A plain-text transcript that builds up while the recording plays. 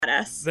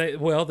us.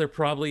 Well, there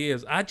probably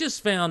is. I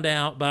just found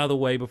out, by the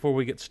way, before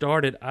we get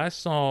started, I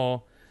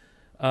saw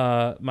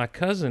my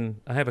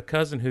cousin. I have a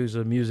cousin who's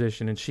a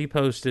musician, and she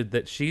posted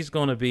that she's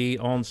going to be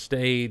on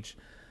stage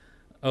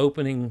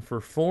opening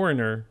for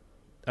Foreigner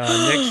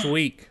next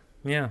week.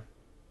 Yeah.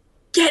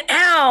 Get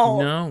out!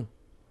 No.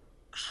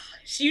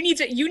 You need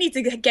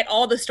to get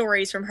all the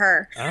stories from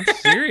her. I'm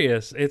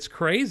serious. It's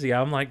crazy.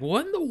 I'm like,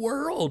 what in the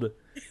world?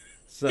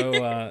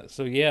 So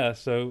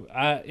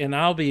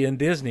I'll be in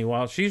Disney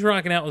while she's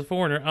rocking out with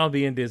Foreigner. I'll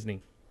be in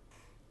Disney.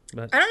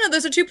 But I don't know.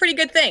 Those are two pretty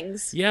good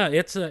things. yeah,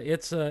 it's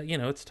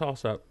a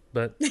toss up.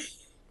 But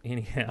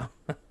anyhow,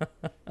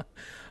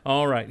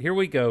 all right, here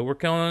we go. We're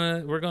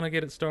gonna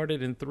get it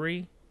started in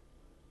 3,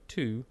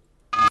 2.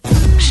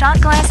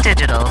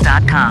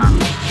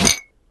 Shotglassdigital.com.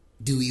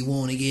 Do we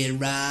want to get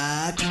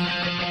rocked?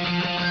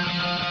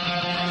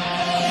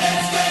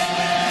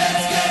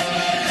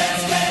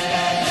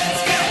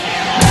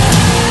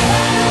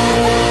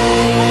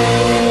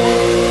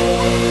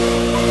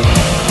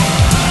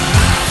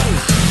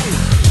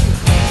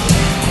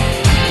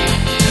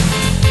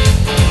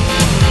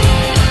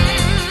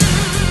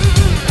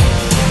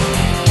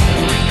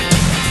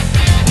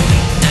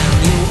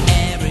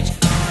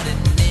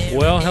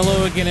 Well,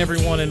 hello again,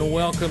 everyone, and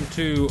welcome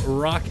to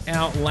Rock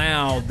Out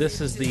Loud.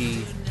 This is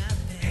the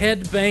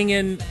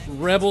head-banging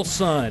rebel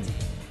son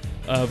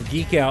of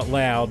Geek Out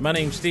Loud. My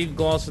name's Steve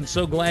Glosson.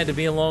 So glad to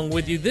be along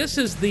with you. This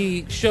is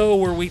the show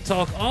where we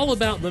talk all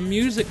about the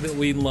music that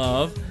we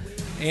love,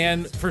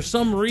 and for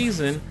some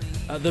reason,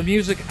 the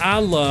music I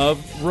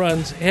love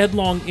runs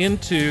headlong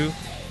into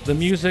the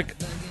music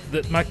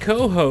that my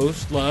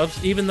co-host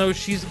loves, even though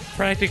she's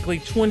practically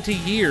 20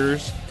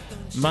 years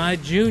my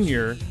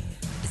junior.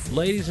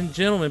 Ladies and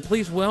gentlemen,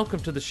 please welcome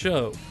to the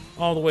show,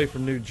 all the way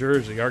from New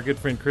Jersey, our good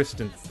friend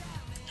Kristen.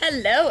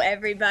 Hello,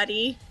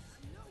 everybody.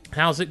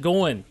 How's it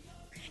going?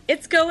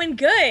 It's going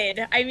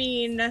good. I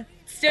mean,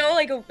 still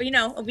like a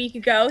week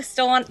ago.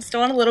 Still on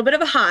a little bit of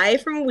a high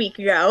from a week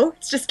ago.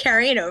 It's just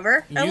carrying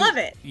over. I love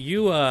it.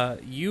 You were.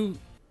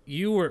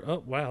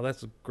 Oh wow,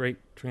 that's a great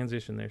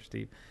transition there,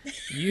 Steve.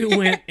 You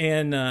went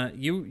and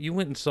you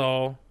went and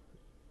saw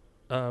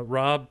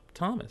Rob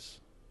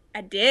Thomas.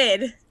 I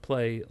did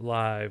play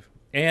live.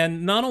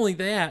 And not only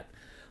that,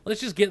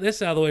 let's just get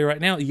this out of the way right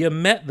now. You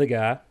met the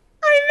guy.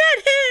 I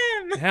met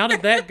him. How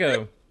did that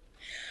go?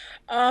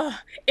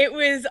 It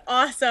was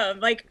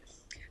awesome.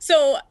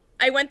 So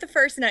I went the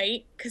first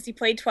night because he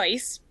played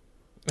twice.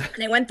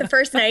 And I went the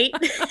first night.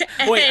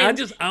 Wait,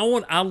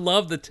 I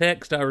love the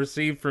text I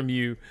received from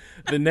you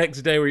the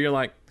next day where you're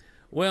like,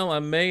 well, I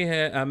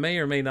may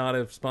or may not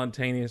have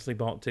spontaneously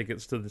bought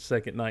tickets to the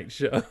second night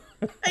show.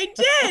 I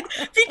did,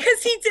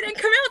 because he didn't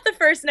come out the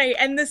first night,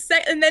 and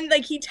then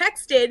he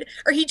texted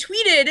or he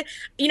tweeted,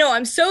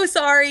 I'm so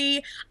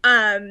sorry.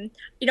 I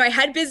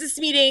had business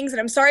meetings, and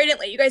I'm sorry I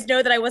didn't let you guys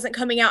know that I wasn't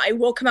coming out. I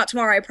will come out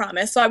tomorrow, I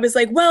promise. So I was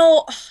like,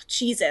 well,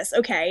 Jesus,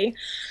 okay.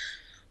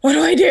 What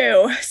do I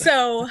do?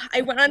 So I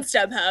went on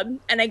StubHub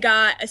and I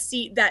got a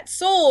seat that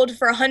sold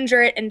for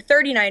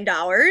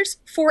 $139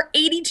 for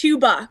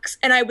 $82,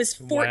 and I was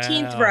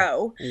 14th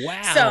row.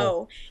 Wow.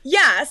 So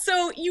yeah,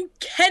 so you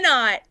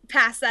cannot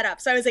pass that up.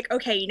 So I was like,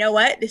 okay, you know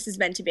what? This is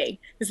meant to be.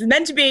 This is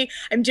meant to be.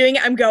 I'm doing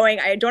it. I'm going.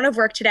 I don't have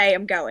work today.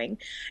 I'm going.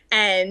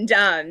 And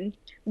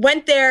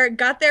went there,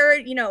 got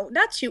there,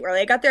 not too early.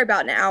 I got there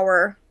about an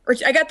hour, or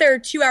I got there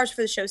 2 hours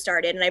before the show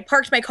started, and I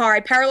parked my car. I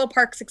parallel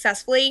parked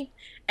successfully.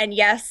 And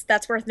yes,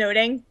 that's worth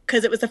noting,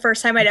 because it was the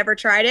first time I'd ever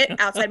tried it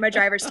outside my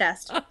driver's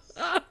test. And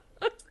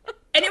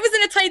it was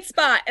in a tight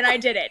spot, and I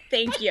did it.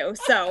 Thank you.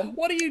 So,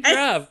 what do you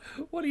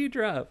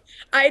drive?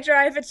 I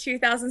drive a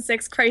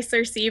 2006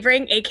 Chrysler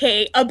Sebring,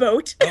 a.k.a. a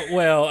boat.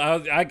 Well,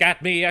 I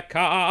got me a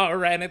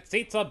car, and it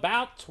seats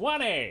about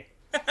 20.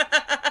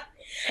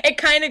 It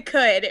kind of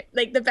could.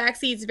 The back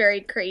seat's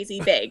very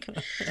crazy big.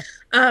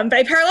 But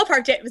I parallel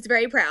parked it. I was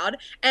very proud.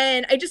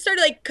 And I just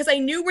started, because I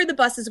knew where the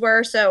buses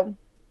were, so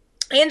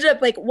I ended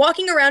up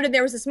walking around, and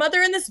there was this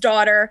mother and this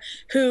daughter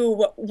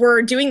who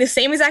were doing the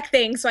same exact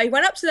thing. So I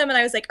went up to them and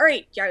I was like, all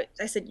right, yeah.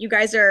 I said, you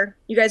guys are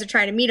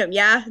trying to meet him.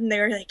 Yeah. And they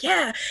were like,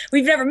 yeah,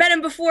 we've never met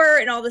him before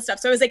and all this stuff.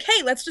 So I was like,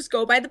 hey, let's just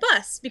go by the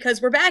bus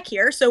because we're back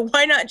here. So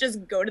why not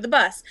just go to the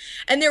bus?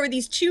 And there were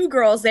these two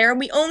girls there, and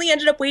we only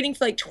ended up waiting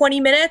for 20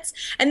 minutes.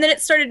 And then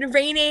it started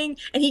raining,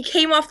 and he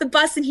came off the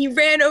bus and he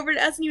ran over to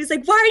us and he was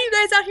like, why are you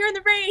guys out here in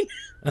the rain?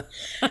 And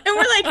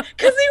we're like,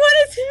 because we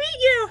wanted to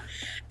meet you.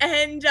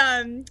 And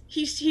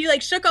he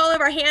shook all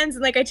of our hands,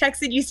 and I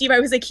texted you, Steve. I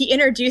was like, he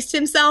introduced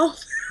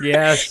himself.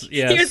 Yes.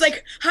 He was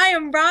like, hi,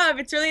 I'm Rob.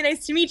 It's really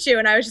nice to meet you.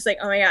 And I was just like,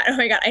 oh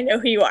my god, I know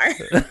who you are.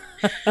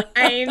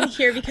 I'm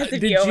here because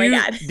of you. Oh my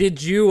god.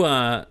 Did you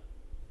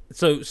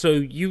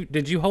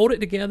did you hold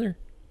it together?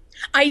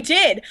 I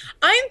did.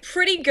 I'm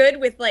pretty good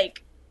with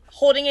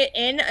holding it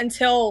in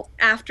until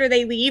after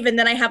they leave, and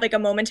then I have a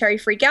momentary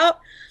freak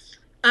out.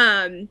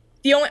 I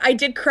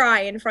did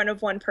cry in front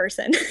of one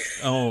person.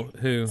 Oh,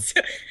 who?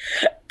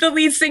 The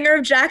lead singer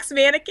of Jack's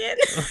Mannequin.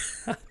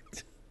 I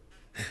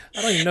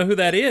don't even know who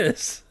that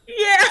is.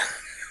 Yeah.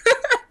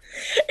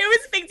 It was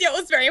big deal.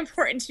 It was very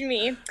important to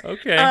me.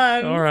 Okay.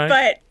 All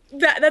right.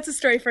 But that's a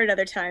story for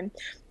another time.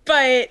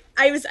 But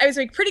I was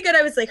like pretty good.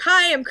 I was like,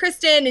 "Hi, I'm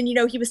Kristen," and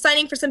he was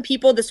signing for some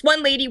people. This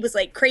one lady was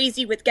like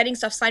crazy with getting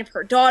stuff signed for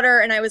her daughter,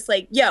 and I was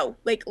like, "Yo,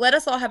 like let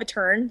us all have a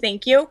turn,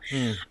 thank you."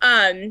 So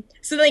then,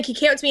 like he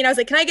came up to me and I was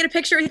like, "Can I get a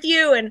picture with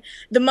you?" And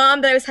the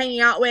mom that I was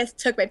hanging out with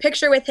took my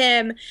picture with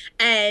him,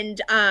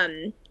 and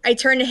I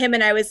turned to him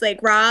and I was like,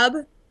 "Rob,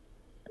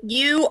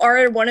 you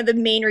are one of the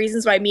main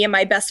reasons why me and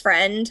my best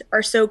friend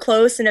are so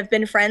close and have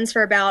been friends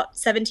for about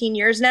 17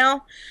 years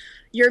now.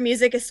 Your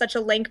music is such a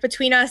link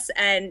between us."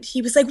 And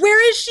he was like,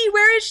 "Where is she?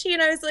 Where is she?"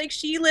 And I was like,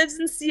 "She lives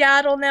in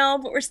Seattle now,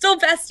 but we're still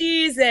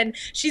besties, and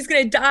she's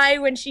going to die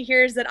when she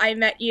hears that I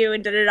met you,"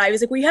 and da-da-da. I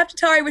was like, "Well, you have to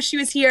tell her I wish she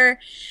was here."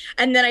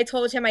 And then I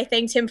told him I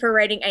thanked him for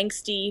writing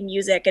angsty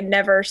music and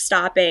never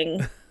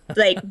stopping,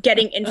 like,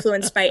 getting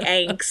influenced by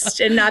angst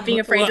and not being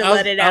afraid to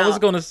let it out. I was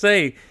going to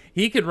say,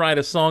 he could write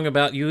a song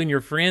about you and your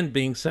friend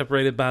being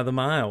separated by the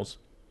miles.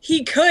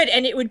 He could,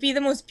 and it would be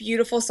the most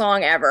beautiful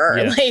song ever.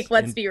 Yes. Like,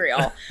 let's be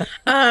real.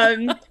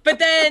 But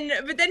then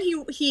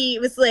he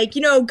was like,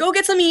 "Go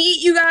get something to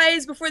eat, you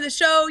guys, before the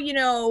show.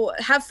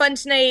 Have fun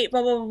tonight.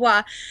 Blah blah blah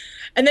blah."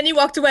 And then he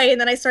walked away,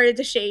 and then I started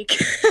to shake.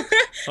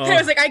 And I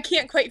was like, I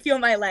can't quite feel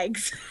my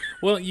legs.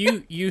 Well,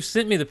 you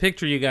sent me the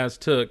picture you guys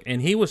took,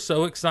 and he was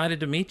so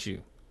excited to meet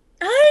you.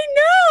 I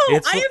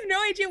know. I have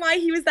no idea why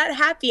he was that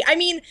happy. I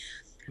mean,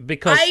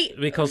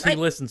 because he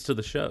listens to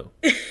the show.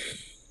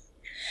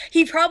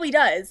 He probably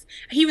does.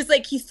 He was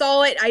like, he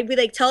saw it. I'd be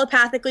like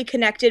telepathically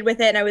connected with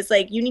it. And I was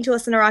like, "You need to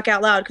listen to Rock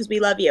Out Loud because we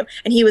love you."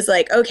 And he was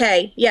like,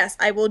 "Okay, yes,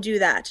 I will do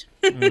that."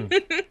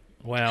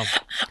 Wow.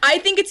 I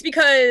think it's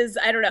because,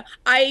 I don't know,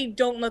 I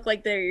don't look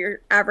like your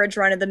average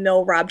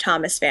run-of-the-mill Rob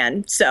Thomas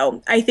fan.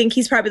 So I think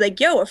he's probably like,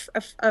 "Yo,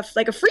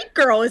 like a freak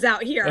girl is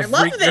out here. I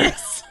love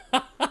this."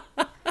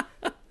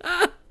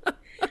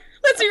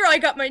 Let's see where I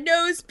got my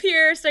nose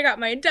pierced. I got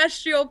my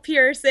industrial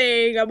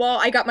piercing.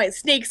 I got my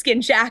snakeskin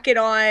jacket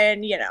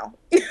on,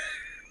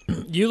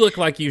 You look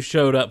like you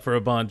showed up for a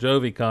Bon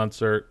Jovi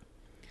concert.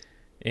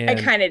 And, I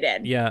kind of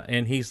did. Yeah,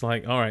 and he's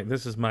like, "All right,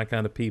 this is my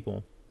kind of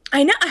people."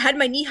 I know. I had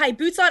my knee-high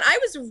boots on. I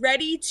was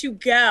ready to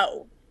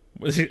go.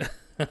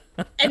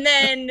 And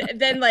then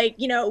like,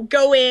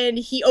 go in.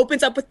 He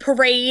opens up with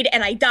Parade,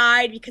 and I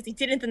died because he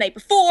didn't the night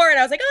before. And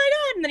I was like, "Oh my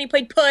God." And then he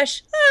played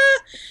Push.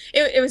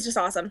 It was just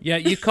awesome. Yeah,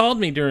 you called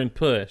me during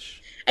Push.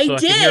 I so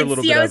did. I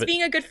was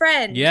being a good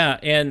friend. Yeah,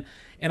 and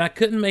I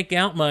couldn't make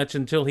out much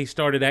until he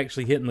started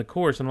actually hitting the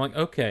chorus. And I'm like,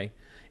 okay.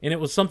 And it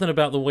was something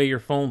about the way your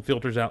phone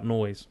filters out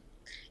noise.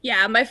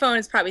 Yeah, my phone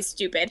is probably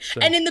stupid. So.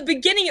 And in the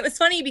beginning, it was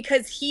funny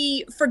because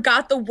he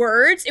forgot the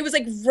words. It was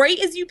like right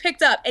as you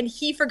picked up, and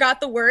he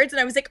forgot the words. And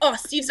I was like, "Oh,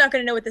 Steve's not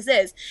going to know what this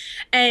is."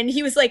 And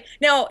he was like,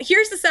 "Now,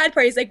 here's the sad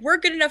part." He's like, "We're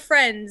good enough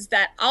friends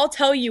that I'll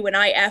tell you when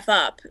I F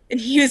up." And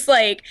he was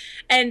like,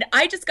 and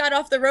I just got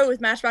off the road with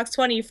Matchbox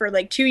 20 for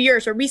like 2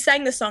 years where we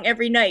sang this song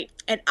every night.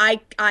 And I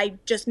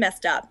just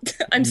messed up.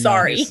 I'm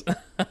sorry.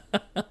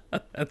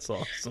 That's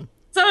awesome.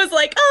 So I was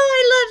like, "Oh,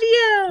 I love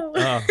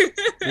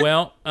you."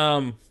 Well,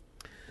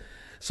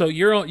 so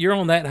you're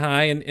on that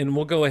high, and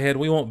we'll go ahead.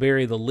 We won't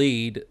bury the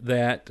lead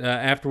that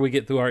after we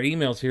get through our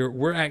emails here,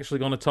 we're actually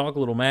going to talk a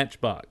little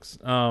Matchbox,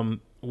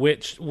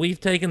 which we've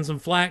taken some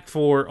flack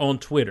for on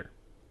Twitter.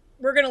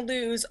 We're going to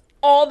lose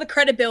all the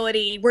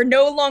credibility. We're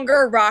no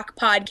longer a rock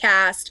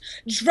podcast.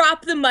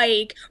 Drop the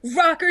mic.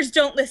 Rockers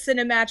don't listen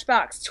to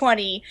Matchbox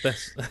 20.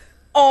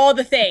 All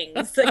the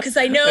things, because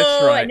I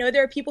know right. I know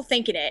there are people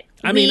thinking it.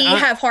 I mean, we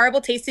have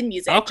horrible taste in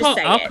music. I'll call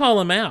him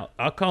out.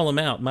 I'll call him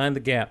out. Mind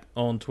the Gap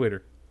on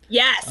Twitter.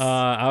 Yes.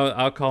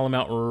 I'll call him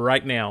out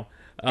right now.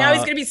 Now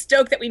he's going to be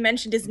stoked that we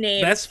mentioned his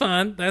name. That's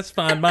fine.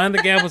 Mind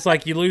the Gap was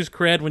like, you lose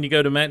cred when you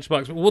go to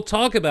Matchbox. But we'll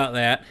talk about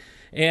that,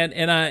 and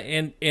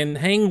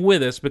hang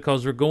with us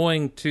because we're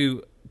going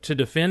to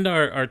defend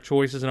our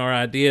choices and our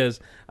ideas.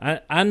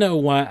 I know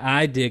why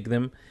I dig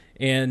them,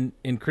 and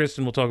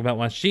Kristen will talk about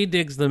why she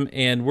digs them,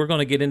 and we're going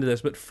to get into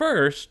this. But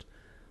first,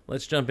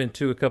 let's jump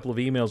into a couple of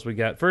emails we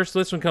got. First,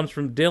 this one comes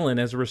from Dylan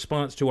as a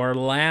response to our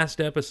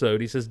last episode.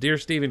 He says, "Dear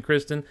Steve and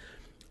Kristen,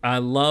 I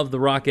love the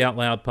Rock Out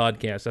Loud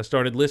podcast. I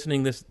started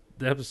listening to this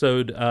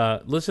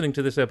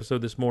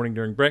episode this morning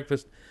during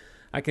breakfast.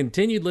 I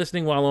continued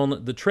listening while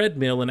on the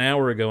treadmill an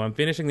hour ago. I'm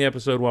finishing the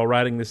episode while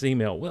writing this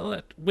email."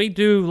 Well, we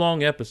do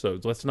long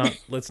episodes.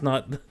 Let's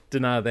not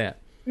deny that.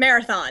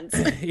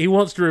 Marathons. He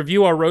wants to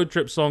review our road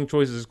trip song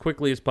choices as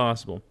quickly as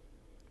possible.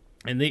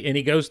 And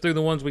he goes through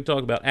the ones we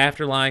talk about.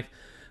 Afterlife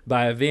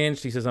by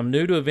Avenged. He says, "I'm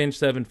new to Avenged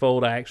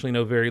Sevenfold. I actually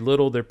know very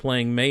little. They're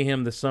playing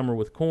Mayhem this summer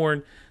with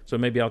Korn, so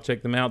maybe I'll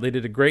check them out. They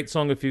did a great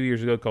song a few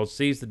years ago called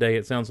Seize the Day.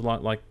 It sounds a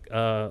lot like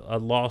a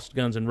lost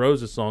Guns N'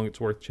 Roses song. It's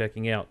worth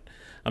checking out.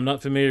 I'm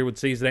not familiar with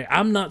Seize the Day.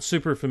 I'm not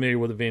super familiar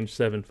with Avenged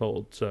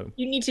Sevenfold, so."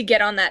 You need to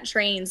get on that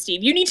train,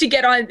 Steve. You need to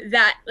get on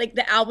that, like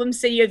the album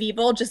City of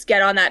Evil. Just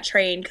get on that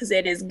train because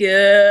it is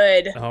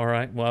good. All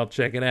right, well, I'll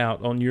check it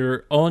out on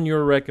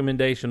your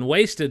recommendation.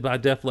 Wasted by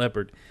Def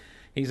Leppard.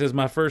 He says,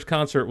 "My first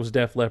concert was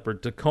Def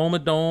Leppard. Tacoma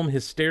Dome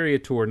Hysteria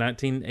Tour,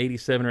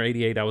 1987 or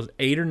 88. I was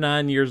 8 or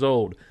 9 years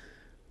old."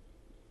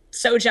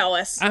 So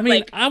jealous. I mean,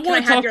 like, can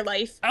I have your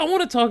life? I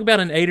want to talk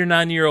about an 8 or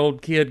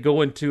 9-year-old kid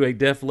going to a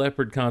Def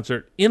Leppard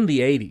concert in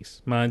the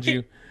 80s, mind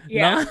you.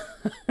 Yeah.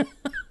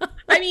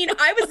 I mean,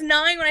 I was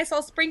 9 when I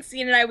saw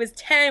Springsteen, and I was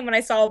 10 when I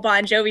saw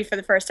Bon Jovi for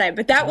the first time.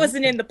 But that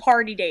wasn't in the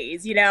party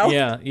days, you know?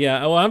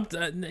 Yeah. Oh,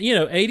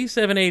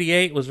 87,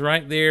 88 was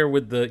right there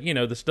with the,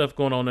 the stuff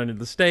going on under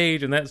the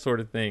stage and that sort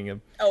of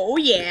thing. Oh,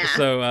 yeah.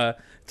 So,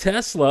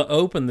 Tesla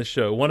opened the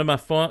show. One of my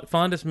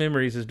fondest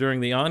memories is during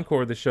the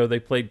encore of the show, they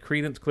played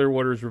Creedence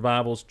Clearwater's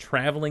Revival's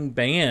Traveling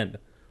Band.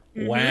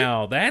 Mm-hmm.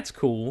 Wow, that's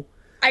cool.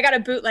 I got a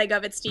bootleg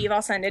of it, Steve.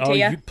 I'll send it to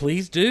you.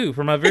 Please do.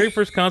 For my very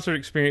first concert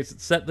experience, it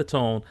set the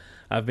tone.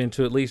 I've been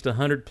to at least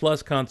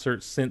 100-plus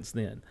concerts since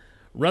then.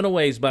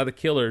 Runaways by the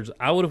Killers.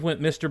 I would have went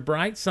Mr.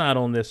 Brightside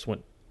on this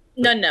one.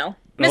 No.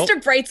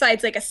 Mr.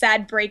 Brightside's like a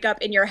sad breakup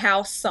in your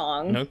house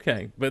song.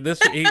 Okay. But this,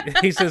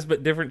 he says,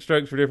 but different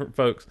strokes for different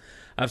folks.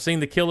 I've seen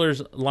the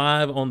Killers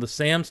live on the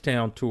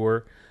Samstown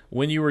tour.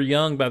 When You Were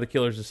Young by the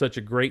Killers is such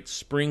a great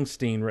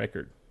Springsteen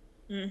record.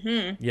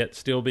 Mm-hmm. Yet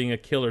still being a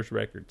Killers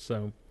record.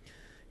 So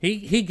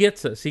he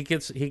gets us. He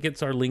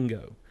gets our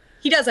lingo.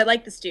 He does. I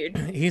like this dude.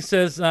 He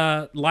says,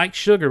 Like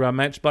Sugar by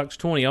Matchbox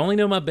 20. I only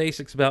know my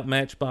basics about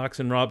Matchbox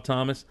and Rob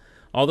Thomas,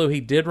 although he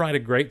did write a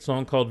great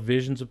song called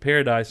Visions of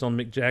Paradise on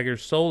Mick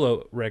Jagger's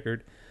solo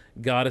record,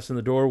 Goddess in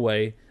the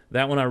Doorway.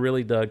 That one I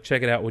really dug.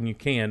 Check it out when you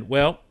can.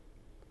 Well,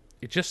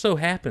 it just so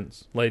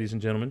happens, ladies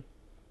and gentlemen,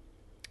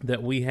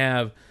 that we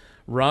have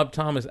Rob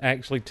Thomas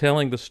actually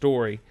telling the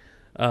story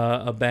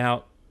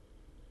about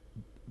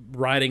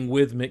writing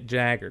with Mick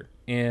Jagger.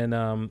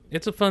 And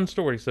it's a fun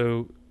story,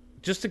 so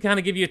just to kind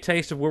of give you a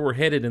taste of where we're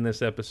headed in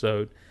this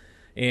episode,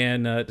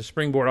 and to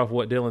springboard off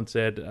what Dylan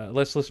said,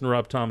 let's listen to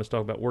Rob Thomas talk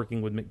about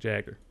working with Mick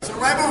Jagger. So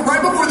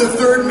right before the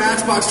third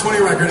Matchbox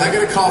 20 record, I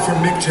get a call from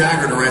Mick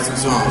Jagger to write some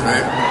songs,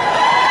 right?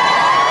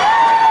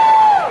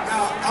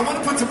 Now, I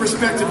want to put some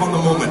perspective on the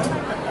moment.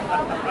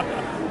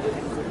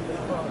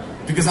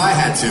 Because I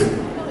had to.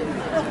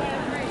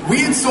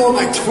 We had sold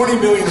like 20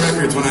 million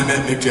records when I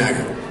met Mick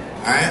Jagger,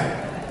 all right?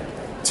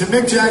 To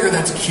Mick Jagger,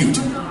 that's cute.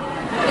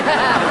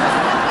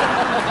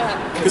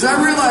 Because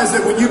I realized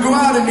that when you go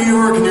out in New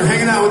York and you're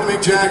hanging out with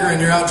Mick Jagger and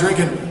you're out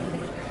drinking,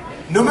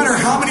 no matter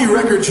how many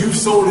records you've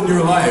sold in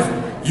your life,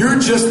 you're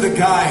just the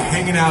guy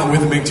hanging out with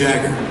Mick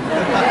Jagger.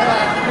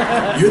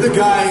 You're the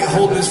guy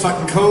holding his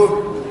fucking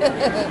coat,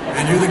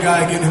 and you're the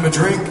guy getting him a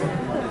drink,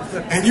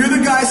 and you're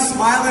the guy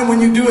smiling when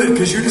you do it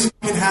because you're just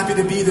fucking happy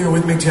to be there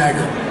with Mick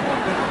Jagger.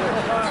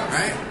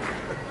 Right?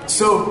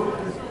 So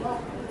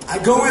I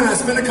go in, I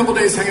spend a couple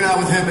days hanging out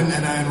with him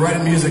and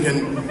writing music,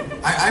 and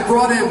I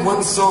brought in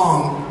one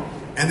song.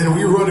 And then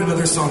we wrote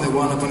another song that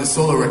wound up on a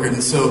solo record.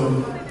 And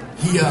so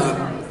he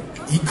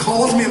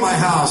calls me at my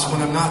house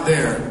when I'm not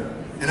there.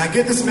 And I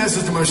get this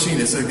message to my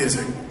machine. It's like this.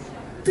 Like,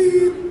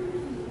 beep.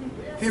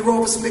 Hey,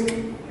 Robus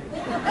Mick.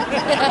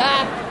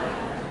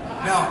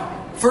 Now,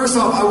 first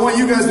off, I want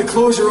you guys to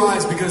close your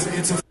eyes because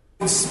it's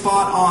a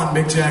spot-on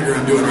Mick Jagger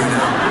I'm doing right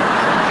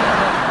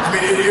now. I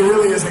mean, it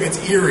really is like it's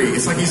eerie.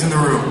 It's like he's in the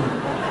room.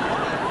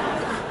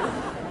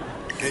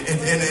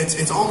 And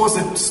it's almost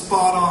a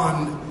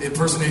spot-on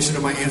impersonation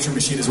of my answering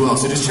machine as well.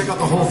 So just check out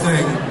the whole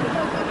thing.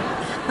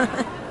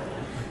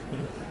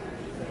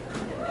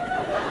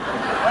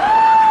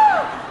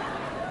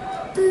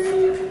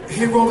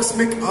 Hey, Robus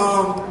Mick,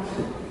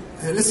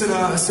 listen,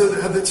 so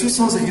the two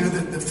songs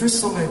that, the first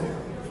song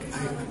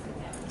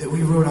that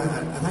we wrote,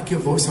 I like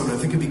your voice on it. I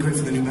think it'd be great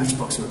for the new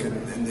Matchbox record.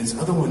 And this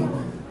other one,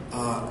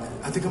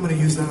 I think I'm going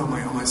to use that on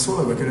my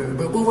solo record.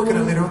 But we'll work it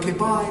out later. Okay,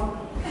 bye.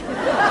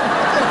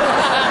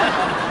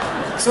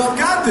 So I've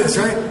got this,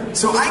 right?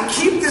 So I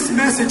keep this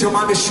message on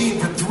my machine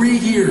for 3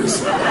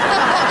 years. 3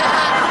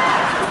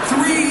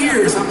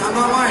 years, I'm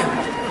not lying.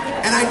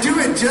 And I do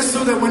it just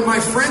so that when my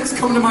friends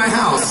come to my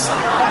house,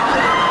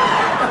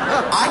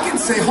 I can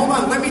say, hold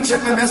on, let me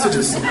check my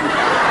messages. And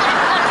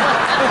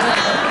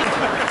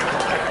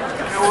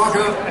I walk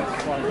up.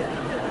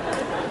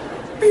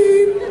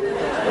 Beep.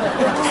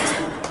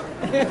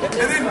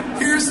 And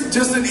then here's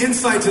just an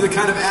insight to the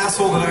kind of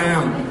asshole that I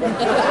am.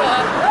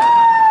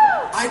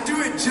 I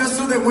do it just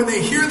so that when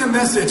they hear the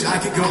message, I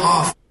can go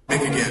off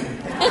again.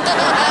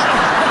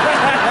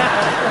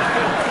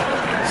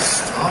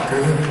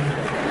 Stalker.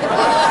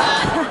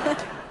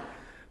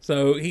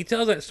 So he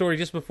tells that story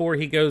just before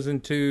he goes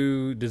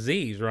into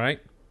Disease,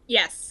 right?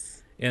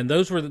 Yes. And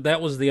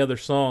that was the other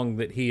song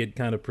that he had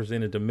kind of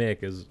presented to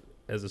Mick as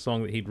a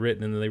song that he'd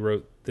written, and then they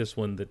wrote this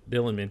one that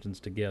Dylan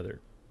mentions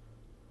together.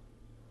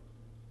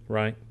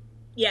 Right?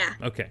 Yeah.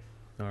 Okay.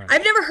 All right.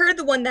 I've never heard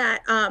the one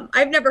that,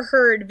 I've never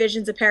heard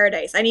Visions of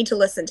Paradise. I need to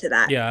listen to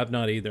that. Yeah, I've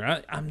not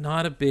either. I'm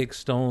not a big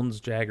Stones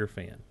Jagger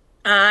fan.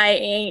 I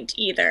ain't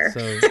either.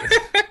 So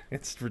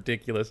it's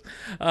ridiculous.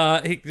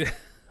 Dylan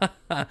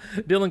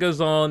goes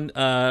on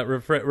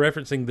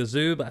referencing The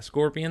Zoo by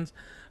Scorpions.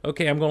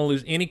 Okay, I'm going to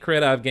lose any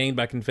credit I've gained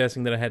by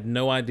confessing that I had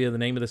no idea the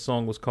name of the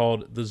song was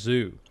called The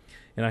Zoo.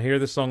 And I hear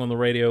this song on the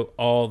radio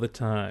all the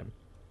time.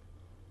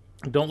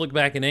 Don't Look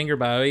Back in Anger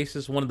by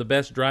Oasis, one of the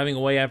best driving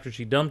away after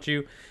she dumped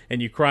you,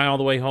 and you cry all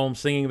the way home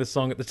singing the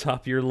song at the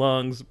top of your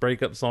lungs.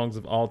 Breakup songs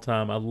of all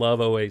time. I love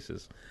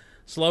Oasis.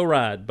 Slow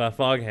Ride by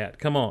Foghat.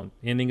 Come on.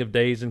 Ending of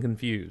Dazed and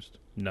Confused.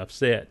 Enough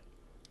said.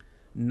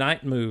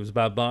 Night Moves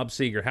by Bob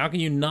Seger. How can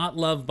you not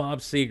love Bob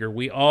Seger?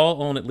 We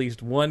all own at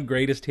least one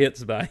greatest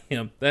hits by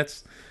him.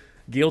 That's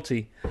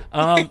guilty.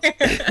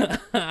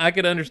 I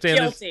could understand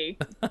Guilty.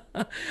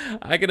 this.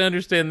 I could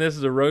understand this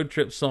as a road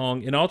trip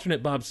song, an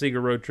alternate Bob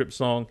Seger road trip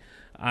song.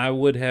 I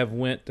would have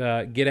went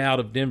Get Out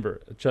of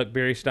Denver, a Chuck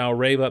Berry style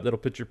rave up that'll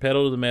put your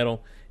pedal to the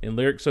metal in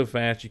lyrics so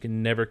fast you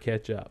can never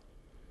catch up.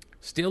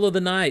 Still of the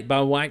Night by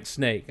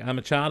Whitesnake. I'm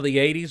a child of the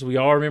 80s. We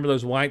all remember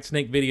those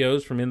Whitesnake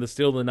videos, from In the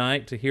Still of the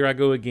Night to Here I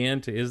Go Again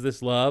to Is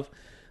This Love.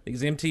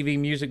 These MTV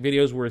music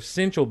videos were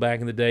essential back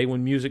in the day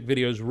when music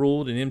videos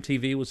ruled and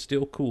MTV was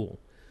still cool.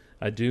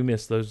 I do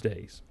miss those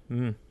days.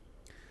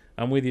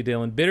 I'm with you,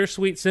 Dylan.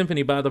 Bittersweet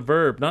Symphony by The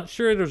Verb. Not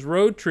sure there's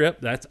Road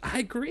Trip. I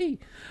agree.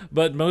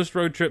 But most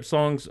road trip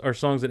songs are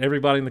songs that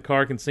everybody in the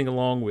car can sing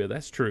along with.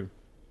 That's true.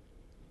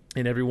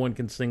 And everyone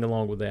can sing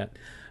along with that.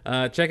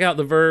 Check out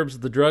The Verb's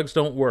The Drugs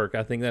Don't Work.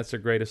 I think that's their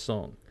greatest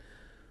song.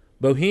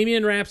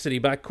 Bohemian Rhapsody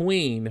by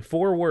Queen.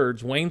 4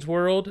 words. Wayne's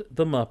World,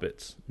 The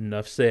Muppets.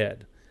 Enough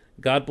said.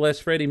 God Bless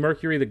Freddie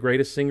Mercury, the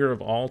greatest singer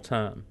of all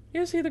time.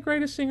 Is he the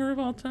greatest singer of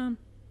all time?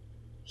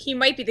 He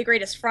might be the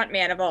greatest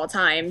frontman of all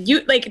time.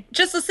 You like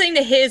just listening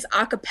to his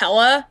a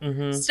cappella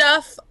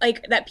stuff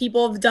like that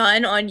people have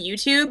done on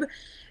YouTube.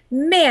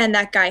 Man,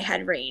 that guy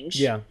had range.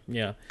 Yeah.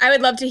 I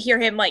would love to hear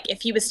him, like,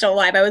 if he was still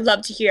alive. I would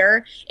love to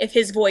hear if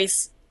his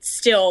voice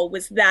still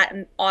was that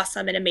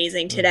awesome and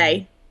amazing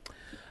today.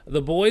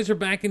 The Boys Are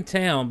Back in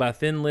Town by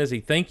Thin Lizzy.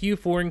 Thank you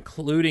for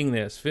including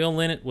this. Phil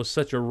Lynott was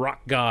such a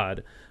rock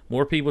god.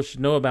 More people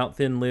should know about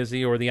Thin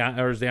Lizzy, or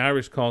as the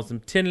Irish calls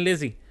them, Tin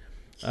Lizzy.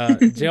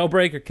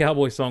 Jailbreaker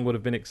Cowboy Song would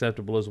have been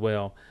acceptable as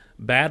well.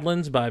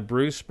 Badlands by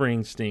Bruce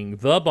Springsteen.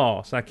 The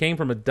Boss. I came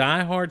from a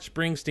die-hard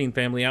Springsteen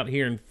family out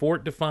here in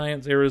Fort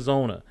Defiance,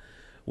 Arizona.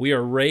 We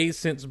are raised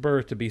since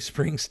birth to be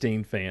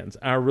Springsteen fans.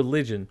 Our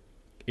religion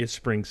is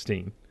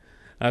Springsteen.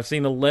 I've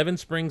seen 11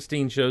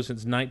 Springsteen shows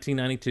since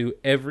 1992.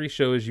 Every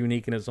show is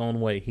unique in its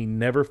own way. He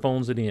never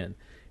phones it in.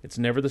 It's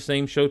never the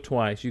same show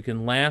twice. You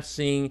can laugh,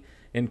 sing,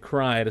 and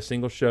cry at a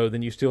single show,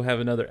 then you still have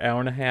another hour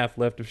and a half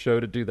left of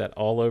show to do that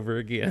all over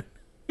again.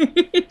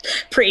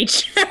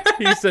 Preach.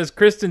 He says,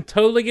 Kristen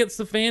totally gets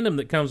the fandom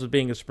that comes with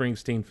being a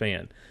Springsteen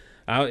fan.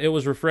 It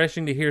was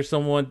refreshing to hear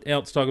someone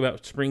else talk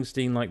about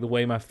Springsteen like the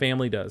way my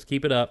family does.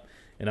 Keep it up,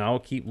 and I'll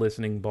keep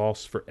listening,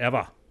 boss,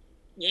 forever.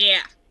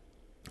 Yeah.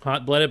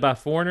 Hot Blooded by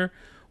Foreigner.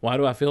 Why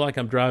do I feel like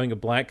I'm driving a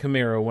black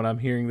Camaro when I'm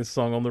hearing this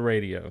song on the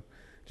radio?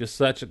 Just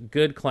such a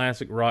good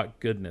classic rock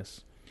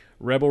goodness.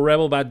 Rebel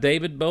Rebel by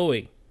David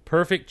Bowie.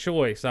 Perfect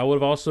choice. I would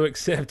have also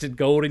accepted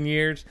Golden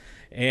Years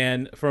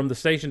and from the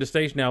Station to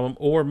Station album,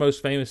 or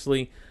most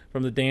famously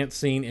from the dance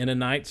scene in A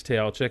Knight's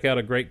Tale. Check out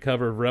a great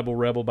cover of Rebel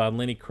Rebel by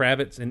Lenny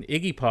Kravitz and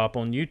Iggy Pop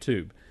on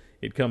YouTube.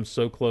 It comes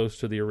so close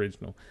to the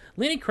original.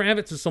 Lenny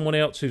Kravitz is someone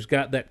else who's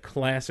got that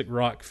classic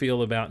rock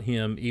feel about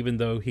him, even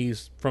though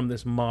he's from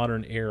this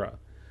modern era.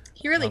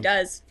 He really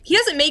does. He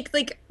doesn't make,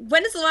 like,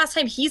 when is the last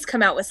time he's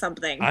come out with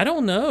something? I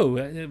don't know.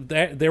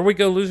 There we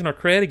go, losing our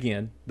cred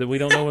again, that we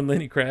don't know when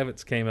Lenny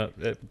Kravitz came up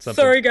with something.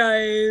 Sorry,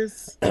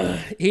 guys.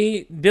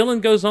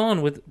 Dylan goes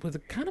on with a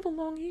kind of a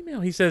long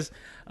email. He says,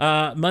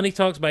 Money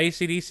Talks by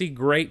AC/DC,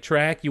 great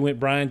track. You went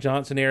Brian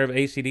Johnson era of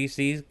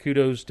AC/DC.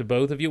 Kudos to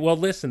both of you. Well,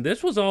 listen,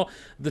 this was all,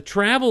 the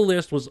travel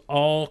list was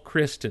all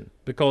Kristen,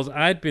 because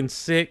I'd been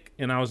sick,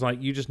 and I was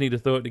like, you just need to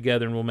throw it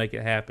together and we'll make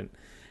it happen.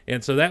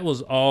 And so that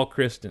was all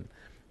Kristen.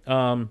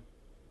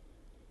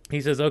 He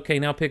says, okay,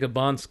 now pick a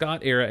Bon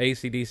Scott era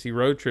AC/DC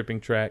road tripping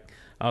track.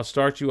 I'll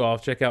start you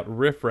off. Check out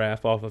Riff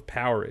Raff off of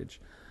Powerage.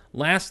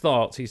 Last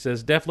thoughts, he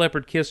says, Def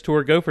Leppard Kiss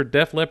tour. Go for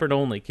Def Leppard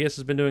only. Kiss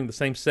has been doing the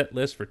same set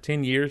list for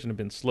 10 years and have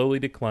been slowly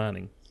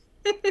declining.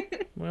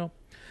 Well,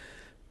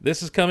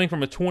 this is coming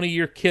from a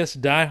 20-year Kiss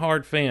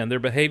diehard fan. Their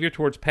behavior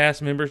towards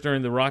past members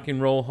during the Rock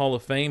and Roll Hall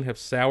of Fame have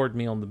soured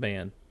me on the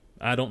band.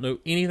 I don't know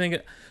anything.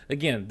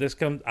 Again,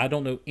 I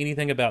don't know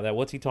anything about that.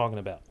 What's he talking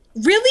about?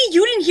 Really?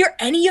 You didn't hear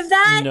any of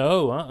that?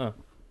 No,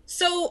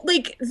 So,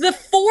 like, the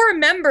 4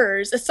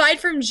 members, aside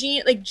from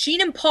Gene, like,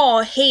 Gene and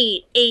Paul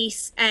hate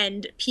Ace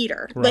and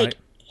Peter. Right. Like,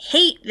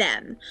 hate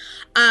them.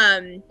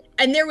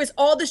 And there was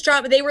all this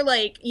drama. They were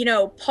like, you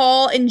know,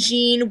 Paul and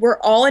Gene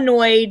were all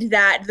annoyed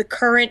that the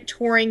current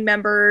touring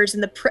members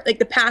and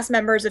the past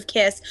members of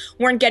Kiss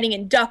weren't getting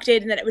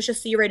inducted, and that it was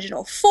just the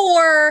original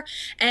 4.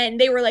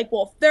 And they were like,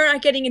 well, if they're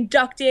not getting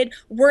inducted,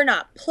 we're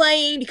not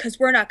playing because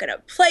we're not going to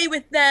play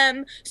with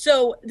them.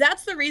 So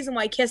that's the reason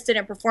why Kiss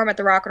didn't perform at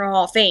the Rock and Roll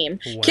Hall of Fame.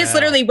 Wow. Kiss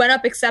literally went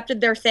up,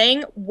 accepted their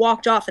thing,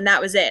 walked off, and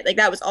that was it. Like,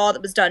 that was all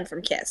that was done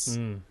from Kiss.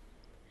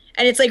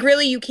 And it's like,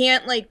 really, you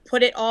can't, like,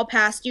 put it all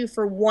past you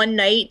for one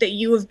night that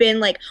you have been,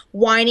 like,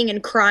 whining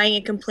and crying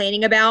and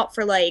complaining about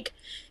for, like,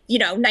 you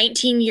know,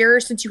 19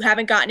 years since you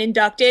haven't gotten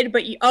inducted.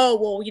 But,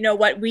 well, you know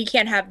what? We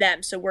can't have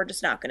them, so we're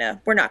just not going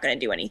to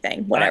do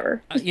anything.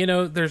 Whatever. You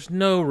know, there's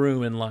no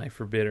room in life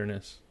for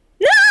bitterness.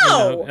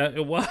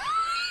 No! What?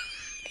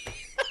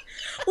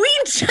 We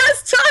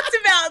just talked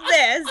about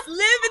this.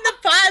 Live in the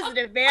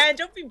positive, man.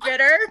 Don't be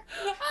bitter.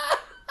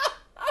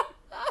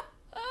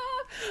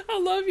 I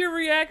love your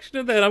reaction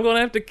to that. I'm going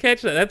to have to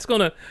catch that. That's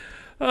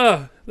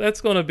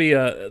going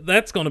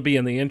to be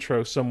in the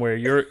intro somewhere.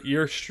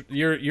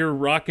 Your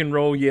rock and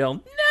roll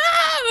yell.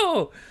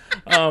 No.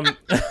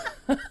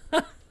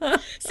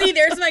 See,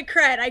 there's my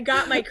cred. I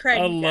got my cred.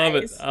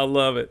 I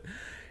love it.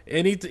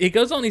 And he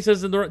goes on. He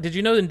says, "Did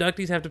you know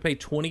inductees have to pay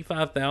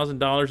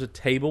 $25,000 a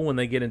table when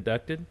they get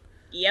inducted?"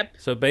 Yep.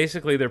 So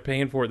basically, they're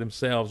paying for it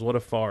themselves. What a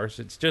farce!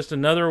 It's just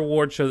another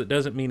award show that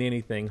doesn't mean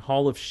anything.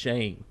 Hall of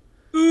Shame.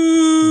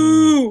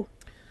 Ooh.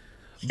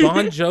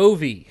 Bon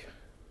Jovi.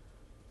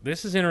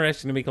 This is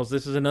interesting to me because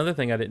this is another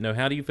thing I didn't know.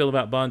 How do you feel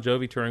about Bon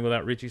Jovi touring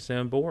without Richie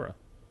Sambora?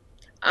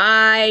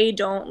 I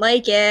don't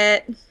like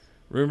it.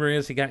 Rumor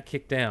is he got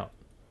kicked out.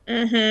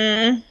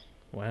 Mm-hmm.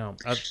 Wow.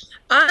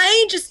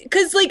 I just,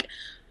 because, like,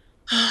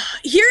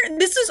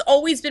 this has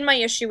always been my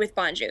issue with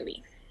Bon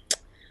Jovi.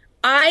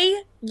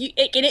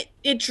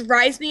 It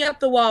drives me up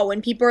the wall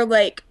when people are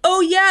like,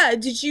 oh yeah,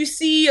 did you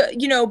see,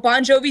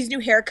 Bon Jovi's new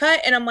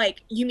haircut? And I'm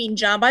like, you mean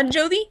John Bon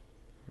Jovi?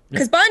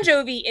 Because Bon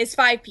Jovi is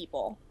 5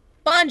 people.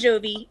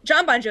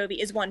 John Bon Jovi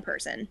is 1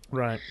 person.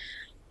 Right.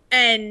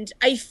 And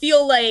I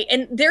feel like,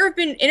 and there have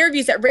been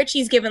interviews that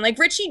Richie's given, like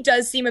Richie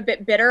does seem a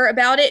bit bitter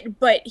about it,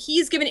 but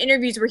he's given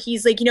interviews where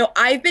he's like,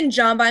 I've been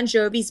John Bon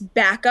Jovi's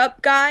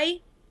backup guy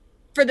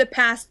for the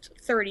past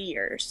 30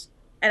 years,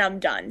 and I'm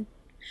done.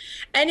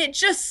 And it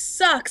just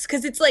sucks,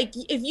 because it's like,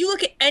 if you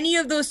look at any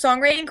of those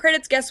songwriting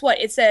credits, guess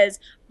what? It says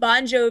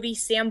Bon Jovi,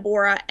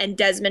 Sambora, and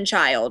Desmond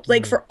Child,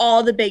 like for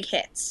all the big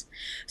hits.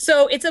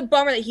 So it's a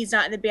bummer that he's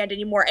not in the band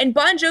anymore. And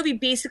Bon Jovi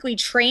basically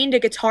trained a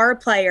guitar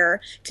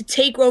player to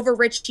take over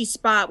Richie's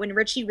spot when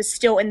Richie was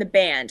still in the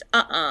band.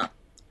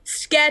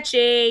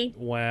 Sketchy.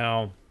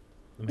 Wow.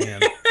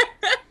 Man.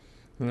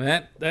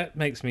 That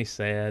makes me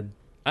sad.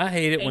 I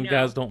hate it when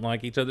guys don't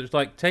like each other. It's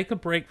like, take a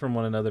break from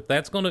one another.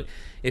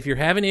 If you're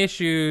having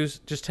issues,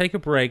 just take a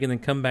break and then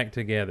come back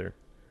together.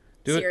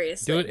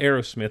 Seriously. Do it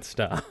Aerosmith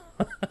style.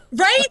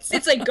 Right?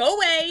 It's like, go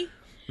away.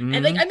 Mm-hmm.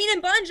 And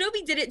and Bon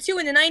Jovi did it too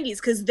in the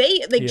 90s, because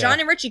John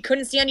and Richie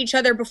couldn't stand each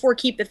other before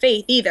Keep the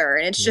Faith either.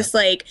 And it's just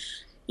like,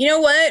 you know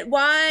what?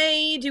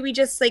 Why do we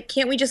just,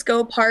 can't we just go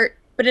apart?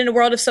 But in a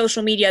world of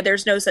social media,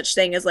 there's no such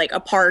thing as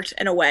apart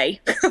and away.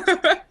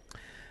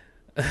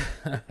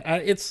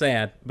 It's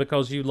sad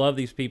because you love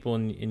these people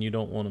and you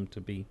don't want them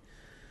to be,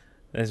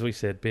 as we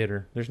said,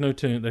 bitter. There's no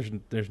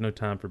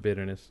time for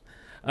bitterness.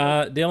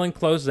 Dylan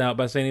closes out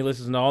by saying he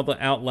listens to all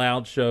the Out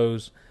Loud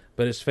shows,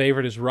 but his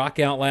favorite is Rock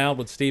Out Loud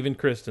with Steve and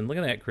Kristen. Look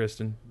at that,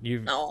 Kristen.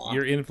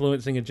 You're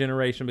influencing a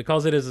generation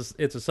because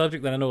it's a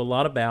subject that I know a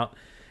lot about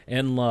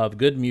and love.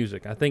 Good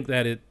music. I think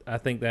that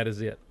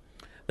is it.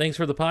 Thanks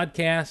for the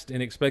podcast,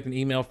 and expect an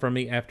email from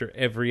me after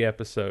every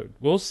episode.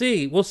 We'll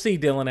see,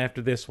 Dylan,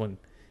 after this one,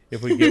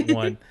 if we get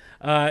one.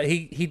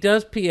 He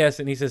does PS,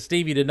 and he says,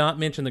 Steve, you did not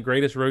mention the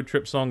greatest road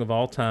trip song of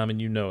all time,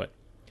 and you know it.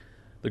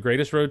 The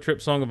greatest road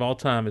trip song of all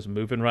time is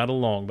Moving Right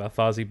Along by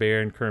Fozzie Bear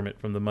and Kermit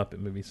from the Muppet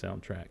movie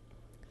soundtrack.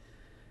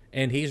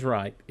 And he's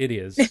right. It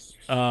is.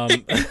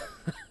 But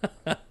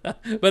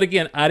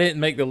again, I didn't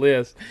make the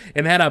list.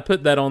 And had I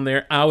put that on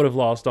there, I would have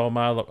lost all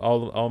my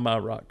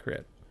rock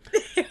cred.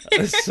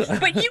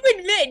 But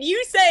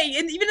you say,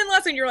 and even in the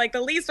last one, you're like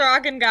the least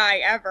rockin' guy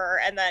ever,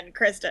 and then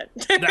Kristen.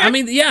 I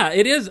mean, yeah,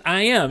 it is.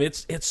 I am.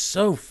 It's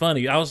so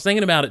funny. I was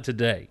thinking about it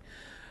today.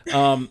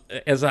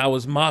 As I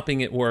was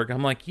mopping at work,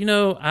 I'm like,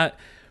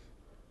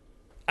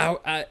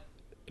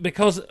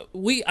 because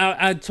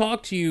I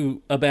talked to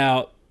you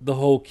about the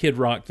whole Kid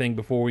Rock thing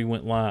before we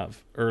went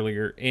live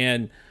earlier,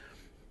 and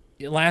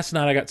last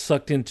night I got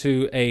sucked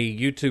into a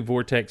YouTube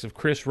vortex of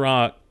Chris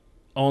Rock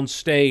on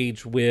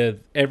stage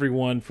with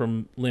everyone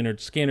from Leonard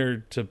Skinner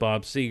to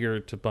Bob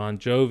Seger to Bon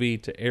Jovi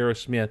to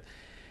Aerosmith.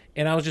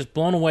 And I was just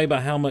blown away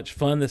by how much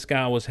fun this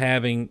guy was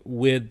having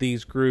with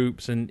these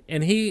groups. And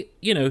he,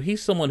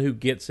 he's someone who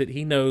gets it.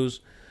 He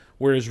knows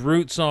where his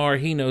roots are.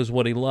 He knows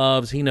what he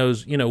loves. He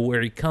knows,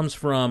 where he comes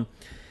from.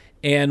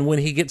 And when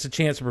he gets a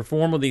chance to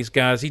perform with these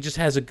guys, he just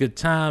has a good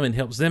time and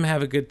helps them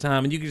have a good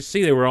time. And you can just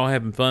see they were all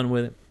having fun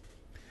with it.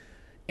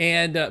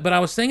 And but I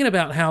was thinking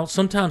about how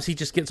sometimes he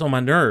just gets on my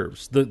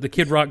nerves. The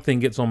Kid Rock thing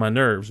gets on my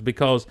nerves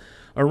because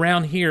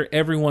around here,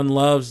 everyone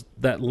loves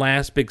that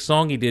last big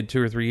song he did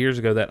 2 or 3 years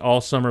ago, that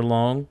All Summer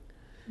Long.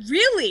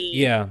 Really?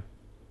 Yeah.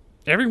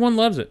 Everyone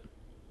loves it.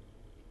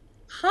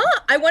 Huh?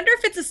 I wonder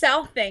if it's a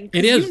South thing.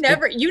 It is.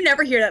 You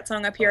never hear that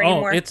song up here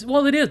anymore. It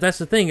is. That's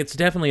the thing. It's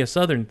definitely a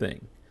Southern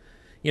thing.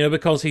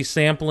 Because he's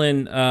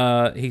sampling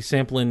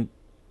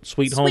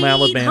Sweet Home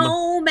Alabama.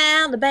 Home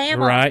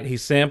Alabama. Right.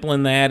 He's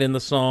sampling that in the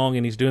song,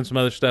 and he's doing some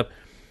other stuff.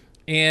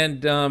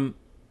 And I'm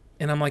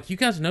like, you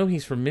guys know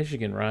he's from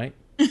Michigan, right?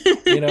 He's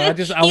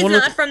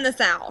not from the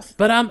South.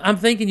 But I'm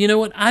thinking, you know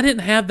what? I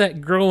didn't have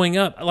that growing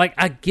up. Like,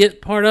 I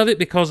get part of it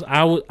because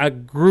I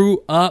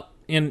grew up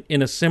in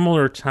a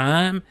similar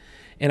time,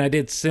 and I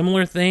did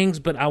similar things,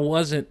 but I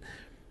wasn't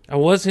I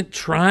wasn't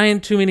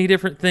trying too many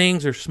different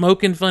things or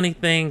smoking funny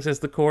things, as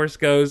the chorus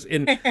goes.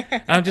 And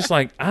I'm just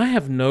like, I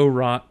have no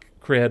rock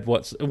cred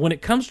when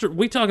it comes to,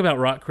 we talk about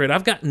rock cred,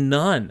 I've got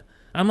none.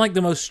 I'm like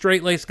the most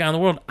straight-laced guy in the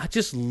world. I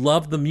just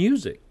love the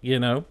music, you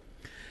know?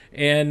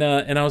 And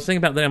I was thinking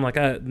about that. I'm like,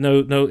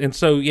 no. And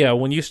so, yeah,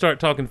 when you start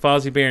talking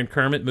Fozzie Bear and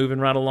Kermit moving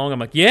right along, I'm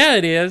like, yeah,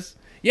 it is.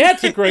 Yeah,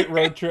 it's a great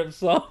road trip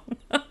song.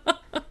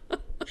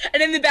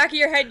 And in the back of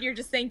your head, you're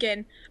just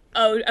thinking,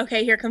 oh,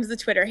 okay, here comes the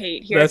Twitter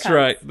hate. That's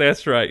right.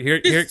 This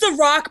is a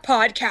rock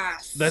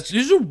podcast. This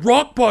is a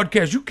rock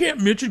podcast. You can't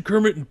mention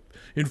Kermit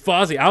and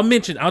Fozzie.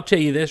 I'll tell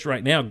you this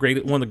right now.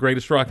 One of the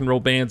greatest rock and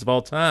roll bands of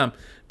all time,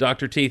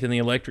 Dr. Teeth and the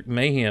Electric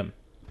Mayhem.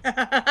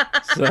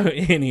 So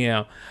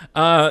anyhow,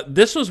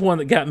 this was one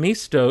that got me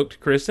stoked,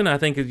 Kristen. I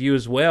think of you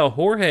as well.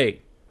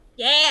 Jorge,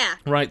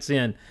 writes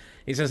in.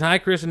 He says, "Hi,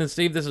 Kristen and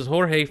Steve. This is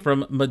Jorge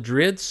from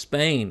Madrid,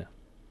 Spain."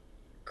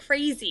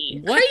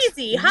 Crazy. What?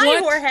 Hi,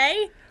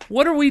 Jorge.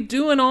 What are we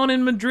doing on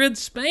in Madrid,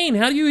 Spain?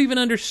 How do you even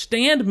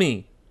understand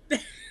me?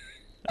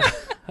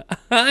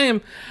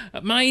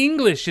 My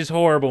English is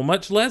horrible,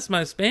 much less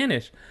my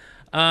Spanish.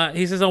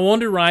 He says, I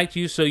wanted to write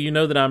you so you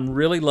know that I'm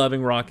really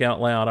loving Rock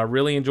Out Loud. I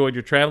really enjoyed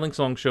your traveling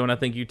song show, and I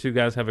think you two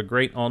guys have a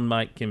great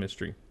on-mic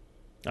chemistry.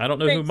 I don't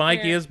know who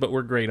Mike is, but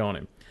we're great on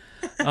him.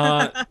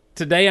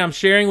 Today I'm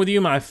sharing with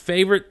you my 5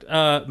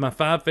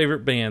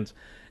 favorite bands.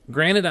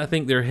 Granted, I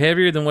think they're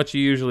heavier than what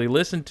you usually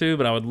listen to,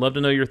 but I would love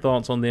to know your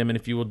thoughts on them, and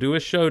if you will do a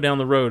show down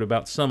the road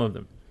about some of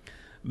them.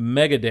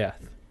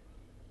 Megadeth.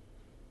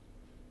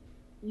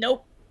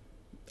 Nope.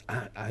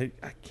 I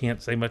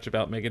can't say much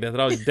about Megadeth at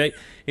all.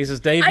 He says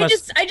Dave. I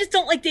just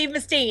don't like Dave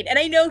Mustaine, and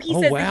I know he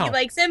says that he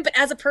likes him, but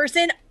as a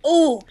person,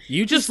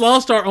 you just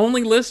lost our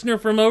only listener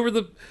from Jorge,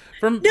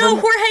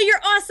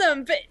 you're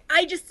awesome, but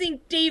I just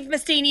think Dave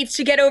Mustaine needs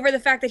to get over the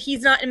fact that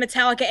he's not in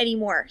Metallica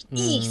anymore.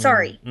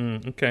 Sorry.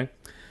 Okay.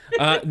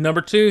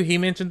 Number 2, he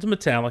mentions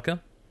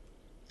Metallica.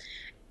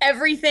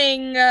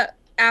 Everything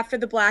after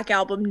the Black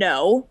Album,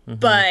 no,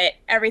 but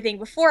everything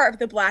before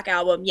the Black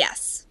Album,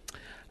 yes.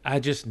 I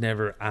just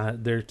never.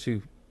 They're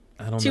too.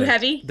 I don't know. Too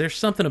heavy. There's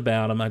something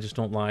about them I just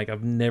don't like.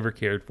 I've never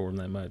cared for them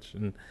that much,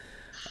 and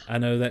I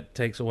know that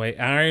takes away.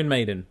 Iron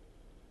Maiden.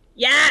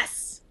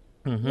 Yes.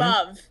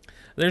 Love.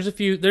 There's a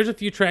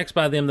few tracks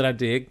by them that I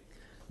dig.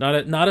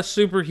 Not a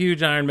super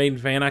huge Iron Maiden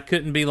fan. I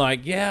couldn't be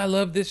like, yeah, I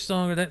love this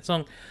song or that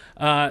song.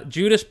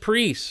 Judas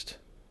Priest.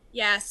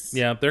 Yes.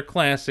 Yeah, they're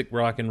classic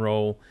rock and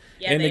roll.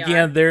 Yeah, and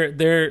again,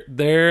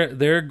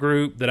 they're a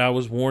group that I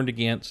was warned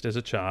against as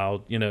a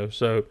child. You know,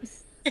 so.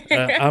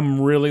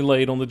 I'm really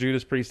late on the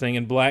Judas Priest thing.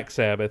 And Black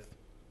Sabbath,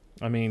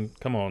 I mean,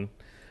 come on,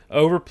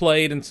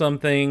 overplayed in some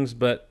things,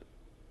 but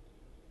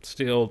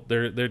still,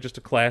 they're just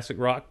a classic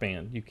rock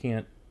band. You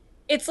can't.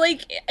 It's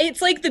like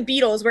the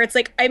Beatles, where it's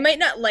like I might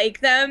not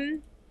like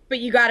them, but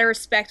you got to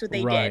respect what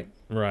they did.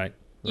 Right.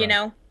 You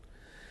know.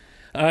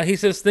 He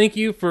says, "Thank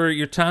you for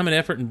your time and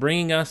effort in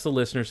bringing us, the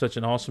listeners, such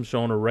an awesome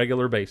show on a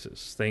regular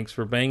basis. Thanks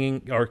for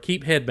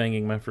keep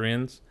headbanging, my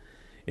friends.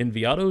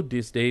 Enviado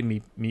desde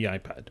mi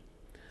iPad."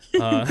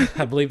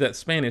 I believe that's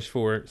Spanish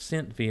for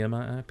sent via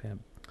my iPad.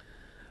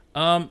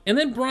 And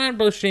then Brian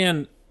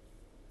Beauchamp,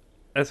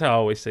 that's how I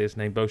always say his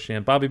name,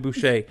 Beauchamp, Bobby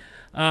Boucher.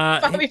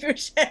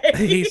 Boucher.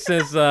 He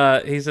says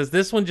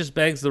this one just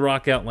begs the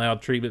Rock Out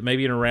Loud treatment,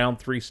 maybe in a round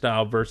 3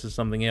 style versus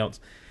something else.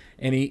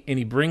 And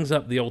he brings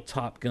up the old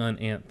Top Gun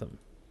anthem.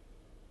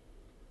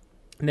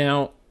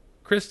 Now,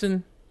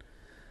 Kristen,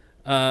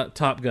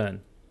 Top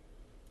Gun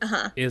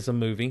is a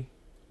movie.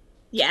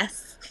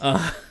 Yes.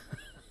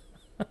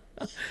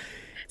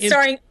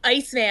 Starring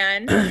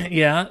Iceman.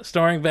 Yeah,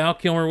 starring Val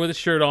Kilmer with his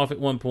shirt off at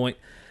one point.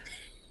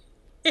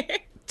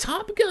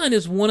 Top Gun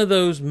is one of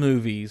those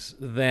movies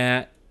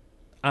that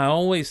I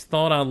always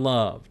thought I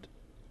loved.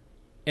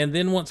 And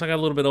then once I got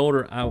a little bit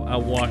older, I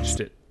watched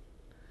it.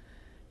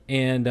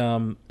 And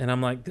I'm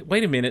like,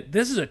 wait a minute,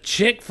 this is a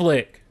chick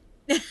flick.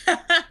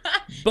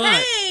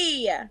 But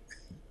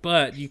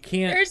you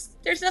can't.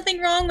 There's nothing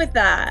wrong with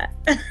that.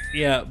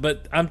 Yeah,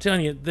 but I'm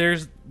telling you,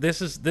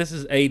 this is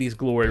 80s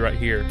glory right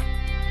here.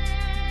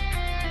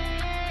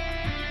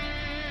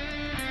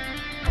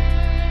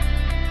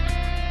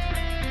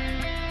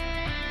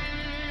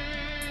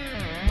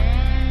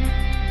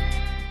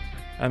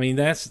 I mean,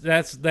 that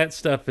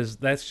stuff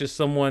that's just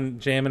someone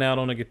jamming out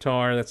on a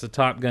guitar. That's a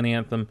Top Gun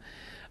anthem.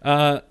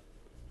 I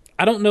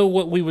don't know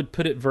what we would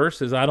put it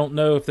versus. I don't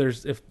know if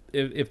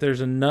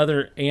there's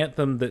another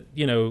anthem that,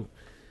 you know,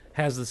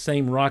 has the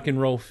same rock and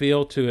roll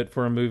feel to it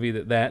for a movie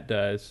that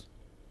does.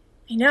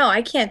 I know,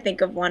 I can't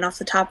think of one off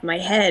the top of my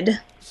head.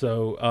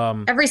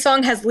 So every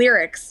song has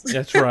lyrics.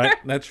 That's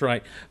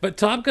right. But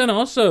Top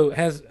Gun's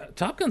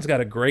got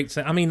a great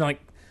sound. I mean,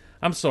 like,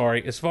 I'm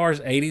sorry, as far as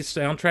 80s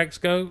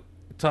soundtracks go,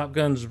 Top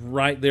Gun's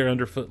right there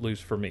under Footloose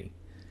for me.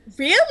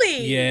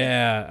 Really?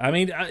 Yeah. I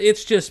mean,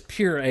 it's just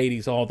pure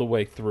 80s all the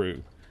way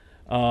through.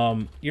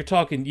 You're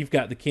talking, you've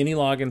got the Kenny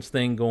Loggins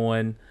thing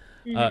going,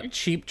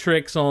 Cheap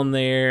Tricks on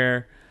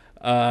there,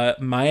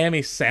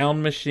 Miami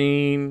Sound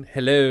Machine,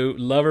 hello,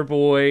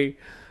 Loverboy.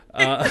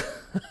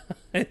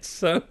 It's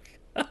so...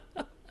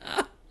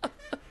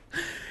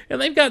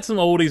 And they've got some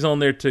oldies on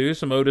there too,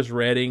 some Otis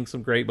Redding,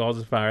 some Great Balls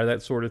of Fire,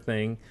 that sort of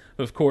thing.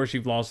 Of course,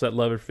 You've Lost That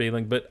Love or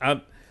Feeling. But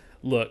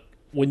look,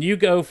 when you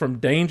go from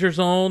Danger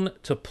Zone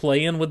to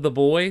Playing with the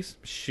Boys,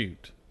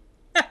 shoot.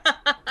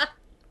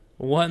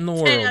 What in the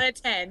world? 10 out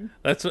of 10.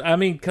 I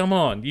mean, come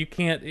on. You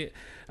can't...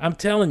 I'm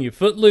telling you,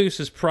 Footloose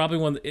is probably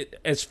one...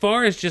 as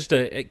far as just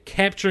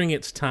capturing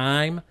its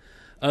time,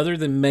 other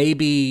than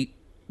maybe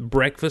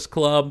Breakfast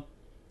Club,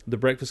 the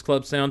Breakfast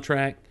Club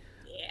soundtrack,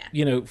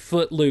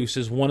 Footloose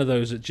is one of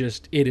those that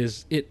just... It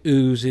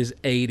oozes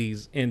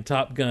 80s, and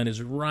Top Gun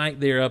is right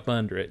there up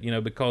under it,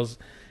 because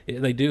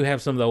they do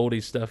have some of the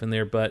oldies stuff in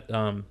there, but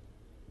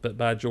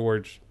by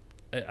George,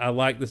 I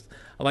like this.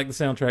 I like the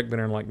soundtrack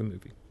better than I like the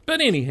movie. But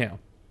anyhow...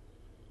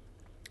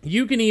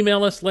 You can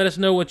email us. Let us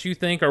know what you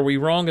think. Are we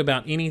wrong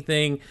about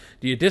anything?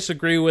 Do you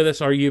disagree with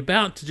us? Are you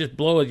about to just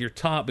blow at your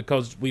top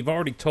because we've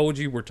already told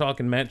you we're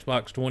talking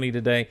Matchbox 20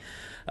 today?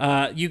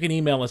 You can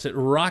email us at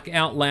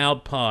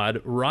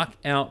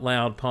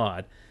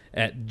rockoutloudpod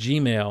at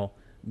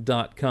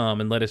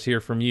gmail.com and let us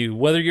hear from you.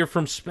 Whether you're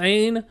from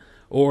Spain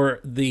or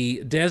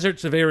the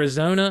deserts of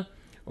Arizona,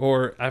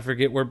 or I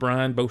forget where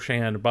Bobby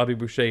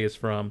Boucher is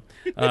from,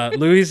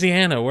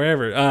 Louisiana,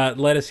 wherever.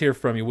 Let us hear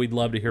from you. We'd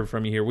love to hear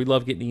from you here. We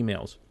love getting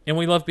emails, and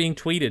we love being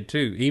tweeted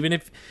too. Even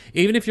if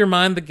you're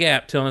mind the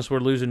gap, telling us we're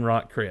losing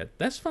rock cred,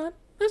 that's fine.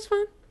 That's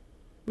fine.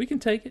 We can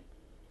take it.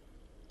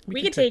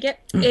 We can take it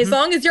as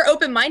long as you're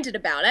open-minded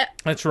about it.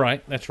 That's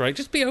right. That's right.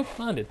 Just be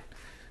open-minded.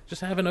 Just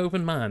have an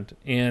open mind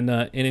and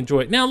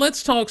enjoy it. Now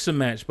let's talk some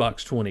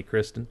Matchbox 20,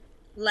 Kristen.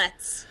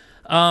 Let's.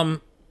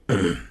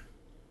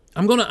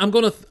 I'm gonna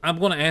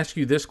ask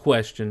you this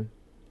question,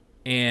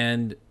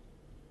 and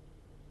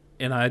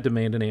I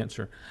demand an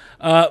answer.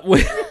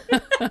 Okay,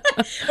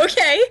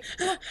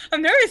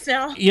 I'm nervous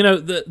now.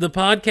 The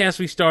podcast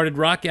we started,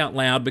 Rock Out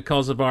Loud,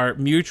 because of our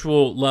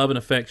mutual love and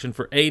affection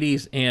for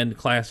 80s and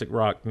classic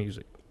rock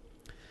music.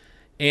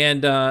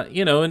 And,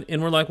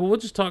 and we're like, well, we'll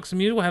just talk some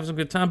music, we'll have some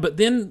good time. But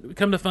then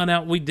come to find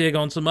out we dig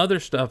on some other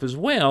stuff as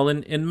well.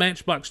 And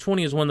Matchbox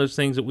 20 is one of those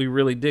things that we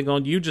really dig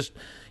on. You just,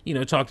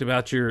 talked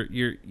about you're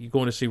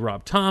going to see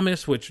Rob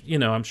Thomas, which,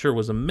 I'm sure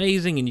was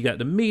amazing. And you got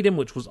to meet him,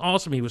 which was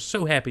awesome. He was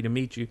so happy to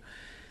meet you.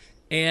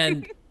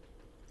 And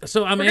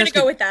so we're going to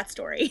go with that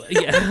story.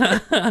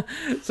 Yeah.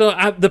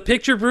 So the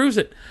picture proves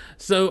it.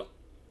 So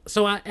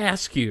I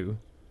ask you,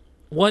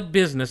 what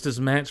business does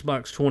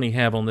Matchbox 20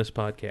 have on this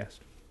podcast?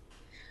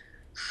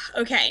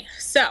 Okay,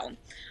 so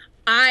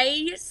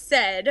I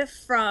said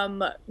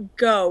from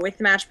go with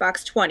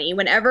Matchbox 20,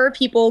 whenever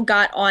people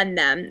got on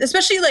them,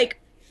 especially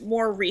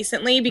more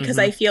recently, because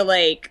I feel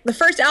like the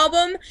first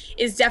album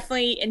is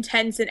definitely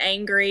intense and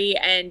angry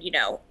and,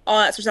 all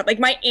that sort of stuff. Like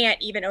my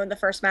aunt even owned the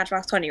first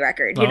Matchbox 20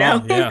 record,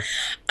 Yeah.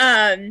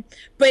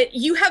 But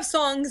you have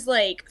songs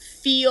like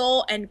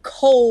Feel and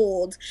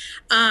Cold,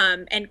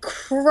 and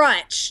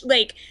Crutch,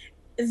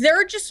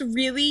 they're just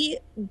really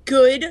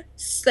good,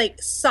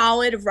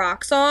 solid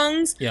rock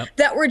songs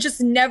that were just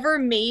never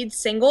made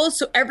singles.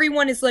 So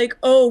everyone is like,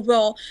 oh,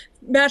 well,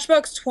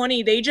 Matchbox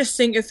 20, they just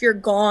sing If You're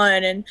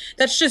Gone. And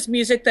that's just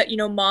music that,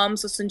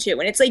 moms listen to.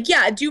 And it's like,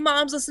 yeah, do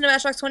moms listen to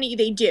Matchbox 20?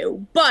 They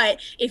do. But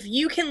if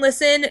you can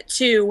listen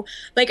to,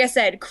 like I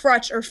said,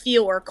 Crutch or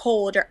Feel or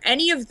Cold or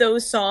any of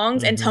those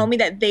songs and tell me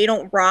that they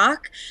don't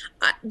rock,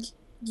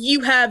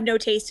 you have no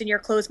taste and you're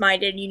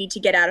closed-minded and you need to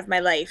get out of my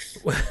life.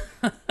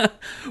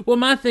 Well,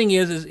 my thing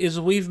is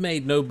we've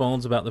made no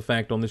bones about the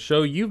fact on the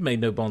show, you've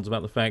made no bones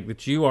about the fact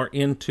that you are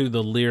into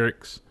the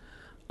lyrics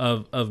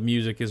of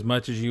music as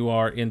much as you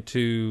are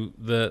into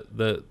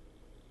the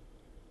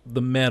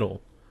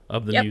metal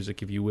of the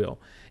music, if you will.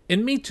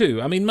 And me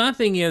too. I mean, my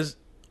thing is,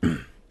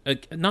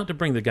 not to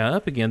bring the guy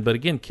up again, but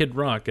again, Kid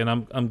Rock, and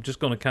I'm just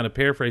going to kind of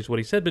paraphrase what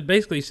he said, but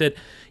basically he said,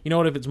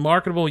 if it's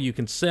marketable, you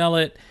can sell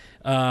it.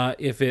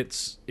 If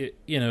it's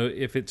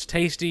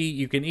tasty,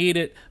 you can eat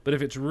it, but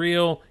if it's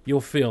real,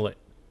 you'll feel it.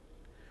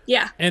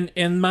 Yeah.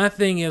 And my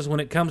thing is, when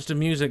it comes to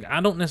music,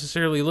 I don't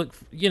necessarily look,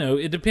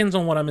 it depends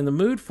on what I'm in the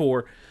mood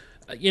for.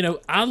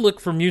 I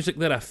look for music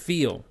that I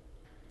feel.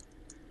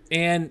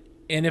 And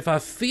if I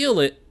feel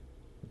it,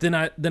 then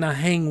I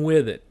hang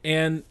with it.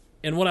 And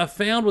what I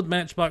found with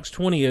Matchbox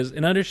 20 is,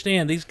 and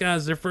understand, these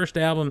guys, their first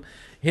album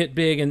hit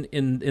big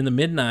in the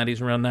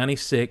mid-90s, around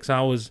 96.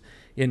 I was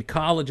in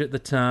college at the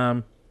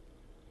time.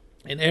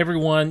 And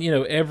everyone,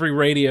 every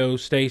radio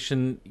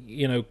station,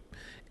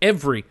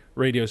 every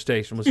radio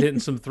station was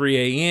hitting some 3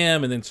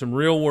 a.m. and then some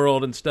Real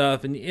World and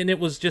stuff. And it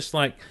was just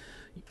like,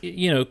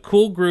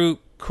 cool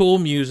group, cool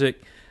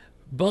music.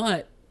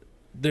 But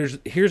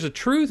here's a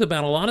truth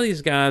about a lot of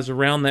these guys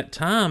around that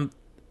time.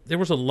 There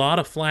was a lot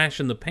of flash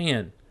in the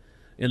pan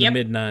in the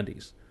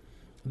mid-90s.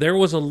 There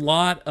was a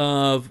lot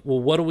of, well,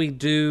 what do we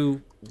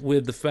do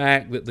with the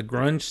fact that the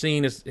grunge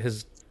scene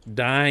is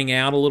dying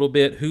out a little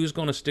bit? Who's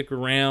going to stick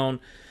around?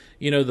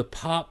 The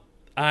pop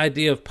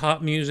idea of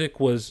pop music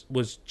was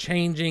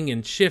changing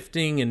and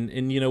shifting,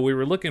 and we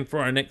were looking for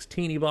our next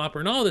teeny bopper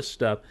and all this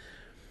stuff.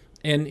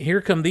 And here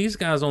come these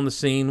guys on the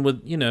scene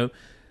with,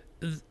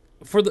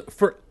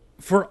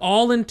 for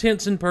all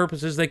intents and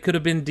purposes, they could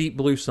have been Deep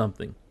Blue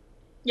something.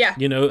 Yeah.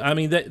 You know, I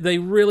mean, they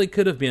really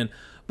could have been.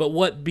 But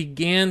what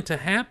began to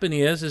happen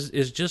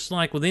is just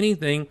like with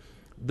anything,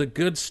 the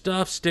good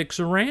stuff sticks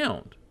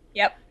around.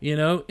 Yep. You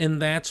know,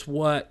 and that's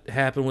what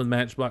happened with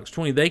Matchbox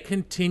 20. They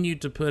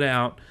continued to put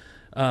out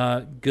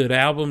good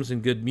albums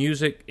and good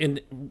music.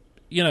 And,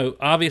 you know,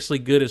 obviously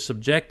good is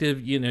subjective.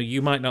 You know,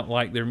 you might not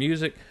like their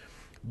music,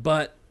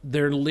 but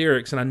their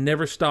lyrics, and I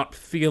never stopped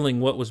feeling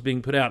what was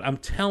being put out. I'm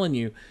telling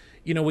you,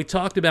 you know, when we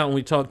talked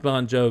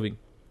Bon Jovi,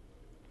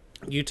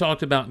 you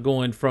talked about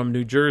going from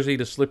New Jersey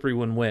to Slippery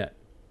When Wet,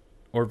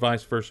 or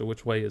vice versa.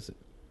 Which way is it?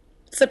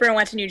 Slippery When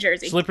Wet to New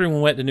Jersey. Slippery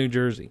When Wet to New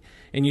Jersey.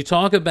 And you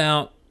talk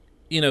about,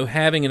 you know,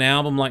 having an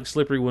album like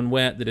Slippery When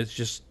Wet that is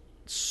just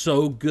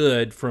so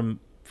good from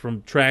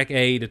track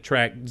A to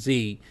track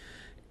Z.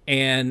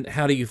 And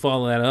how do you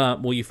follow that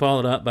up? Well, you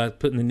follow it up by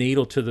putting the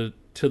needle to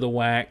the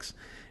wax,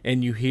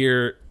 and you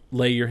hear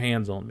 "Lay Your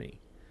Hands on Me."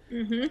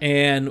 Mm-hmm.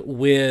 And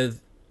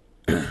with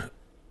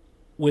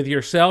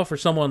yourself or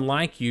someone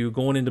like you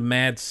going into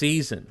Mad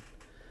Season,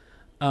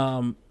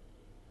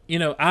 you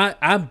know,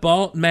 I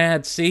bought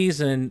Mad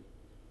Season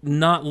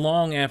not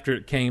long after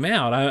it came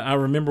out. I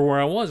remember where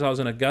I was. I was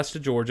in Augusta,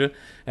 Georgia,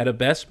 at a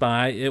Best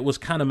Buy. It was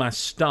kind of my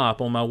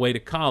stop on my way to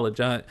college.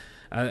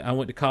 I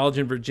went to college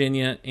in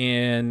Virginia,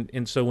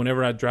 and so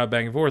whenever I'd drive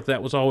back and forth,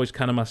 that was always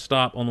kind of my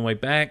stop on the way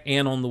back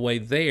and on the way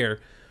there.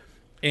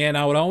 And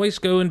I would always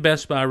go in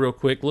Best Buy real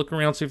quick, look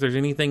around, see if there's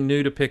anything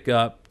new to pick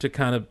up to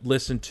kind of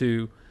listen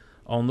to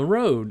on the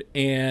road.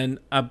 And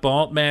I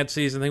bought Mad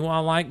Season, thinking, well, I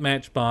like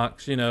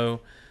Matchbox, you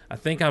know. I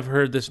think I've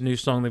heard this new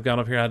song they've got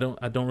up here. I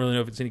don't really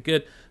know if it's any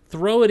good.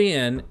 Throw it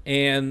in,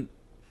 and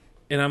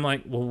I'm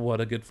like, well, what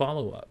a good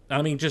follow-up.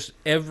 I mean, just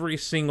every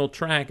single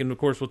track, and of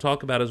course we'll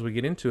talk about it as we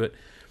get into it.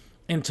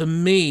 And to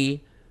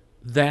me,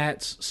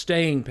 that's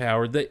staying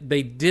power.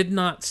 They did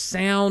not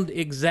sound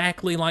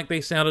exactly like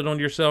they sounded on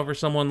Yourself or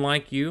Someone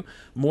Like You.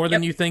 More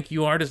Than You Think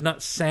You Are does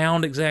not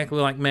sound exactly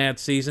like Mad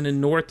Season,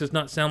 and North does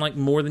not sound like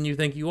More Than You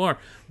Think You Are.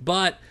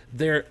 But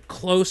they're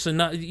close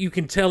enough. You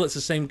can tell it's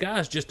the same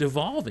guys, just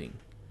evolving.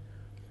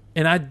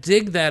 And I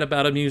dig that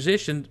about a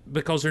musician,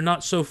 because they're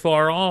not so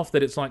far off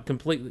that it's like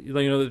completely,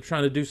 you know, they're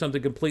trying to do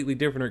something completely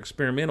different or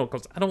experimental.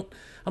 Because I don't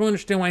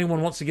understand why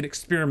anyone wants to get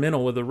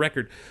experimental with a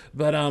record,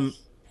 but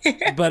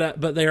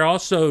but they're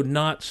also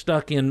not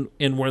stuck in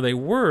where they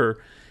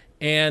were,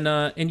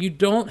 and you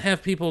don't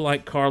have people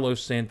like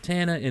Carlos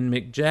Santana and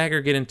Mick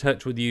Jagger get in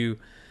touch with you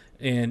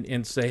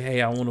and say,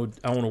 hey, I want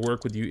to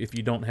work with you if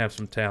you don't have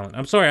some talent.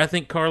 I'm sorry, I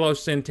think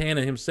Carlos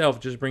Santana himself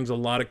just brings a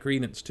lot of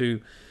credence to,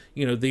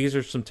 you know, these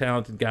are some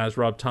talented guys.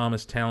 Rob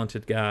Thomas,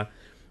 talented guy.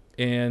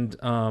 And,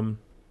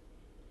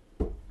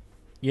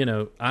 you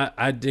know,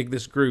 I dig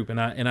this group, and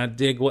I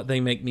dig what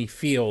they make me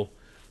feel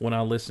when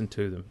I listen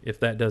to them, if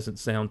that doesn't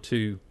sound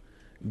too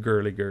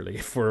girly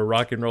for a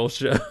rock and roll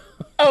show.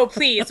 Oh,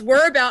 please.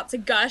 We're about to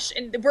gush,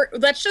 and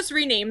let's just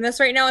rename this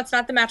right now. It's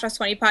not the Matchbox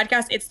 20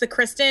 podcast. It's the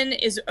Kristen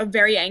is a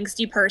very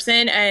angsty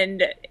person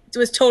and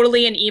was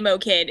totally an emo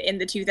kid in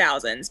the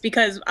 2000s,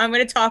 because I'm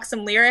going to talk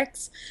some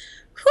lyrics.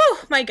 Whew,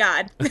 my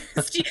God.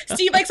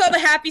 Steve likes all the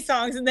happy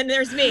songs, and then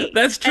there's me.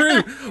 That's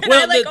true. And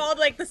I like all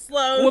like the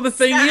slow. Well, the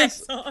thing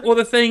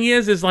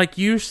songs. is like,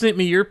 you sent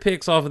me your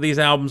picks off of these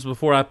albums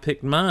before I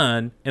picked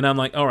mine, and I'm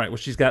like, all right, well,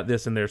 she's got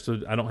this in there, so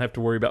I don't have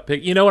to worry about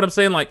picking. You know what I'm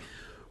saying? Like,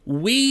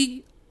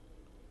 we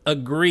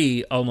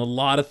agree on a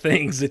lot of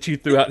things that you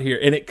threw out here,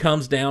 and it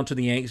comes down to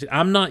the angst.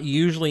 I'm not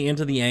usually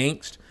into the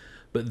angst,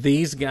 but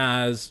these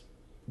guys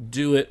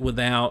do it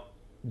without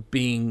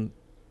being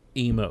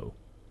emo.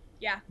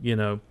 Yeah. You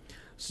know.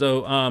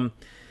 So, and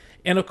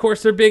of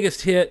course, their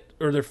biggest hit,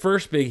 or their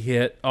first big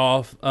hit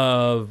off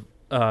of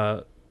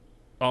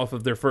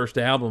their first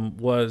album,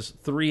 was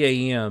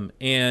 3 a.m.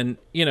 And,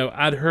 you know,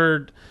 I'd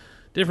heard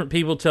different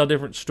people tell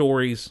different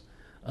stories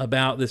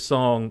about this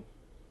song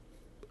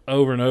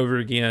over and over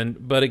again.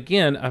 But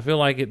again, I feel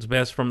like it's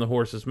best from the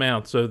horse's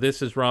mouth. So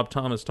this is Rob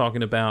Thomas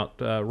talking about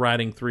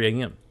writing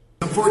 3 a.m.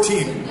 I'm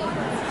 14.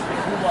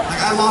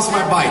 I lost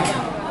my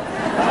bike.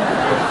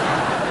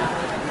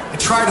 I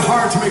tried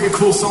hard to make a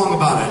cool song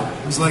about it.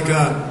 It was like,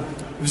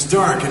 it was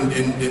dark and 2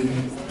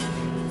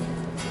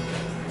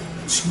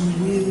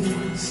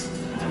 years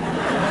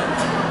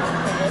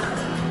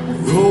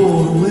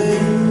roll away.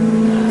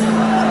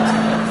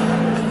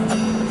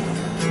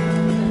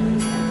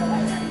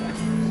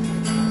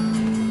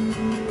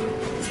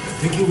 I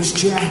think it was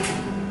Jack.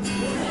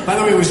 By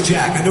the way, it was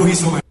Jack. I know he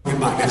stole my fucking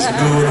bike. I just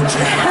know it was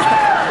Jack.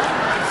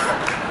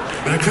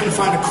 But I couldn't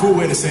find a cool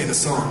way to say the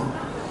song.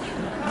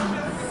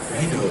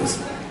 He knows.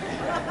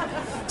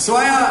 So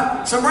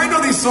I'm writing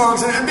all these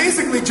songs, and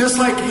basically just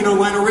like, you know,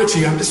 Lionel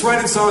Richie, I'm just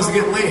writing songs to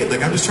get laid.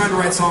 Like, I'm just trying to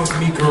write songs to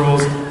meet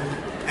girls.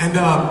 And,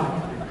 yeah,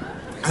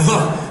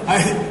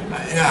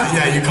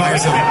 you call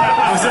yourself.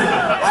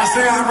 I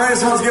say I'm writing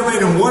songs to get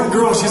laid, and one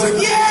girl, she's like, yay!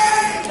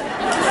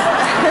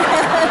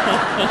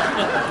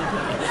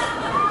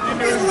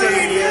 Get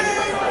laid, yay!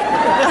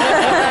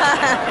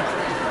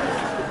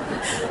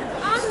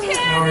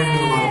 I already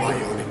knew a lot about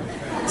you, Odie.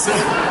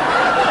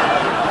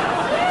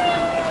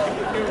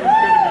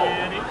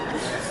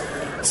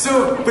 So,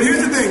 but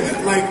here's the thing.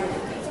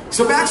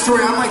 So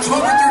backstory, I'm like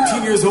 12 or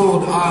 13 years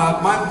old.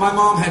 My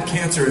mom had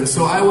cancer, and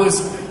so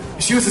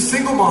she was a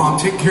single mom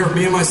taking care of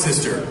me and my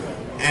sister.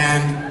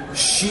 And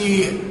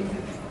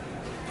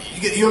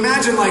you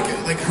imagine like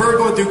her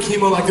going through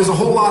chemo, like there's a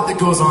whole lot that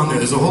goes on there.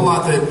 There's a whole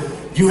lot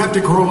that you have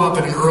to grow up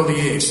at an early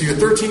age. So you're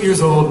 13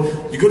 years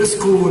old, you go to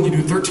school and you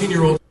do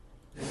 13-year-old,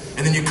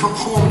 and then you come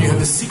home and you have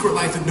this secret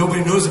life that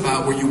nobody knows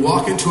about where you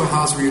walk into a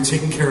house where you're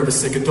taking care of a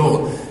sick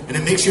adult. And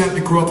it makes you have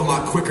to grow up a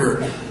lot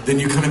quicker than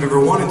you kind of ever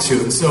wanted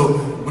to. And so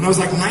when I was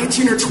like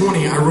 19 or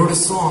 20, I wrote a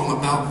song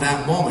about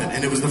that moment.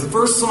 And it was the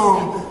first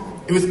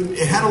song,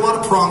 it had a lot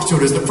of prongs to it.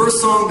 It was the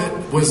first song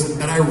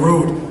that I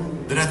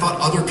wrote that I thought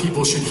other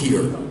people should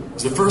hear. It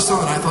was the first song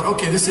that I thought,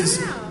 okay, this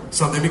is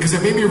something, because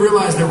it made me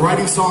realize that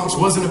writing songs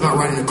wasn't about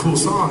writing a cool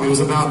song. It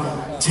was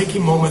about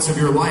taking moments of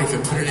your life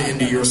and putting it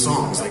into your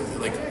songs. Like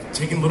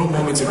taking little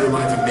moments of your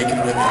life and making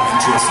it into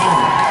a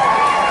song.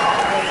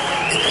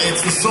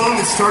 It's the song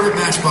that started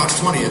Matchbox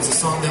 20. It's a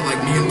song that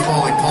like me and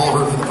Paul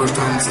heard for the first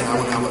time and said,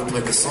 I want to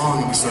play this song,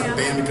 and we started a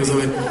band because of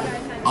it.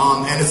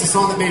 And it's a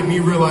song that made me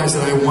realize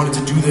that I wanted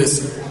to do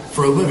this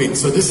for a living.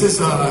 So this is,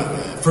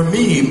 for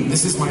me,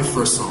 this is my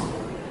first song.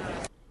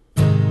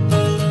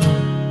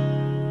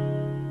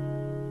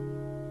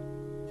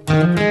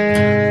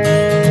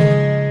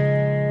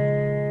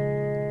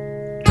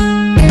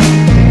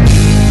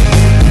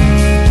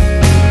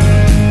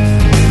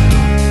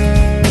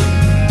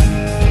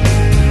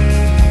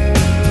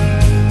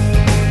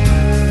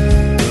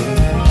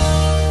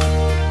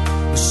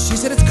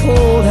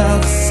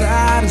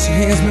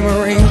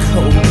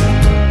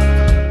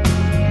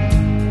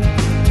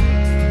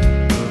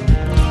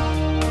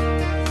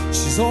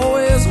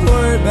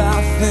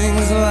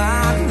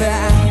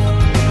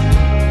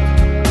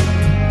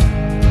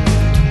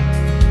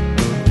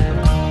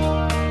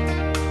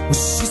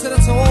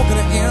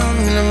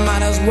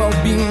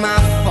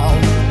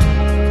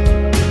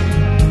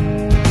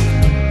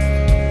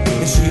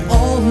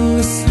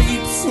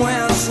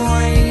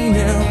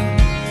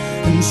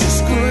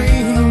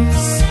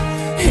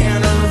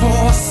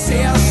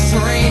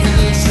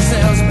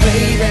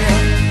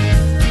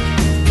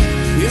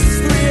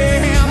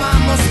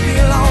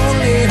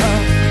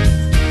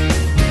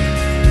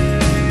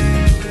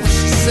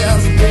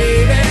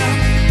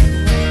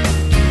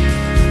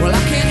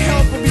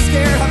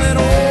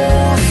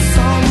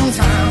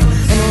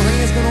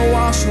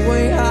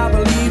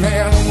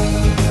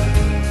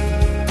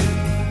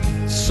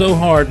 So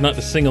hard not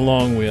to sing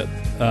along with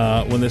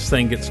when this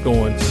thing gets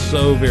going.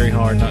 So very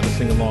hard not to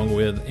sing along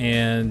with.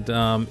 And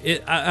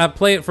I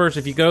play it first.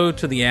 If you go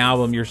to the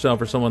album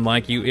yourself or someone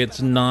like you, it's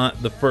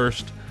not the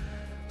first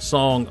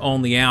song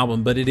on the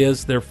album, but it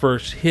is their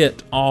first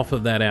hit off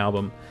of that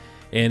album.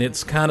 And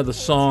it's kind of the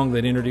song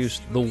that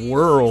introduced the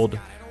world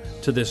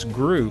to this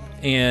group.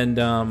 And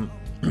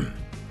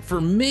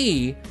for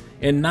me,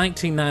 in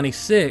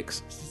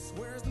 1996,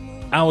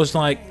 I was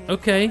like,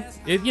 okay,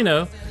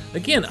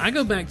 again, I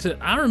go back to,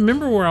 I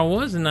remember where I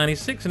was in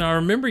 96, and I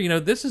remember,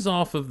 this is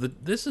off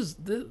of this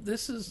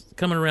is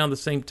coming around the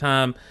same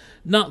time,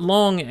 not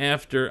long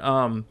after,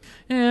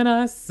 and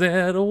I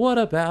said, what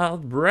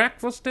about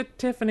breakfast at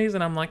Tiffany's?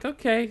 And I'm like,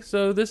 okay,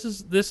 so this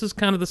is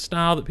kind of the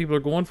style that people are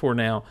going for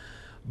now.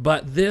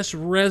 But this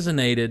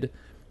resonated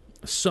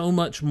so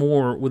much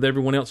more with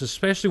everyone else,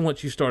 especially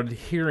once you started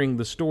hearing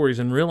the stories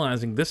and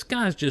realizing this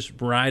guy's just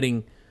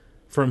writing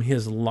from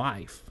his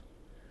life.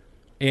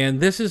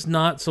 And this is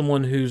not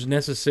someone who's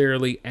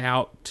necessarily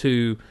out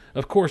to...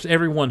 Of course,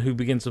 everyone who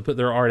begins to put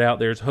their art out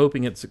there is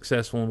hoping it's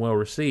successful and well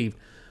received.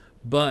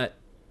 But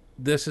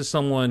this is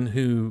someone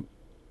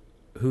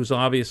who's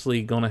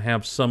obviously going to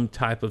have some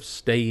type of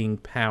staying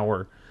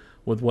power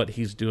with what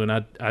he's doing.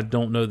 I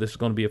don't know this is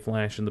going to be a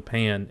flash in the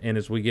pan. And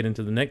as we get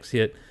into the next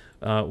hit,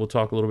 we'll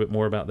talk a little bit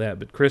more about that.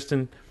 But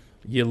Kristen,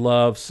 you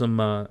love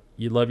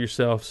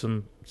yourself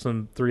some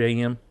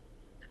 3 a.m.?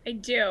 I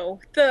do.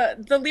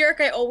 The lyric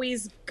I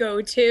always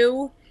go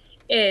to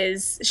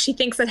is, she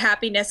thinks that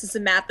happiness is a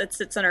mat that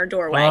sits on our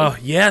doorway. Oh,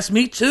 yes,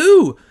 me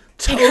too.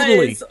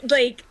 Totally.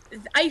 Because,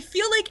 I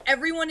feel like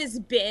everyone has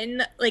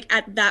been,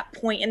 at that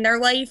point in their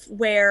life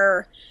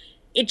where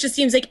it just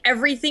seems like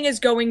everything is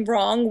going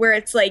wrong, where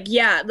it's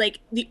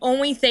the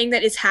only thing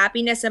that is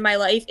happiness in my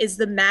life is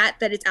the mat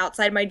that is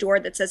outside my door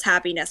that says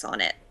happiness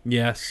on it.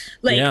 Yes.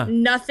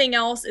 Nothing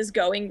else is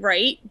going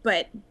right,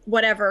 but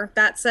whatever,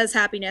 that says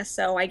happiness,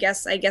 so I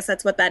guess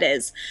that's what that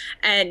is.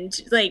 And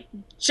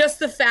just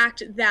the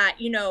fact that,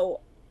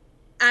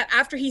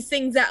 after he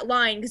sings that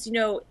line, because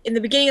in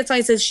the beginning of the song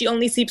he says she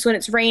only sleeps when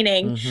it's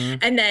raining,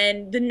 and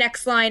then the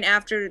next line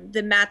after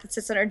the mat that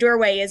sits on our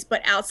doorway is,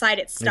 but outside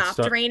it stopped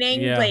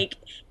raining. Yeah.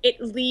 It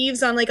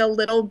leaves on a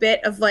little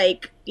bit of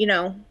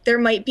there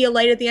might be a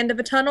light at the end of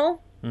a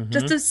tunnel,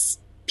 just a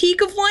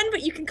peak of one,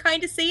 but you can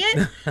kind of see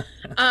it.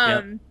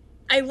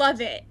 I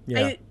love it.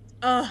 Yeah.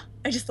 I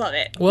just love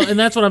it. Well, and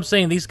that's what I'm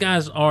saying. These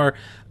guys are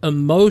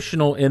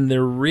emotional and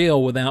they're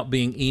real without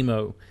being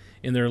emo.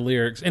 in their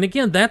lyrics. And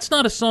again, that's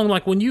not a song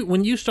like when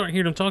you start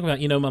hearing them talk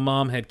about, my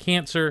mom had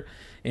cancer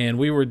and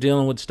we were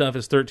dealing with stuff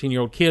as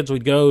 13-year-old kids.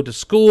 We'd go to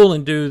school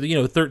and do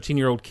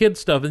 13-year-old kid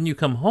stuff, and then you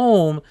come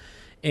home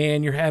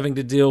and you're having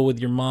to deal with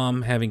your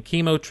mom having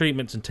chemo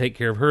treatments and take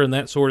care of her and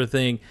that sort of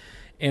thing.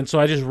 And so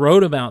I just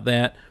wrote about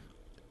that.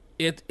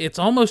 It's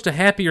almost a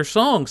happier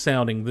song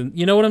sounding than,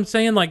 you know what I'm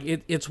saying? Like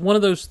it's one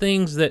of those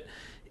things that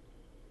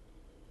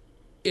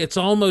it's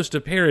almost a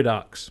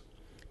paradox.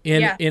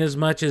 In as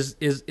much as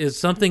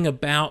something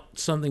about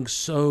something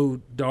so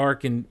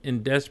dark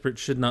and desperate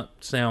should not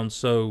sound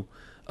so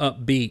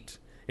upbeat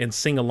and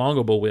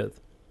sing-alongable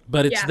with.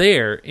 But it's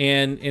there,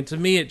 and to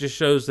me it just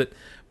shows that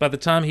by the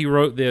time he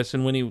wrote this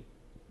and when he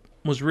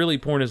was really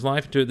pouring his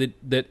life into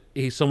it, that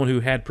he's someone who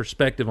had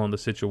perspective on the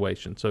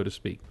situation, so to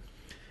speak.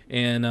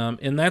 And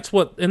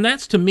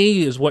that's to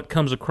me is what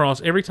comes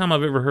across every time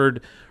I've ever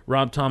heard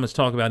Rob Thomas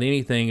talk about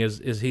anything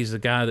is he's a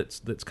guy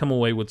that's come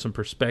away with some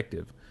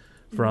perspective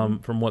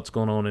from what's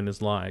going on in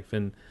his life,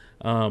 and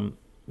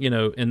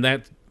and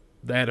that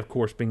of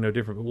course being no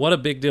different. But what a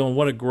big deal, and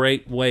what a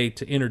great way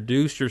to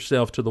introduce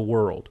yourself to the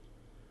world.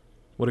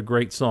 What a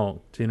great song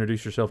to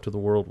introduce yourself to the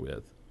world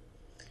with.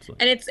 So.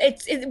 And it's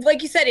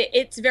like you said,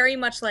 it's very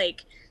much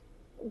like,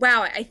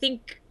 wow, I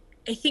think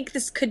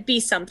this could be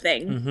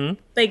something. Mm-hmm.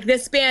 Like,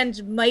 this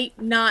band might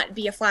not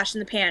be a flash in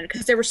the pan,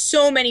 because there were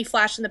so many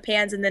flash in the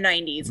pans in the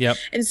 90s. Yep.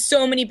 And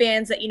so many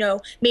bands that,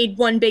 made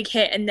one big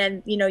hit and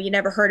then, you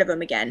never heard of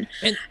them again.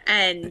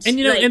 And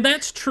and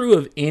that's true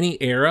of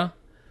any era.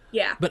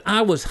 Yeah. But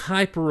I was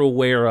hyper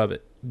aware of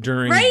it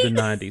during the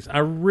 90s. I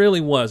really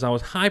was. I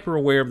was hyper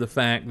aware of the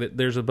fact that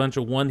there's a bunch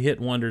of one-hit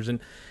wonders. And,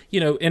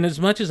 and as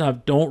much as I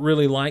don't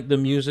really like the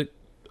music,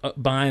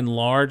 by and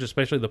large,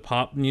 especially the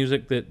pop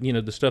music that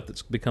the stuff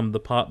that's become the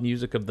pop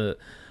music of the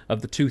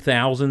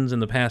 2000s in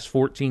the past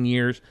 14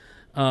 years,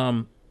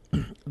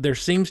 there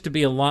seems to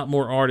be a lot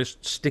more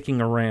artists sticking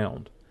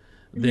around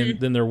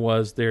than there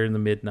was there in the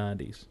mid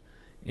 90s,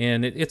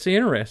 and it's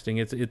interesting.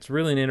 It's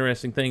really an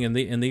interesting thing,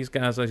 and these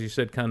guys, as you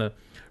said, kind of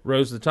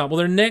rose to the top. Well,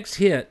 their next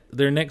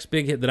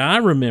big hit that I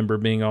remember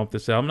being off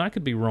this album, and I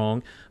could be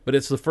wrong, but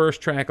it's the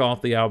first track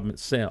off the album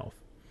itself,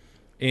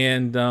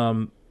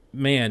 and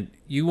man,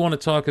 you want to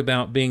talk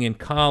about being in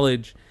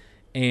college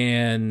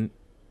and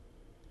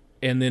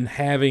then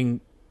having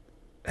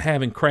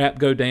crap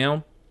go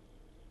down.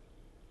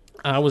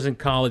 I was in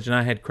college and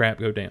I had crap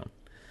go down.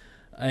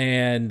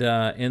 And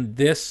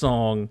this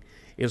song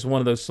is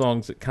one of those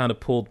songs that kind of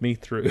pulled me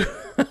through.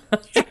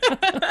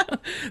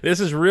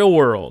 This is Real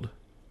World.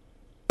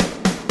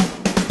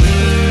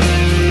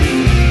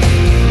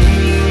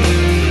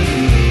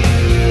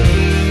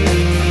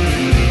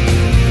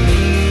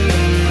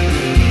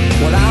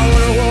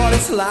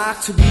 It's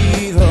like to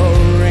be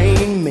the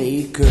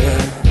rainmaker.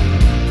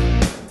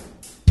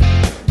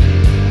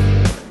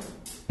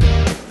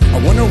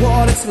 I wonder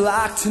what it's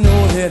like to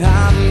know that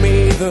I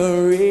made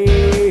the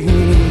rain.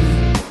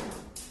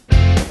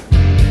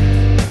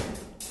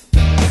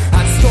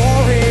 I'd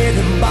store it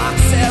in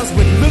boxes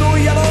with little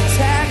yellow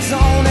tags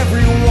on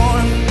every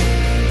one,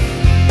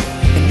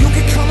 and you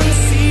could come and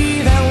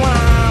see that when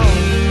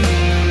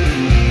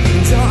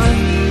I'm done,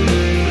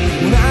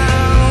 when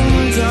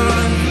I'm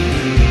done.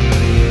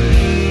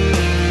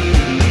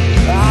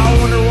 I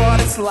wonder what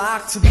it's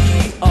like to be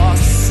a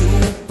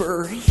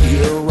superhero.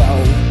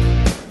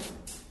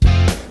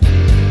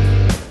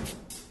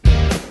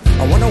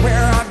 I wonder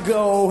where I'd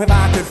go if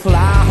I could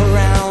fly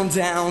around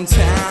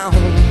downtown.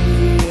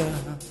 Yeah.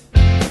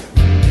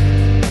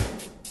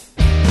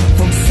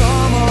 From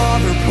some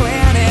other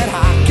planet,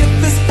 I get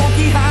this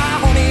funky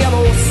high on the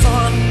yellow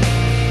sun.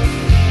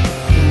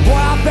 Boy,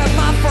 I bet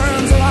my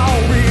friends are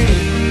already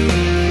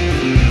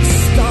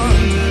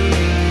stunned.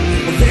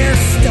 They're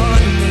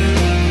stunned.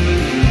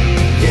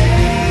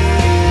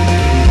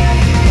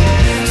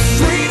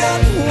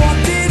 What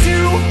did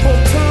you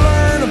hope to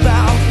learn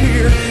about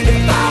here?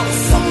 If I was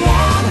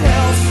someone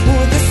else,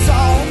 would this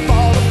all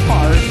fall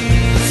apart?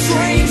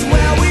 Strange,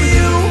 where were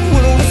you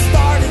when we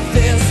started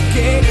this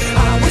game? I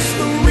wish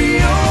the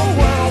real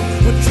world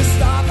would just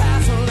stop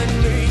hassling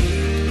me.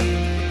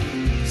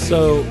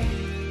 So,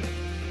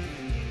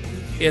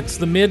 it's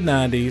the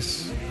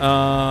mid-90s.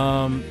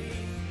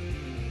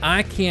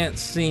 I can't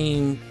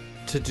seem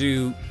to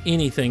do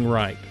anything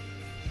right.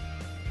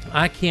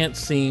 I can't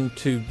seem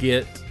to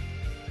get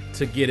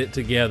it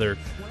together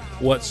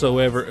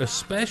whatsoever,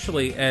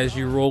 especially as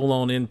you roll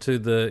on into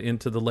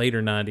the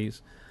later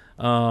 90s.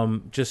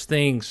 Just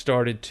things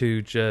started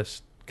to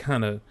just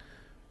kind of,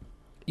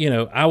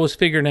 I was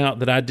figuring out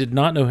that I did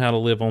not know how to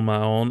live on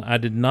my own. I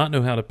did not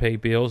know how to pay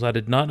bills. I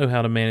did not know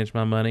how to manage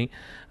my money.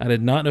 I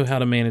did not know how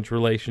to manage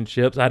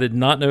relationships. I did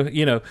not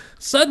know,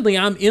 suddenly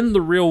I'm in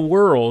the real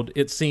world,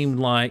 it seemed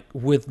like,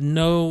 with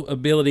no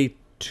ability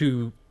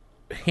to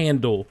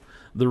handle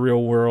the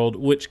real world,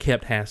 which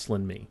kept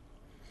hassling me.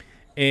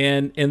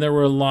 And there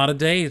were a lot of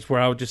days where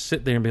I would just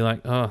sit there and be like,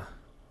 oh,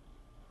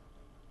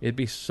 it'd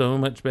be so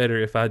much better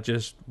if I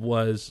just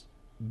was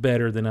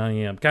better than I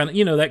am. Kind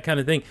of, that kind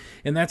of thing.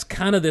 And that's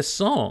kind of this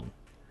song.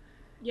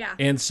 Yeah.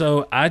 And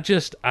so I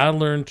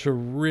learned to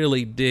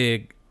really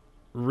dig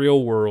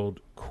Real World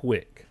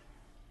quick.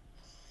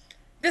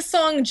 This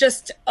song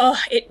just,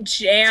 it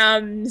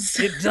jams.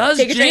 It does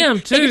Take a drink. jam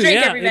Take a too. drink,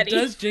 Yeah, everybody. it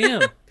does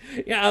jam.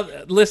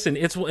 Yeah, listen,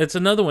 it's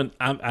another one.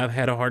 I've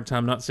had a hard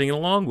time not singing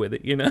along with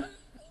it. You know.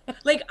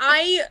 Like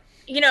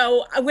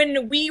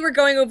when we were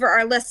going over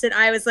our list, and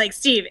I was like,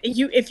 Steve,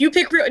 if you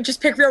pick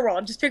just pick Real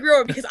World,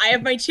 because I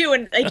have my two,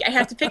 and like I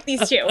have to pick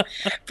these two.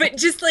 But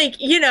just like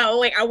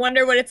like I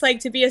wonder what it's like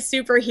to be a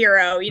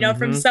superhero,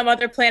 from some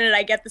other planet.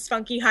 I get this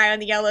funky high on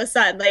the yellow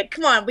sun. Like,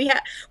 come on,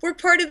 we're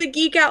part of the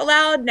Geek Out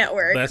Loud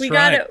network. That's we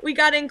right. we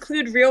gotta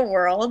include Real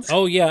World.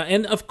 Oh yeah,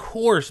 and of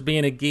course,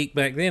 being a geek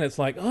back then, it's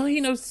like,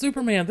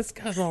 Superman. This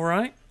guy's all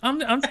right.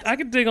 I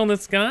could dig on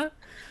this guy.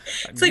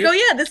 It's like, oh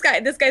yeah, this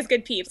guy's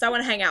good peeps. I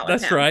want to hang out with him.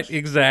 That's right,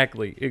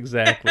 exactly.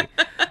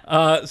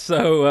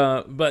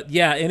 But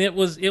yeah, and it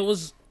was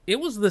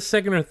the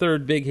second or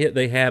third big hit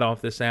they had off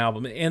this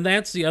album, and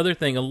that's the other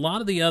thing. A lot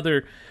of the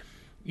other,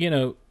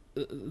 the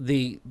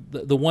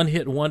one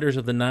hit wonders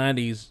of the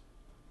 '90s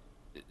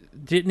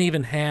didn't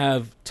even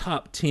have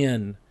top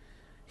 10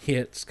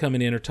 hits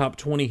coming in or top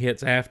 20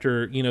 hits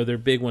after their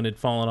big one had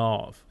fallen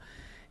off,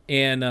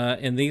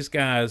 and these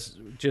guys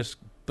just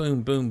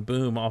boom, boom,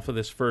 boom off of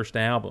this first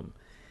album,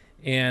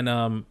 and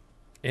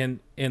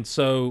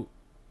so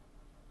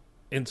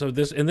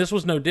this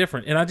was no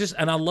different. And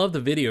I love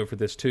the video for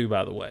this too.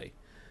 By the way,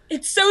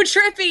 it's so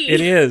trippy. It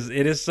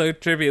is so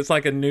trippy. It's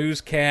like a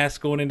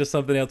newscast going into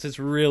something else. It's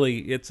a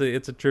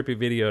trippy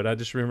video, and I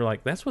just remember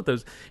like that's what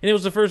those. And it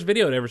was the first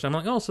video I'd ever seen. I'm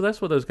like, oh, so that's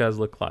what those guys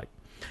look like.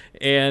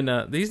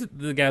 And these are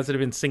the guys that have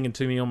been singing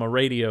to me on my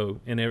radio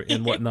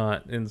and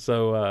whatnot. And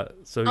so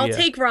I'll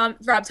take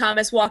Rob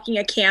Thomas walking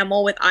a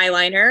camel with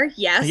eyeliner.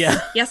 Yes,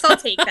 yes, I'll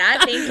take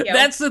that. Thank you.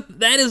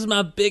 That is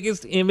my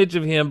biggest image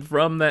of him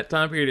from that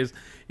time period.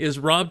 Is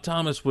Rob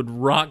Thomas would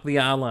rock the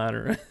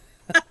eyeliner.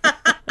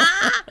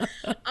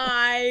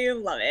 I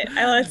love it.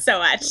 I love it so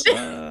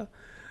much.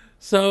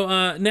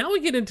 So now we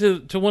get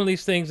into one of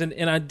these things,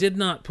 and I did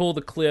not pull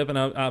the clip, and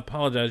I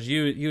apologize.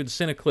 You had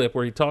sent a clip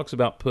where he talks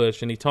about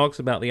Push, and he talks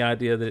about the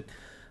idea that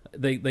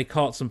they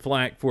caught some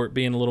flack for it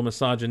being a little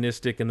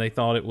misogynistic, and they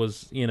thought it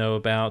was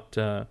about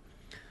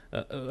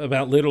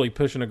literally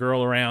pushing a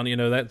girl around.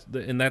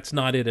 That's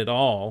not it at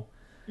all.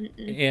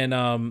 And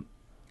I'm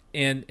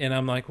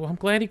like, well, I'm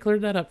glad he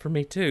cleared that up for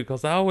me too,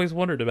 because I always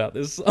wondered about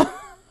this.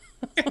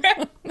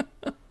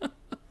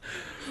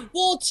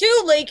 Well,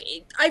 too, like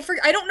I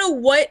don't know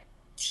what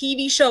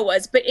TV show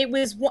was, but he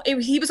was on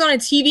a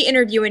TV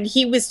interview, and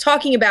he was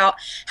talking about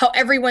how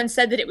everyone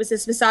said that it was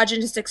this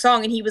misogynistic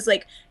song, and he was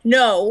like,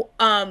 no,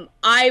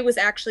 I was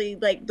actually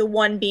like the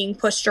one being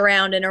pushed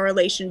around in a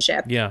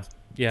relationship. Yeah.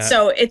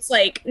 So it's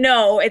like,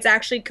 no, it's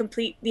actually the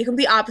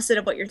complete opposite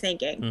of what you're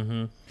thinking.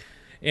 Mm-hmm.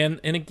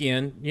 And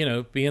again,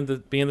 being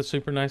the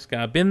super nice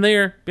guy, been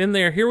there.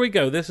 Here we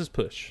go. This is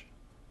Push.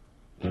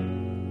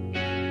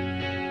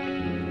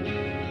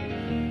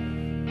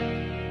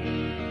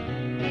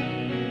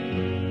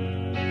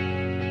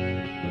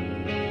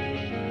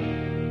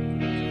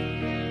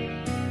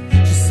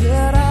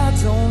 Said I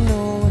don't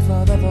know if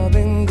I've ever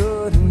been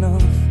good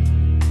enough.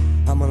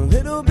 I'm a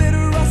little bit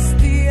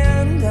rusty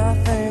and I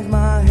think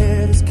my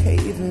head is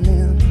caving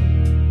in.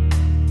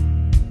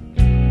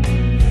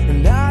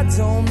 And I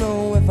don't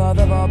know if I've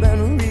ever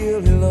been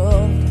really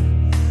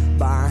loved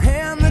by a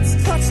hand that's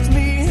touched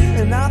me,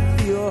 and I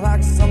feel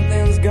like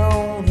something's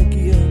gonna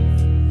give.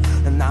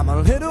 And I'm a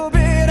little bit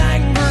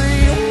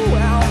angry.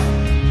 Well,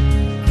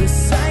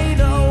 this ain't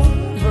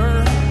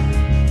over.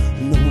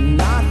 No,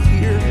 not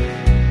here.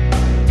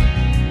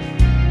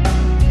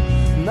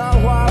 Not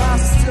while I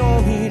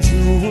still need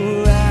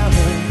you around.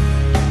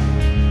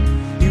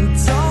 You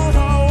don't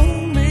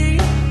own me.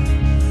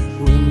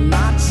 We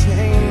might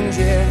change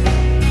it.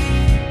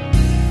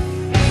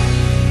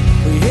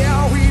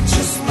 Yeah, we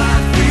just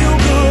might feel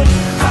good.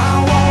 I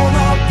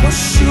wanna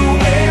push you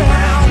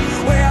around.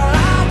 Well,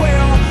 I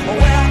will.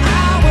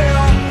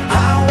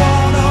 I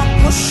wanna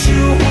push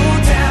you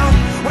down.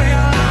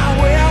 Well, I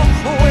will.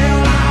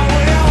 I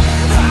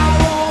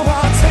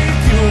wanna take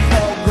you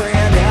for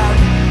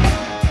granted.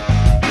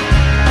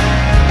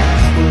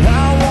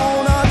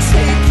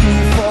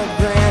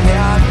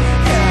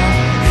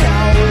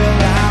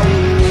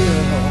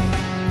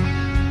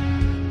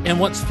 And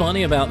what's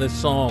funny about this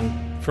song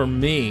for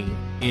me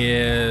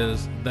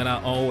is that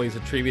I always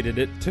attributed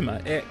it to my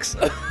ex.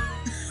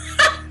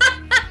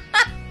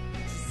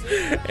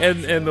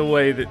 and the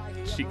way that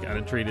she kind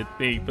of treated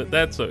me, but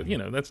that's neither here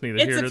nor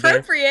there. It's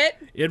appropriate.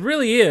 It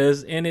really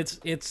is, and it's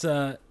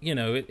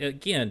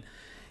again,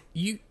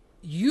 you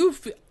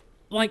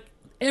like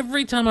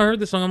every time I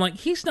heard this song, I'm like,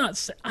 he's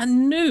not. I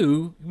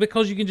knew,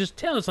 because you can just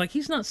tell. It's like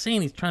he's not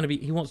saying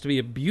he wants to be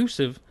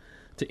abusive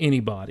to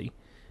anybody.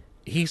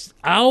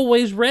 I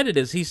always read it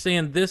as he's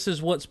saying this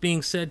is what's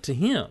being said to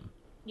him.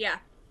 Yeah.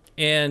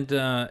 And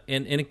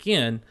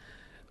again,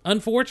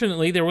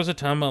 unfortunately, there was a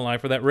time in my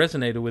life where that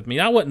resonated with me.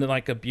 I wasn't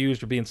like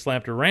abused or being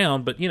slapped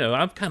around, but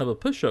I'm kind of a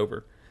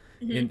pushover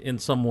in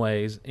some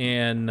ways.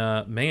 And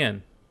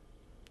man,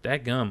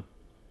 dadgum.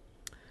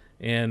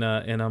 And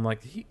I'm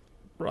like,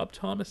 Rob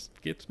Thomas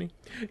gets me.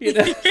 You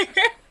know?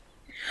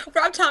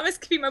 Rob Thomas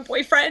could be my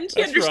boyfriend.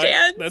 He That's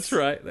understands.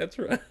 Right. That's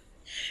right.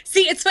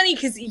 See, it's funny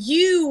because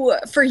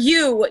for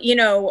you,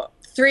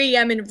 3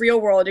 AM in Real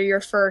World are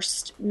your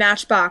first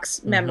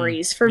Matchbox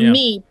memories. For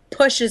me,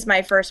 Push is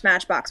my first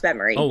Matchbox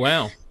memory. Oh,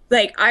 wow.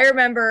 Like, I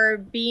remember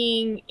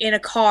being in a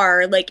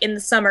car, like, in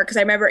the summer, because I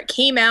remember it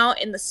came out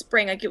in the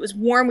spring. Like, it was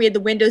warm. We had the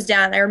windows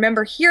down. And I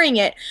remember hearing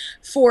it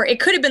it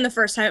could have been the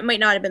first time. It might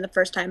not have been the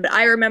first time. But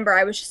I remember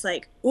I was just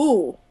like,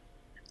 ooh,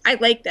 I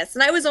like this.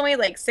 And I was only,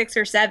 like, 6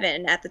 or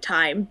 7 at the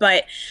time.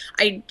 But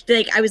I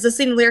was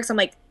listening to lyrics. I'm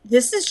like,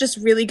 this is just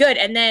really good.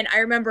 And then I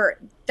remember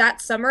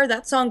that summer,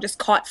 that song just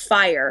caught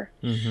fire.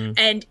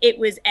 And it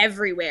was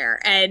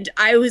everywhere. And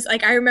I was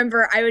like, I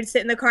remember I would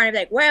sit in the car and I'd be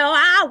like, well,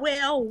 I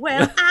will.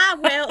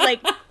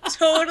 Like,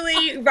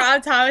 totally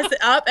Rob Thomas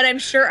up. And I'm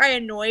sure I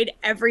annoyed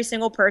every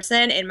single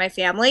person in my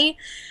family.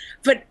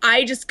 But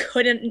I just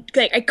couldn't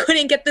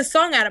get this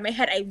song out of my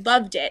head. I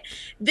loved it.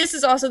 This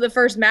is also the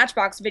first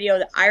Matchbox video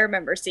that I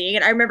remember seeing.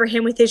 And I remember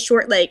him with his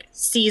short, like,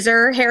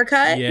 Caesar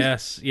haircut.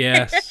 Yes,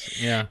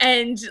 yeah.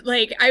 And,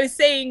 like, I was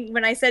saying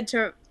when I said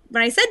to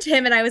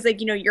him, and I was like,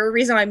 you're the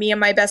reason why me and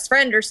my best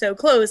friend are so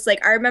close.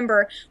 Like, I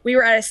remember we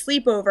were at a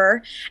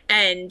sleepover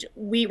and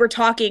we were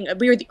talking.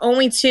 We were the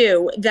only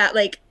two that,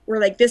 like,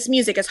 were like, this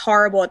music is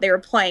horrible what they were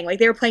playing. Like,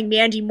 they were playing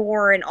Mandy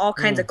Moore and all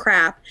kinds of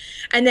crap.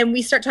 And then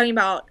we start talking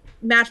about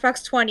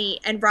Matchbox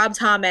 20 and Rob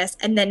Thomas,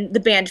 and then the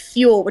band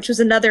Fuel, which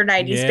was another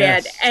 90s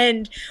band.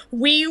 And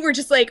we were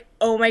just like,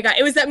 oh my God.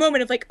 It was that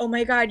moment of like, oh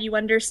my God, you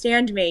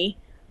understand me.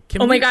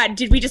 My God,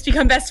 did we just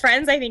become best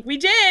friends? I think we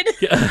did.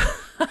 Yeah.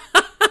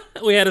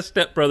 We had a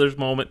Step Brothers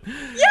moment.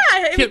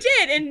 Yeah, we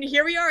did. And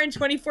here we are in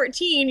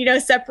 2014,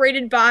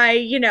 separated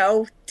by,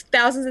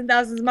 thousands and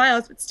thousands of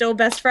miles, but still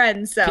best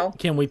friends. So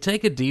Can we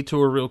take a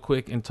detour real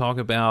quick and talk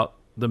about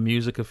the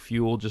music of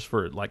Fuel just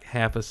for like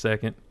half a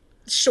second?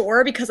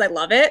 Sure, because I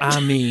love it.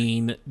 I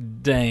mean,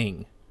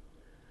 dang.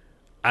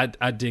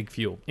 I dig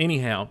Fuel.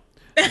 Anyhow,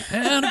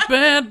 had a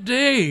bad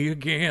day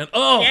again.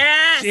 Oh,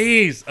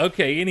 jeez.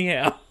 Okay,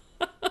 anyhow.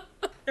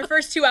 Their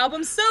first 2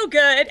 albums, so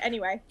good.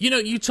 Anyway.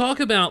 You talk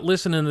about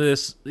listening to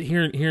this,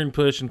 hearing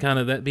Push and kind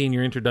of that being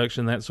your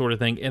introduction, that sort of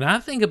thing. And I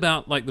think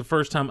about like the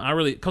first time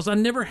because I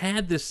never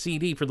had this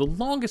CD for the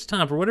longest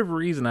time. For whatever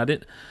reason, I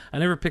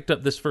never picked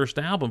up this first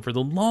album for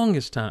the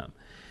longest time.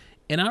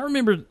 And I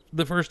remember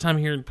the first time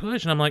hearing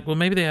Push, and I'm like, well,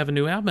 maybe they have a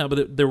new album out,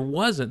 but there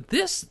wasn't.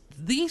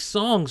 These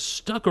songs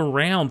stuck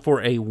around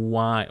for a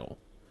while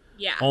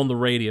on the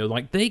radio.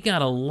 Like, they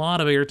got a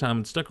lot of airtime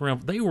and stuck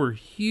around. They were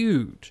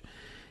huge.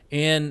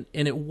 And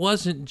it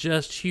wasn't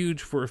just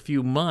huge for a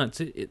few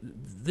months.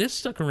 This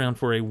stuck around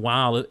for a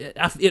while.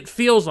 It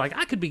feels like,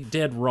 I could be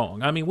dead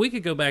wrong. I mean, we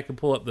could go back and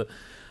pull up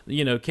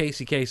the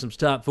Casey Kasem's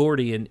Top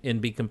 40 and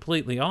be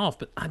completely off,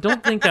 but I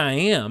don't think I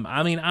am.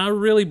 I mean, I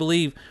really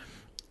believe...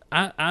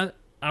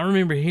 I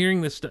remember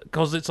hearing this stuff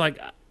because it's like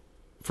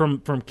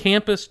from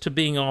campus to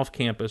being off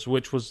campus,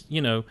 which was,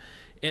 and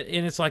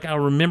it's like I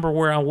remember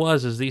where I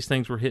was as these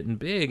things were hitting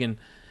big, and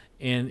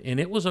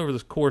it was over the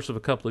course of a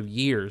couple of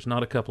years,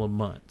 not a couple of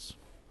months.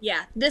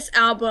 Yeah, this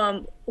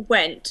album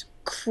went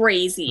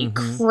crazy,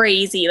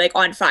 like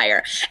on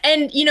fire.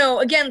 And,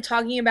 again,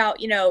 talking about,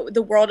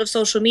 the world of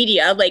social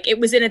media, like it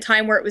was in a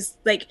time where it was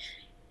like,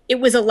 it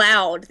was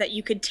allowed that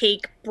you could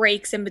take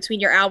breaks in between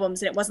your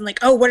albums, and it wasn't like,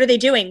 oh, what are they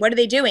doing? What are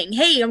they doing?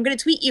 Hey, I'm going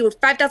to tweet you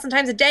 5,000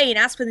 times a day and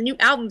ask when the new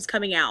album's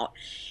coming out.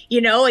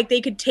 Like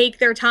they could take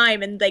their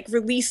time and like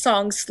release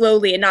songs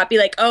slowly and not be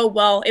like, oh,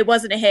 well, it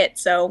wasn't a hit,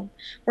 so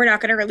we're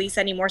not going to release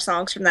any more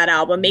songs from that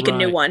album. Make a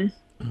new one.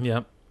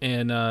 Yep.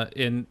 And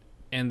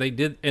they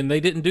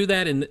didn't do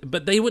that,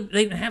 but they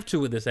didn't have to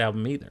with this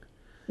album either.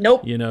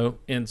 Nope.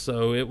 And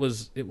so it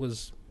was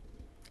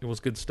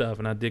good stuff,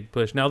 and I dig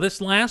Push. Now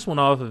this last one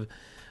off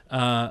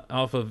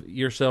of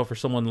Yourself or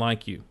Someone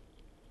Like You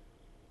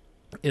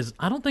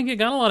I don't think it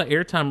got a lot of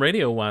airtime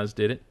radio wise,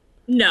 did it?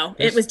 No,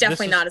 it was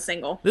definitely not a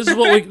single. This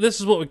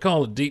is what we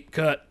call a deep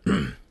cut.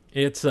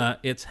 It's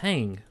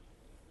Hang.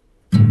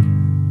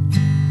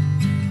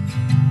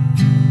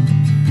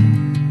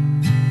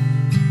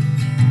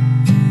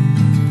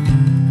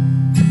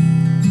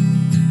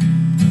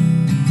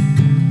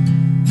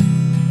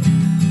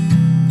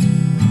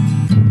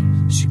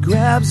 She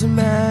grabs her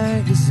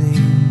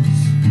magazines,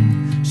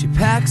 she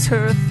packs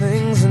her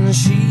things and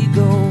she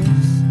goes.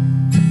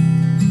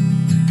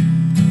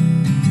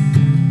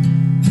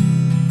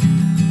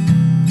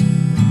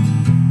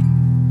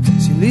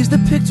 She leaves the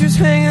pictures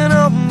hanging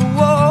on the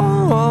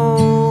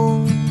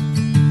wall.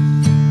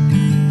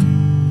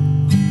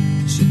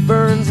 She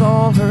burns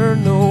all her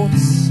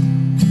notes,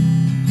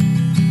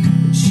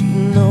 and she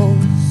knows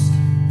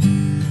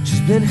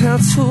she's been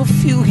held to a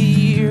few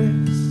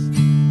years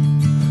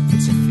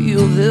to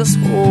feel this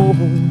old.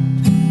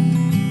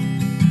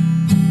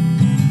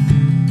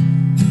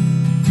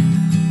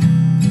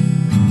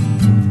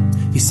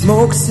 He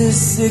smokes his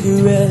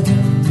cigarette,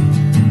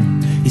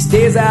 he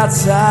stays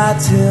outside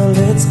till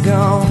it's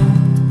gone.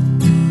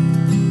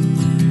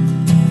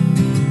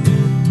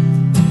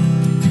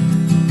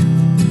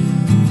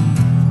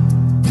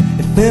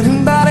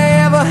 anybody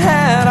ever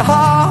had a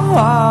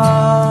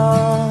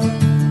heart,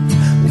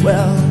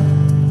 well,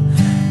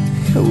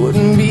 it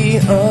wouldn't be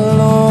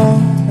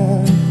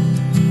alone.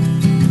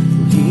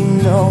 He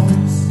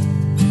knows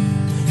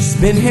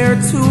she's been here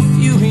too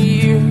few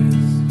years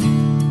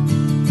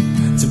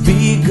to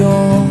be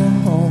gone.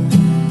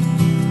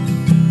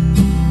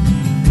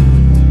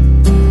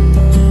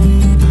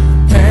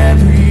 And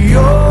we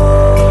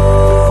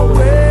always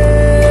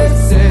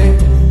say,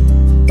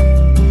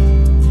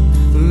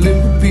 let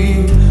it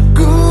be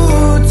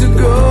good to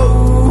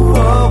go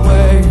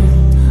away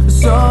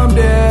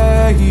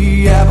someday.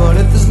 Yeah, but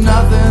if there's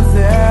nothing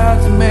there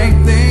to make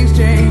things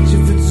change,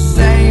 if it's the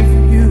same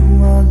for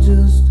you, I'll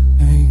just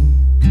hang.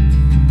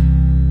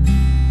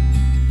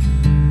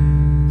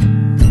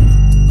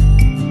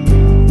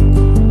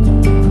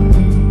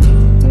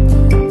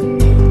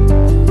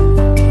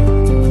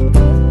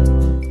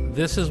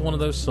 This is one of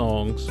those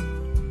songs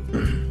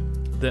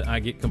that I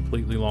get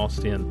completely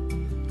lost in.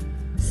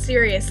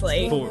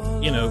 Seriously.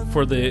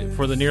 For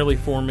the nearly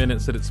 4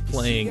 minutes that it's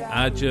playing,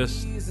 I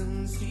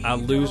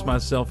lose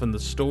myself in the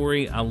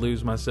story. I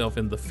lose myself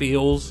in the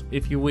feels,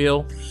 if you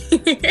will.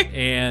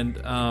 And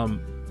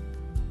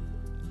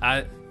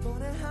I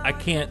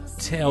can't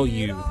tell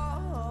you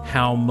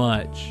how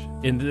much.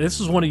 And this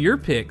is one of your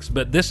picks,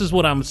 but this is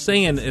what I'm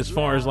saying as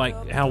far as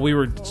like how we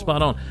were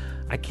spot on.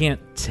 I can't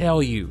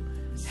tell you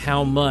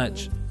how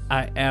much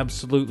I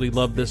absolutely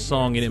love this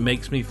song, and it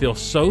makes me feel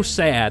so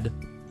sad,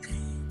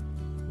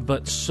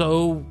 but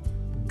so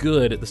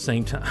good at the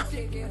same time.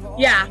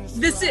 Yeah,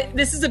 this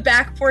is a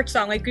back porch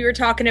song, like we were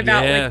talking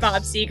about with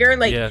Bob Seger.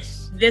 Like,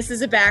 this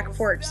is a back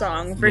porch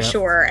song for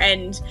sure.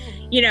 And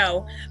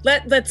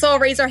let's all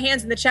raise our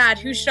hands in the chat.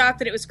 Who's shocked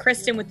that it was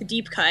Kristen with the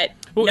deep cut?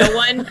 No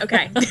one.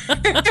 Okay.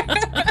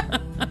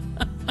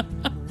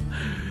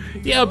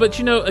 Yeah, but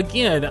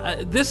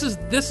again, this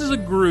is a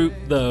group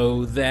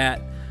though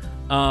that.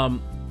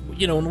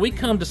 When we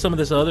come to some of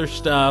this other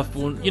stuff,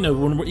 when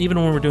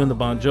we're doing the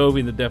Bon Jovi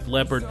and the Def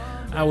Leppard,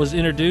 I was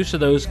introduced to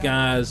those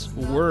guys'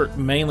 work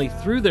mainly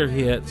through their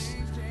hits.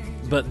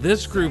 But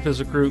this group is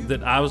a group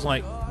that I was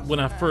like, when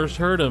I first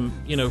heard them,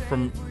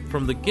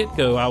 from the get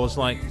go, I was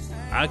like,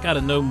 I got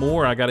to know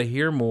more, I got to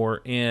hear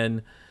more,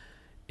 and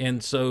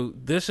so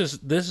this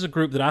is a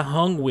group that I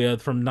hung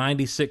with from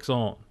 '96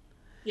 on.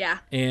 Yeah.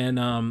 And,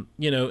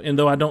 and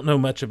though I don't know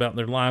much about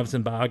their lives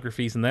and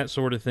biographies and that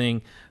sort of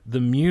thing, the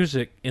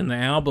music in the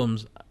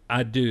albums,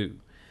 I do.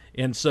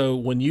 And so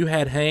when you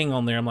had Hang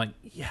on there, I'm like,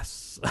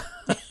 yes.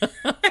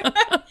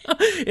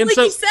 And like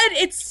you said,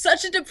 it's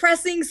such a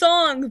depressing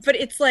song, but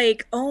it's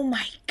like, oh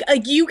my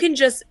God, you can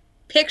just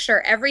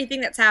picture everything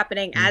that's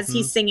happening as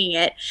he's singing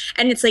it.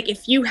 And it's like,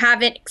 if you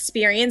haven't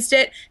experienced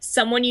it,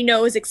 someone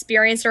has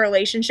experienced a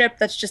relationship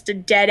that's just a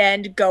dead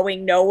end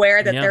going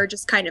nowhere that they're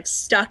just kind of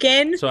stuck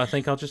in. So I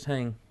think I'll just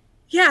hang.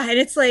 Yeah, and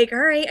it's like, all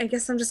right, I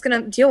guess I'm just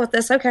gonna deal with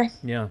this. Okay.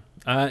 Yeah.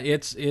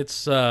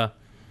 It's I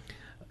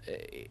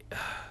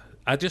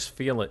just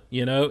feel it,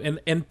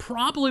 and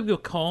probably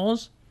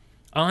because,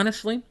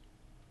 honestly,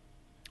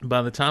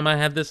 by the time I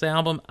had this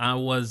album, I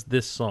was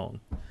this song.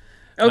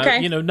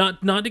 Okay.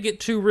 Not to get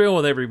too real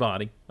with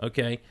everybody,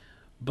 okay?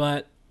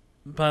 But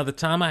by the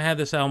time I had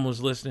this album,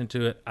 was listening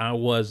to it, I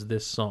was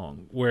this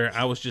song where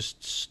I was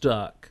just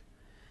stuck,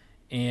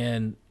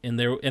 and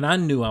I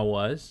knew I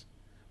was,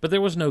 but there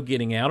was no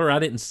getting out, or I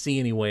didn't see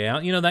any way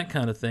out, that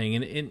kind of thing,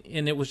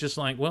 and it was just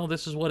like, well,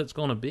 this is what it's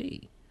going to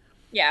be.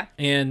 Yeah.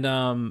 And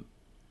I'm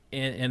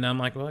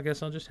like, well, I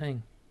guess I'll just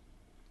hang.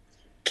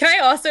 Can I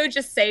also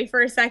just say for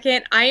a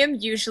second, I am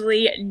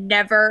usually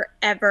never,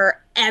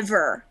 ever,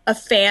 ever a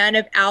fan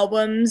of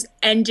albums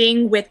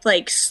ending with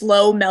like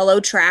slow, mellow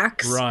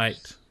tracks. Right.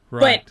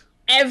 But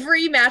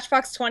every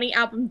Matchbox 20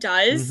 album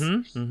does,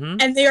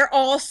 and they are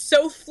all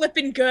so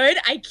flipping good.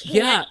 I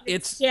can't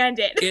stand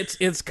it.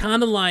 It's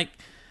kind of like,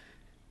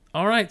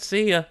 all right,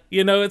 see ya.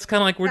 It's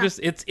kind of like we're just.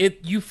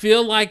 You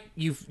feel like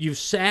you've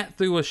sat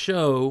through a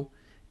show.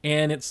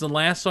 And it's the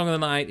last song of the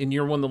night, and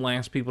you're one of the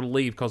last people to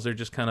leave because they're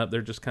just kind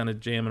of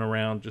jamming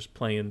around, just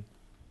playing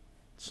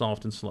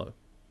soft and slow.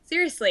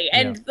 Seriously,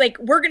 and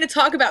we're going to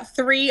talk about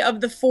 3 of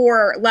the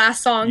 4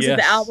 last songs of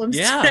the albums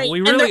tonight.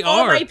 We really and they're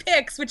all are. my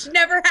picks, which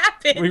never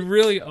happens. We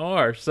really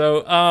are.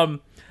 So,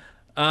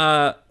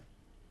 so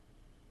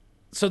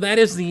that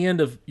is the end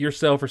of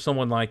Yourself or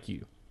Someone Like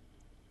You.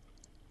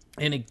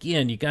 And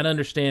again, you got to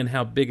understand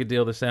how big a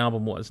deal this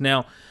album was.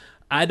 Now,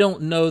 I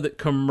don't know that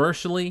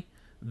commercially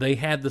they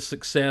had the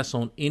success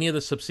on any of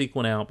the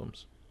subsequent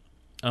albums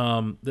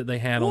that they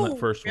had on that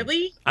first one.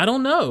 Really? I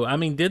don't know. I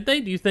mean, did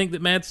they? Do you think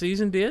that Mad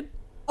Season did?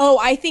 Oh,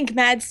 I think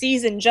Mad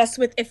Season, just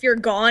with If You're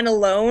Gone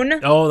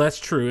alone. Oh,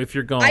 that's true. If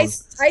You're Gone. I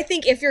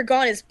think If You're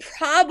Gone is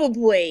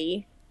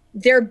probably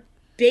their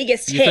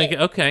biggest hit. Think,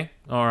 okay,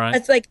 all right.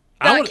 It's like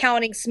not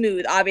counting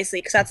Smooth, obviously,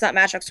 because that's not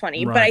Matchbox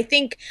 20. Right. But I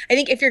think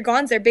If You're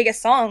Gone's their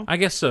biggest song. I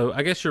guess so.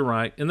 I guess you're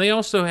right. And they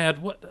also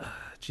had what?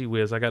 Gee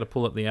whiz, I got to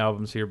pull up the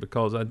albums here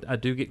because I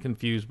do get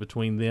confused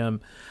between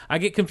them. I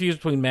get confused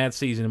between Mad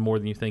Season and More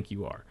Than You Think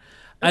You Are.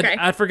 Okay.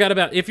 I forgot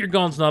about If You're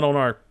Gone's not on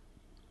our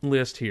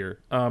list here.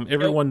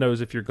 Everyone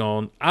knows If You're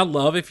Gone. I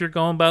love If You're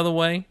Gone, by the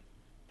way,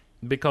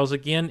 because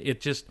again,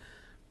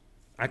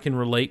 I can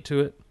relate to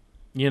it.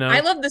 I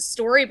love the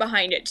story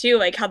behind it too,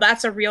 like how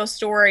that's a real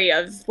story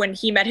of when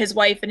he met his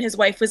wife, and his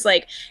wife was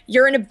like,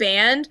 "You're in a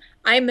band.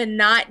 I'm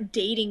not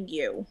dating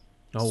you.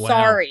 Oh, wow.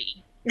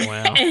 Sorry."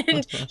 Wow.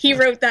 And he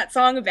wrote that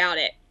song about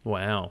it.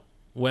 Wow.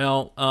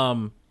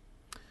 Well,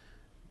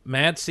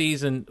 Mad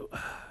Season.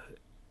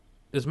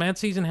 Does Mad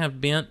Season have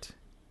Bent?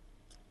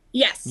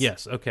 Yes.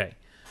 Yes. Okay.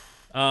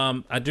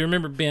 I do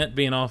remember Bent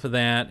being off of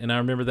that, and I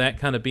remember that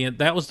kind of being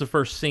that was the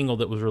first single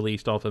that was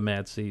released off of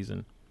Mad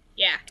Season.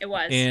 Yeah, it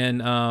was.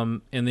 And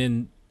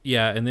then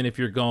If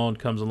You're Gone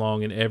comes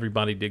along, and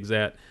everybody digs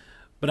that.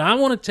 But I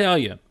want to tell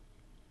you,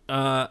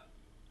 I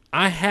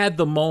had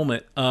the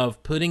moment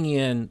of putting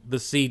in the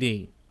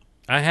CD.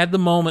 I had the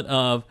moment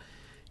of,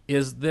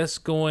 is this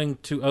going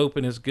to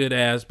open as good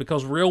as,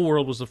 because Real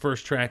World was the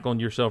first track on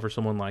Yourself or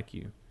Someone Like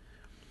You.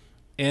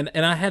 And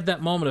I had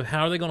that moment of,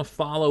 how are they going to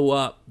follow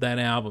up that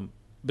album?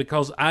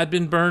 Because I'd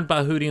been burned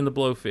by Hootie and the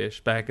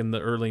Blowfish back in the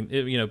early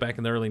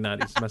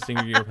 90s, my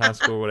senior year of high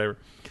school or whatever.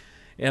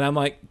 And I'm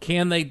like,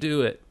 can they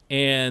do it?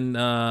 And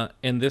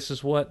this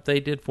is what they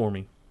did for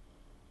me.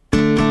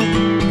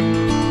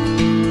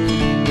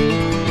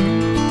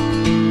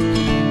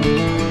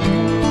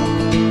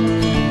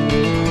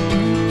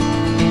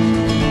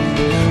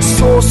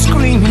 So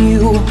scream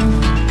you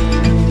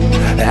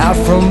out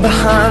from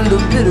behind a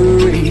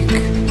bitter ache.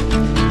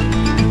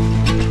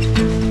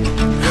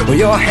 Well,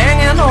 you're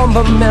hanging on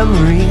the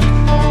memory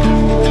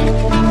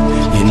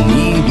you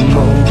need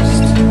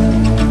most.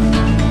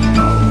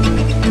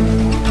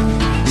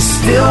 You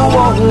still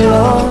want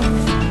love.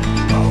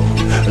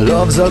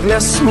 Love's ugly,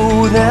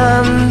 smooth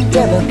and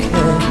delicate,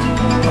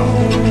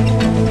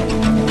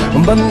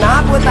 but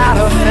not without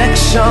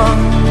affection.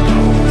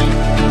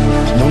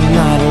 No,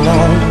 not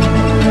alone.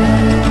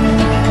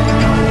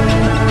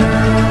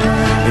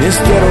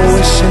 Instead of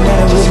wishing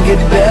that it would get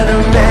better,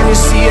 man, you're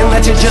seeing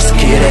that you just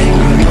get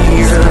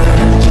angrier.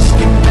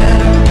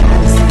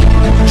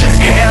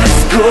 And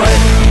it's good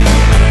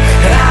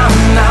that I'm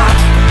not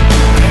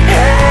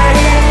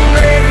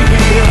angry.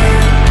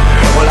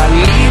 Well, I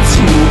need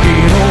to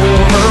get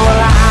over.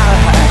 Well,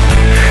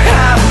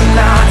 I'm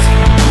not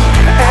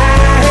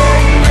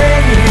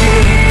angry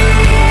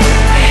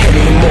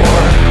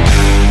anymore.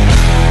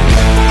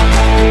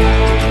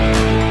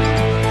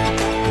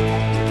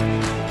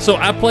 So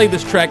I played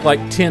this track like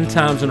 10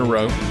 times in a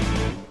row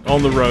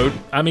on the road.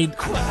 I mean,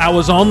 I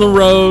was on the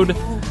road,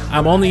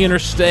 I'm on the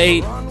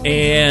interstate,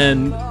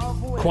 and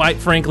quite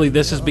frankly,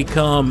 this has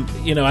become,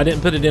 I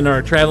didn't put it in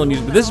our traveling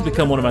music, but this has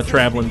become one of my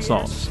traveling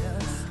songs.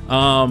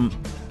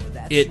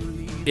 It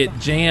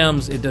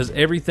jams, it does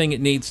everything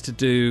it needs to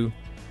do,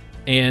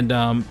 and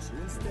I'm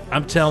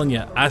telling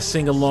you, I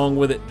sing along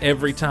with it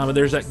every time. And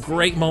there's that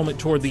great moment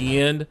toward the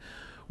end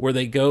where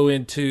they go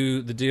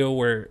into the deal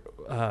where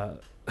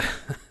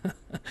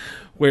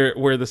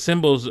where the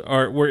cymbals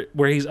are,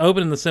 where he's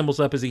opening the cymbals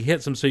up as he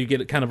hits them, so you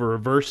get kind of a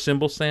reverse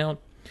cymbal sound.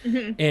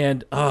 Mm-hmm.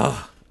 And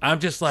I'm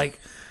just like,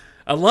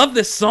 I love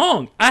this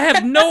song. I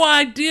have no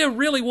idea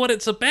really what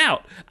it's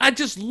about. I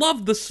just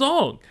love the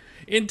song,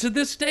 and to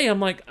this day, I'm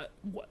like,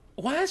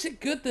 why is it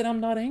good that I'm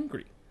not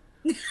angry?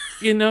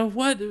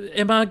 What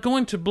am I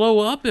going to blow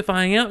up if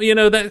I am?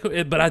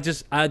 That,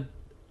 but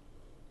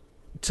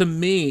to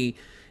me,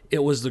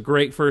 it was the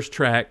great first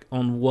track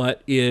on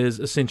what is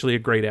essentially a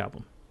great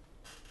album.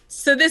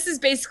 So this is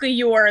basically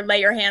your lay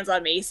your hands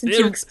on me, since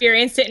you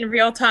experienced it in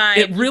real time.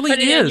 It really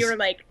is. You were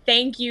like,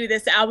 thank you,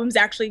 this album's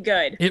actually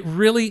good. It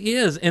really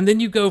is. And then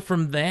you go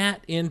from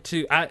that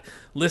into,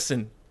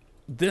 listen,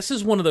 this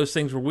is one of those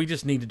things where we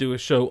just need to do a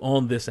show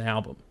on this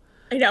album.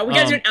 I know, we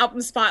got to do an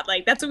album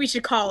spotlight. That's what we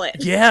should call it.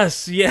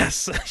 Yes.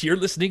 You're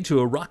listening to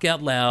a Rock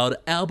Out Loud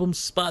album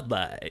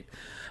spotlight.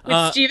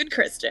 With Steve and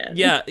Kristen.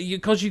 Yeah,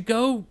 because you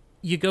go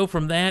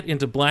from that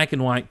into Black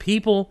and White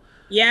People.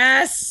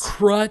 Yes.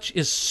 Crutch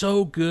is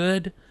so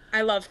good.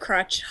 I love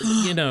Crutch.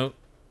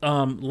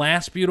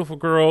 Last Beautiful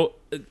Girl,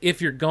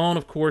 If You're Gone,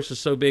 of course, is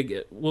so big.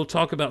 We'll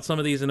talk about some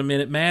of these in a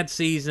minute. Mad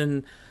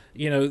Season,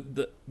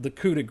 the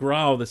coup de grace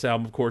of this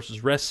album, of course,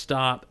 is Rest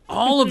Stop.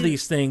 All of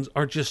these things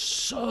are just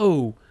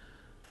so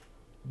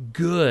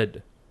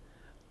good.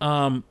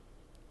 And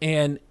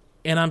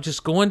I'm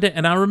just going to,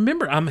 and I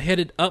remember I'm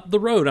headed up the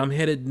road. I'm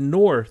headed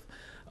north.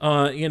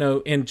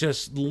 And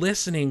just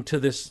listening to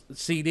this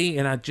CD,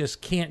 and I just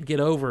can't get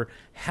over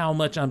how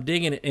much I'm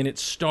digging it. And it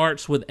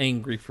starts with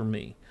Angry for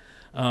me.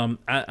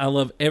 I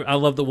love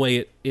the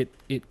way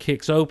it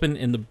kicks open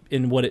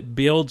and what it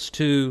builds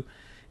to,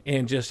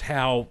 and just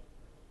how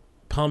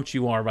pumped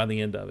you are by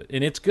the end of it.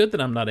 And it's good that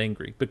I'm not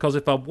angry, because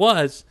if I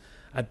was,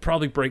 I'd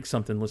probably break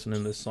something listening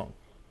to this song.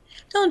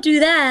 Don't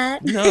do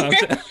that. No.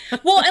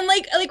 Well, and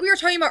like we were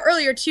talking about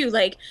earlier too,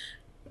 like,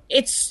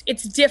 it's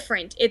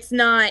different. It's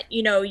not,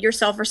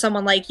 Yourself or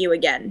Someone Like You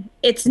again.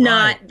 It's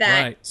not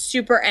that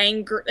super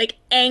angry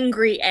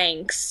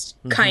angst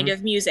kind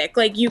of music.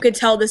 Like, you could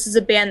tell this is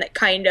a band that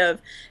kind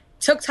of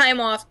took time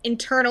off,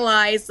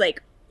 internalized,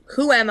 like,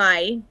 who am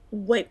I?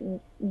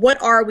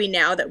 What are we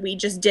now that we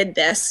just did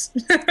this?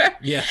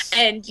 Yes.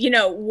 And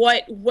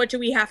what do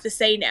we have to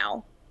say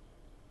now?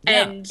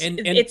 Yeah. And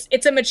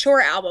it's a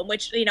mature album,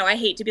 which I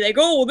hate to be like,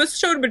 oh, well, this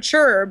showed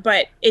mature,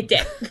 but it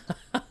did.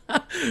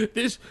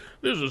 This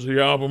is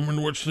the album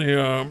in which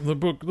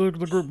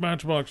the group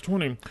Matchbox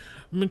 20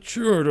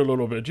 matured a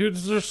little bit.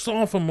 It's their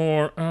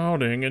sophomore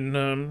outing,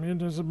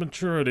 and there's a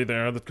maturity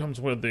there that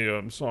comes with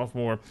the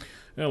sophomore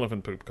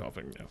elephant poop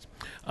coughing. Yes.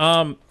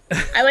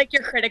 I like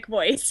your critic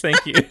voice.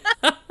 Thank you.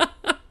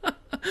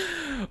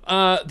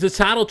 The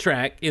title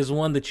track is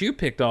one that you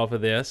picked off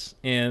of this,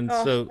 and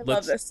I so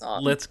love this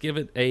song. let's give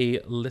it a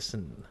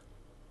listen.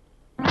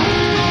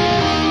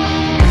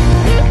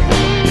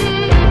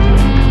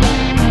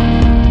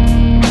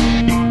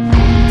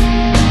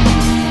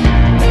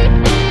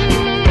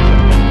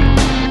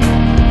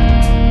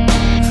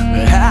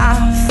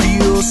 I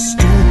feel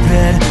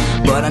stupid,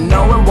 but I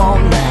know it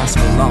won't last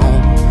for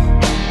long.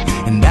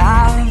 And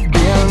I've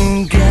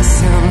been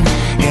guessing,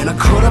 and I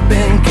could have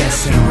been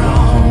guessing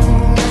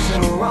wrong.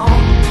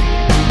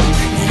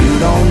 You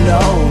don't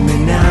know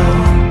me now.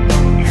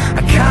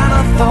 I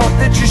kinda thought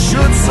that you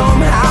should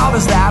somehow.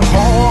 Does that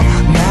whole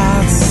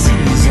mad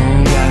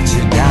season got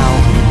you down?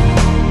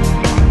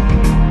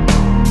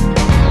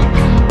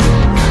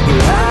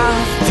 I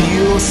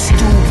feel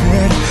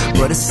stupid,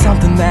 but it's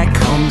something that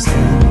comes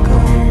and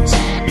goes.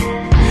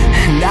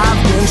 And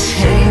I've been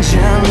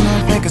changing.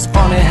 I think it's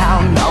funny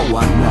how no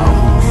one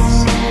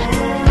knows.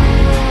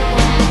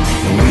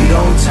 And we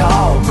don't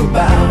talk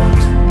about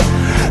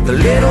the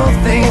little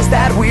things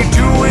that we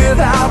do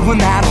without when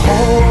that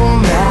whole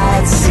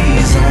mad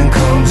season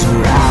comes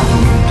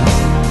around.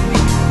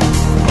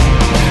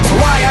 So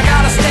why you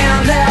gotta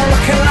stand there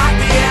looking like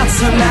the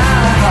answer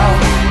now?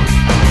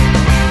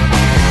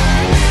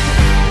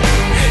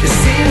 It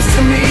seems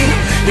to me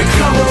you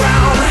come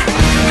around.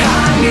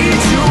 I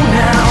need you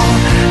now.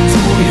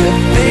 Do you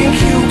think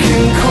you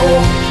can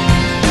cope?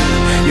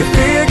 You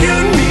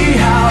figured me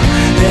out,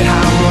 that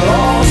I'm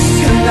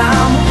lost and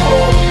I'm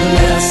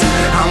hopeless.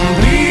 I'm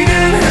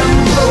bleeding and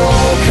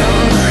broken,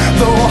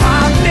 though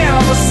I've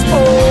never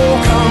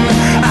spoken.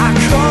 I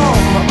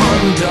come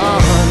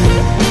undone.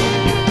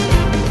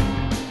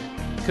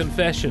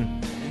 Confession.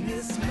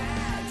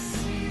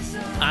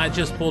 I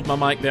just pulled my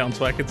mic down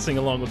so I could sing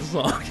along with the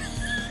song.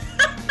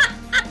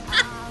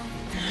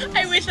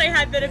 I wish I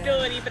had that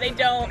ability, but I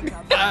don't.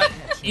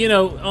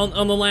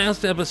 On the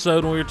last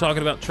episode when we were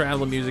talking about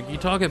traveling music, you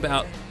talk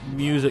about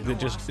music that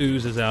just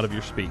oozes out of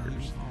your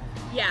speakers.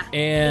 Yeah,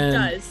 And it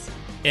does.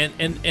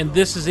 And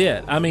this is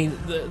it. I mean,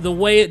 the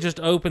way it just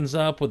opens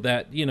up with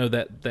that,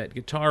 that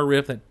guitar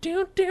riff, that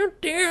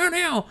down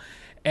now,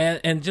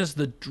 and just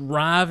the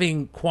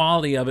driving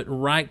quality of it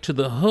right to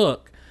the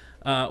hook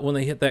when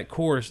they hit that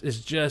chorus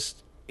is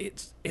just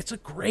it's a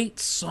great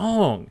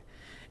song.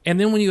 And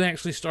then when you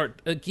actually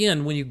start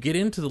again, when you get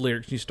into the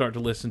lyrics, and you start to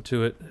listen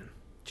to it.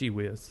 Gee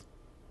whiz.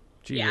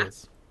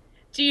 Whiz.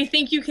 Do you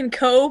think you can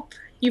cope?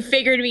 You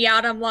figured me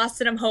out. I'm lost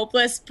and I'm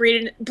hopeless,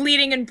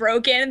 bleeding and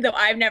broken. Though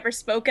I've never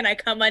spoken, I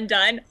come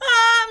undone.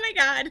 Oh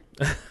my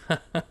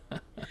god!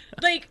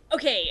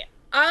 Okay,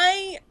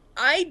 I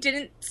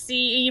didn't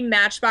see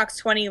Matchbox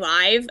 20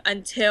 live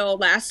until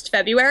last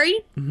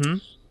February. Mm-hmm.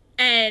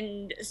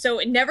 And so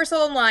never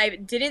saw them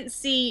live, didn't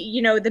see,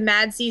 the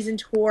Mad Season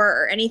tour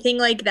or anything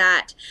like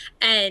that.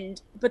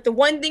 But the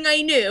one thing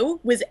I knew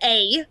was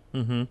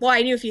mm-hmm. Well,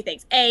 I knew a few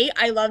things.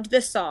 I loved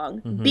this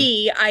song. Mm-hmm.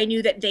 B, I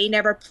knew that they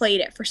never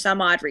played it for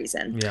some odd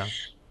reason. Yeah.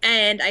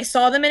 And I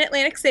saw them in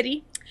Atlantic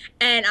City,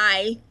 and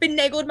I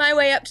finagled my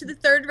way up to the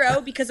third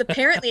row because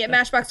apparently at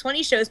Matchbox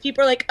 20 shows,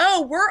 people are like,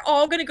 oh, we're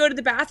all going to go to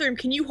the bathroom.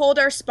 Can you hold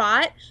our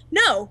spot?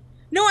 No,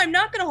 I'm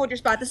not going to hold your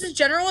spot. This is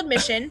general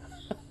admission.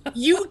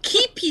 You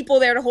keep people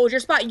there to hold your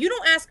spot. You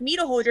don't ask me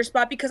to hold your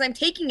spot because I'm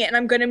taking it and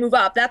I'm going to move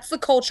up. That's the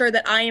culture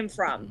that I am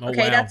from.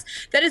 Okay, wow.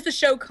 that is the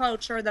show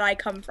culture that I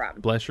come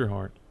from. Bless your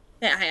heart.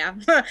 Yeah.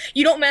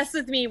 You don't mess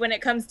with me when it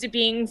comes to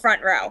being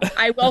front row.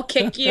 I will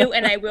kick you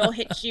and I will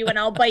hit you and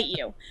I'll bite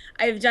you.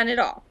 I've done it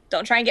all.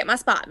 Don't try and get my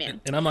spot,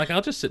 man. And I'm like,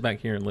 I'll just sit back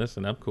here and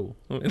listen. I'm cool.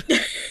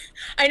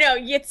 I know.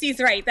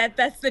 Yitsy's right.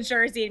 That's the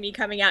Jersey in me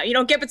coming out. You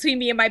don't get between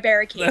me and my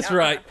barricade. That's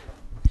right.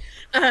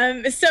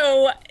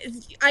 So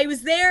I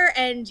was there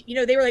and,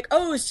 they were like,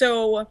 oh,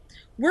 so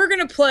we're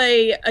going to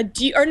play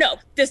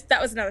that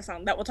was another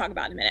song that we'll talk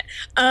about in a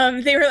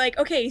minute. They were like,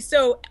 okay,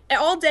 so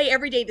all day,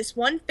 every day, this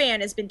one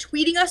fan has been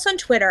tweeting us on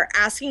Twitter,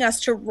 asking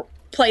us to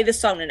play this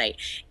song tonight.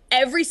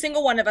 Every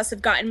single one of us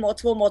have gotten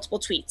multiple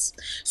tweets.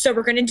 So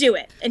we're going to do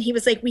it. And he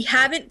was like, we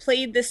haven't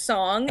played this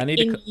song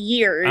in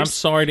years. I'm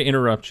sorry to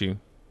interrupt you.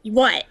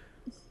 What?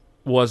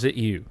 Was it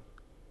you?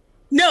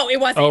 No, it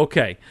wasn't.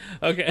 Okay.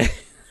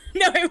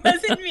 No, it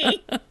wasn't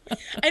me.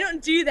 I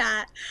don't do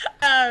that.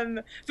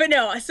 But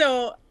no,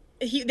 so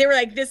they were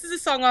like, this is a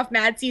song off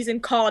Mad Season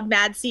called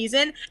Mad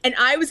Season. And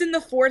I was in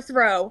the fourth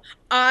row.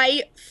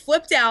 I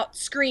flipped out,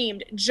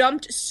 screamed,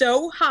 jumped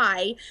so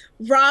high.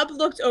 Rob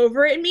looked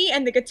over at me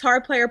and the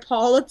guitar player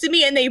Paul looked at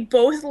me and they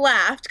both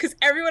laughed because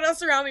everyone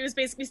else around me was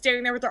basically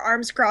standing there with their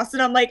arms crossed.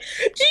 And I'm like,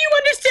 do you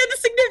understand the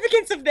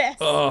significance of this?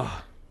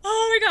 Oh,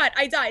 Oh my God,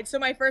 I died. So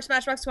my first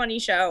Matchbox 20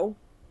 show,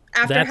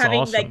 after That's having,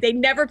 awesome. like, they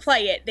never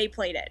play it, they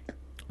played it.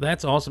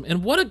 that's awesome.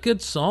 And what a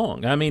good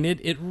song. I mean,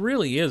 it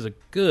really is a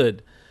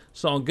good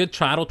song, good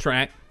title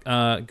track,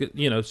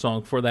 good,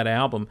 song for that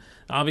album.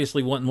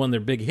 Obviously wasn't one of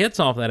their big hits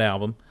off that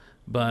album,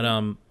 but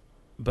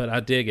I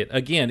dig it.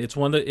 Again, it's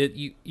one that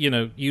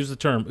use the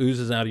term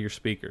oozes out of your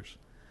speakers.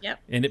 Yep.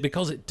 And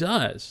because it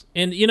does.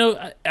 And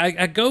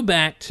I go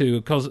back to,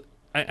 because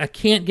I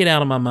can't get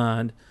out of my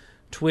mind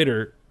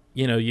Twitter,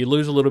 you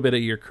lose a little bit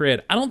of your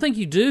cred. I don't think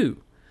you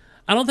do.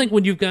 I don't think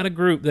when you've got a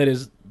group that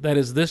is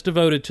this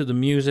devoted to the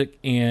music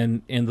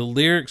and the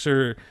lyrics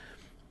are,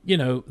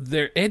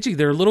 they're edgy,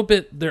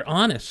 they're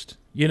honest,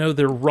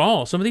 they're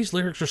raw. Some of these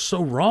lyrics are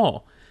so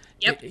raw.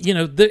 Yep.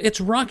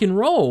 It's rock and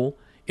roll.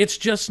 It's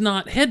just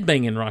not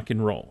headbanging rock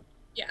and roll.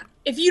 Yeah.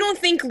 If you don't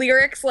think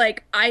lyrics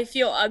like I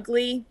feel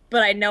ugly,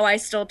 but I know I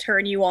still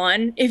turn you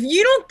on, if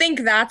you don't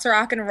think that's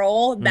rock and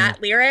roll, that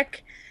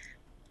lyric,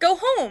 go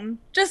home.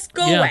 Just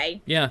go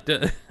away. Yeah.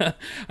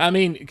 I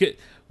mean,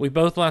 we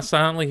both lie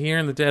silently here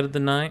in the dead of the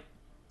night.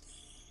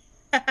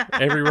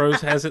 Every rose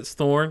has its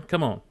thorn.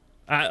 Come on.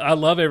 I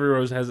love Every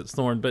Rose Has Its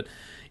Thorn, but,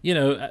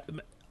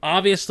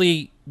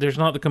 obviously there's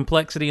not the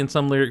complexity in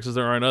some lyrics as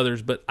there are in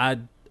others, but I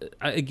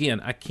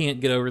can't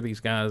get over these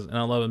guys, and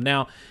I love them.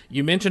 Now,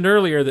 you mentioned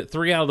earlier that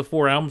 3 out of the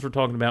 4 albums we're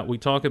talking about, we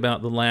talk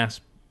about the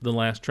last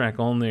track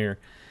on there.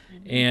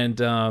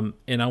 And I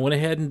went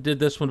ahead and did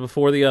this one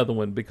before the other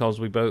one because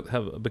we both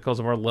have, because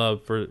of our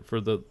love for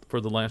the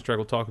last track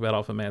we'll talk about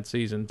off of Mad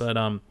Season.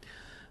 But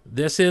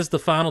this is the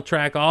final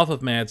track off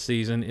of Mad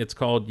Season. It's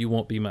called "You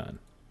Won't Be Mine."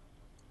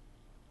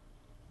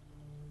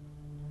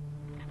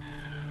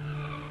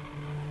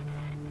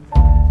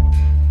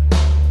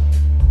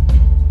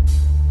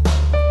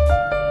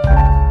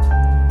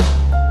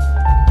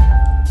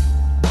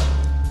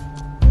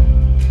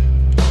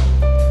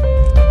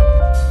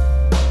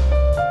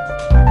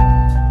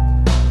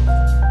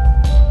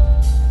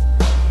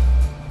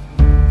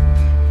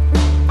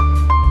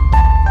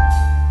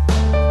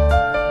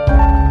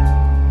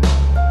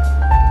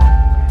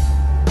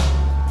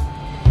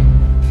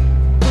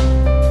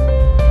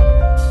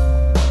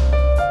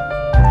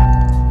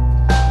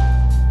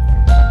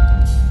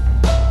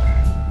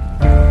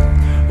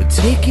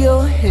 Take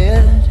your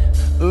head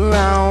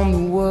around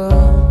the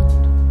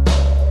world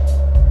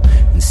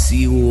and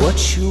see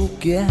what you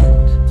get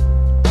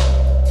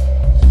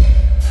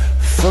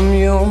from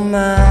your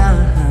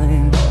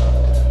mind.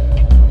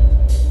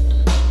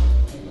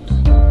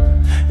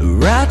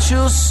 Write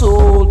your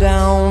soul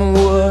down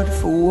word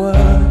for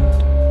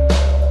word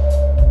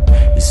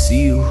and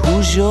see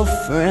who's your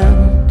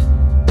friend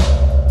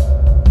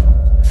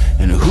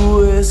and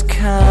who is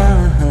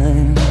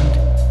kind.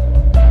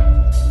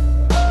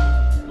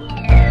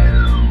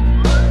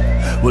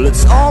 Well,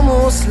 it's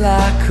almost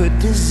like a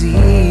disease,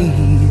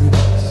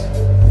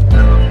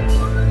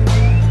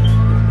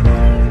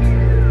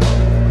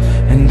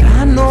 and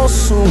I know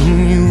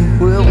soon you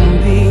will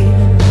be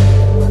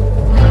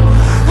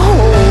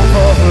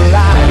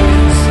overrise.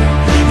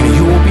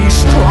 You will be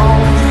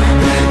strong,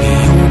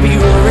 you will be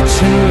rich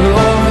in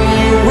love, and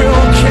you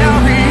will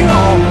carry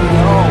on.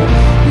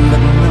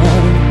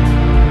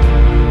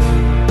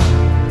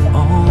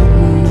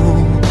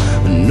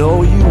 But no,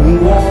 you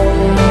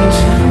won't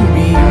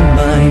be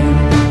mine.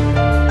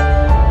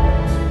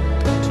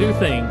 Two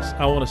things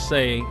I want to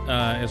say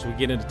as we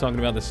get into talking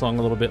about this song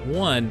a little bit.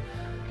 One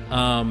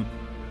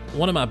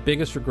of my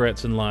biggest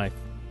regrets in life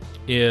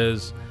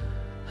is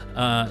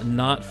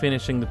not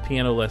finishing the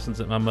piano lessons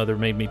that my mother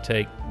made me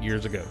take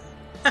years ago.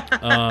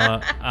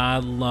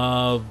 I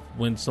love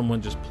when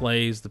someone just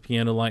plays the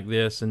piano like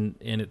this, and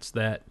it's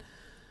that,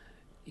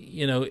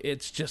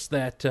 it's just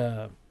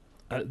that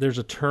there's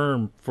a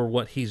term for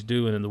what he's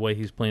doing and the way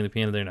he's playing the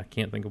piano there, and I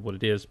can't think of what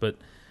it is, but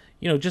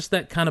just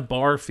that kind of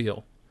bar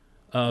feel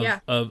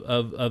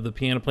of the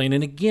piano playing.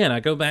 And again, I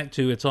go back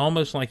to, it's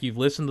almost like you've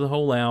listened to the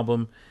whole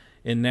album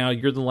and now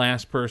you're the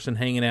last person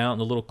hanging out in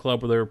the little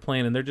club where they were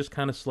playing, and they're just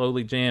kind of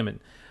slowly jamming.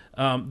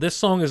 This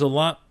song is a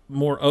lot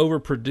more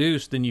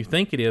overproduced than you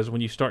think it is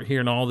when you start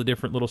hearing all the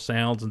different little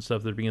sounds and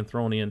stuff that are being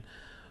thrown in.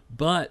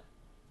 But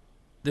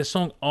this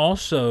song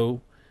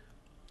also,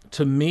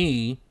 to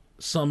me,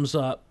 sums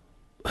up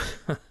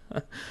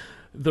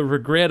the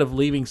regret of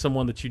leaving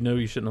someone that you know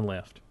you shouldn't have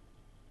left.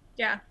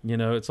 Yeah.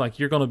 It's like,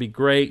 you're going to be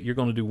great, you're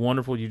going to do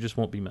wonderful, you just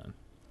won't be mine.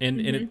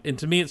 And and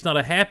to me, it's not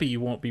a happy you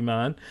won't be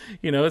mine.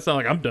 It's not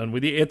like I'm done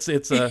with you. It's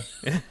a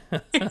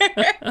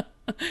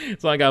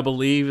it's like I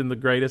believe in the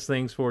greatest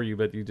things for you,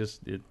 but you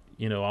just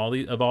all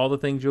the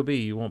things you'll be,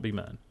 you won't be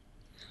mine.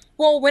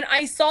 Well, when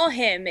I saw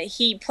him,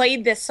 he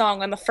played this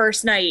song on the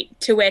first night,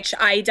 to which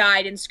I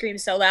died and screamed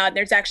so loud.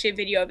 There's actually a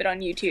video of it on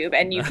YouTube,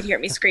 and you could hear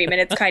me scream,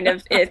 and it's kind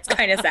of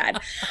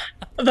sad.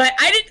 But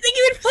I didn't think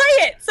he would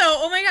play it, so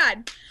oh my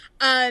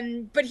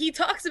God. But he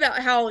talks about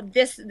how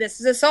this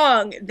is a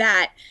song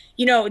that,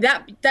 you know,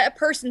 that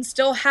person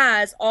still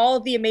has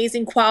all the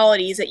amazing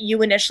qualities that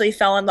you initially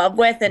fell in love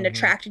with and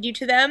attracted you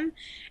to them.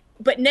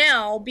 But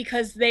now,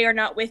 because they are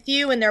not with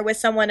you and they're with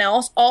someone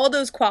else, all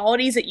those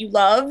qualities that you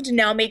loved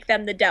now make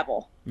them the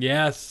devil.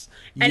 Yes.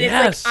 And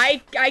it's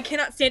like, I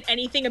cannot stand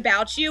anything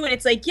about you. And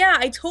it's like, yeah,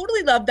 I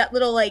totally love that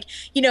little, like,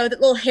 you know, that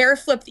little hair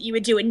flip that you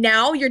would do. And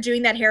now you're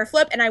doing that hair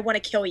flip and I want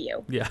to kill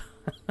you. Yeah.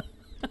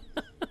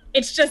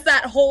 It's just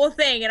that whole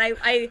thing. And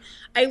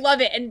I love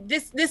it. And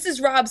this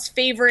is Rob's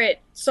favorite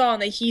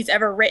song that he's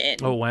ever written.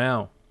 Oh,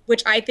 wow.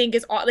 Which I think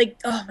is, like,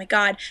 oh my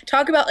God.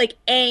 Talk about, like,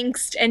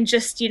 angst and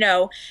just, you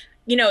know,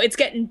 it's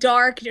getting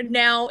dark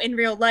now in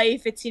real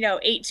life. It's,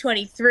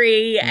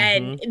 8:23,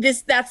 and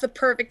that's the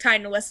perfect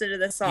time to listen to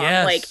this song.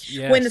 Yes,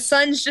 when the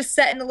sun's just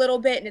setting a little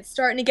bit and it's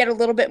starting to get a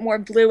little bit more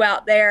blue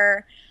out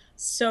there.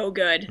 So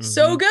good.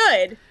 So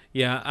good.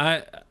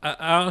 Yeah,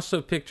 I also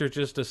picture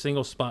just a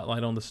single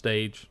spotlight on the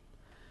stage.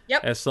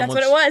 Yep, that's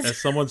what it was. As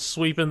someone's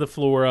sweeping the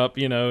floor up,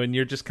 and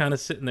you're just kind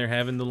of sitting there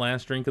having the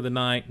last drink of the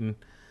night, and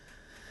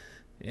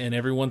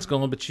everyone's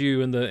gone but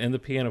you and the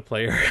piano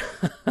player.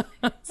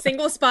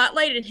 Single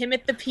spotlight and him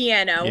at the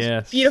piano.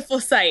 Yes. Beautiful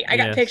sight. I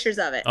got pictures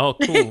of it. Oh,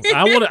 cool.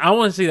 I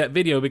want to see that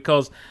video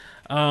because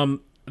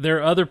there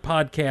are other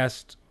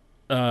podcast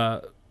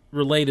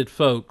related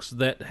folks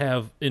that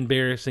have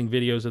embarrassing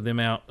videos of them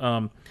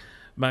out.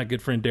 My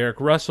good friend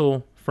Derek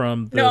Russell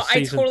from the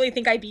season. I totally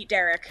think I beat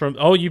Derek.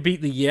 You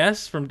beat the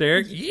yes from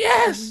Derek?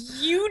 Yes!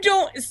 You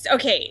don't...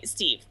 Okay,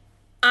 Steve.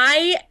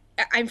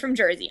 I'm from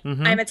Jersey.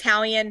 I'm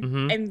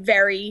Italian. I'm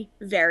very,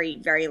 very,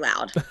 very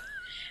loud.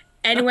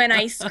 And when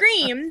I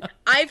scream,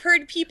 I've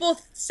heard people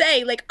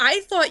say, like,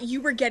 I thought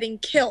you were getting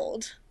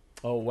killed.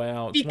 Oh,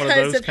 wow. It's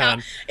because of how...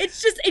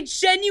 It's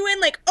genuine,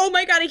 like, oh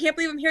my God, I can't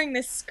believe I'm hearing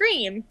this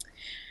scream.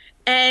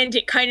 And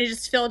it kind of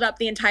just filled up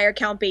the entire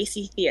Count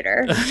Basie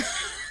theater.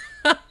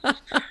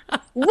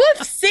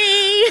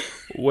 Whoopsie!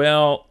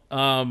 Well,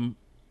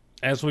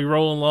 as we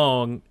roll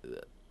along...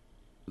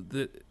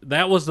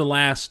 that was the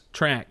last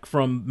track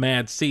from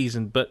Mad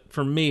Season, but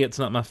for me, it's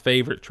not my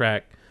favorite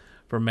track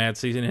from Mad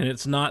Season, and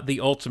it's not the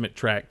ultimate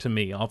track to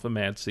me off of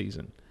Mad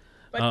Season.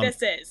 But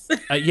this is.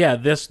 Yeah,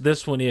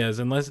 this one is,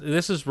 unless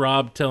this is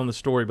Rob telling the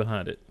story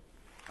behind it.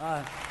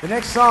 The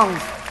next song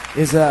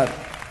is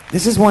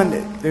this is one.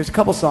 There's a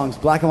couple songs.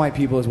 Black and White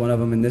People is one of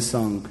them, and this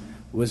song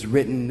was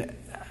written,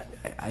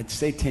 I'd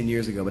say 10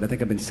 years ago, but I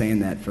think I've been saying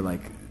that for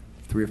like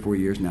 3 or 4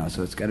 years now,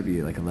 so it's got to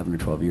be like 11 or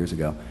 12 years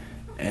ago,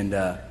 and.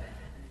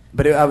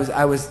 But I was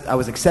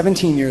like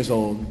 17 years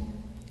old.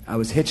 I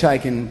was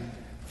hitchhiking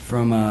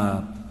from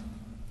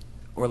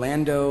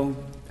Orlando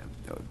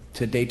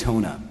to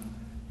Daytona.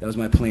 That was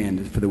my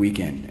plan for the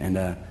weekend. And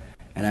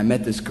I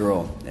met this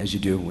girl, as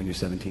you do when you're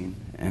 17.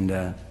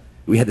 And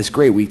we had this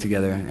great week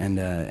together.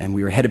 And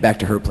we were headed back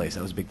to her place.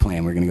 That was a big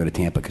plan. We were going to go to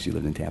Tampa because she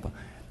lived in Tampa.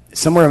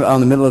 Somewhere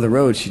on the middle of the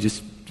road, she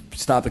just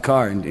stopped the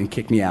car and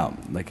kicked me out.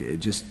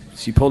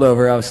 She pulled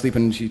over. I was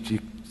sleeping. She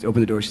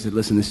opened the door. She said,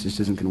 "Listen, this just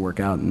isn't going to work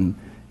out." And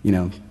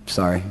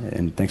sorry,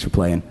 and thanks for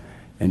playing.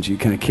 And she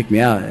kind of kicked me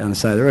out on the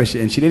side of the road,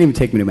 and she didn't even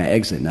take me to my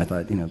exit, and I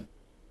thought,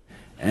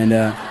 and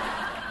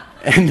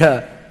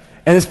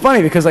it's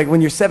funny because, like,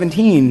 when you're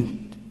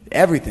 17,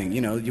 everything,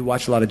 you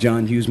watch a lot of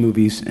John Hughes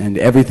movies, and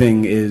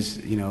everything is,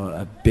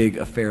 a big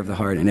affair of the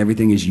heart, and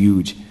everything is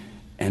huge.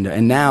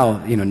 And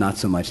now, not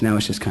so much. Now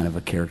it's just kind of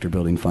a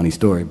character-building, funny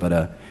story, but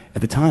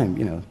at the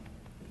time,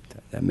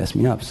 that messed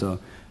me up, so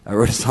I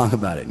wrote a song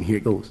about it, and here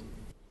it goes.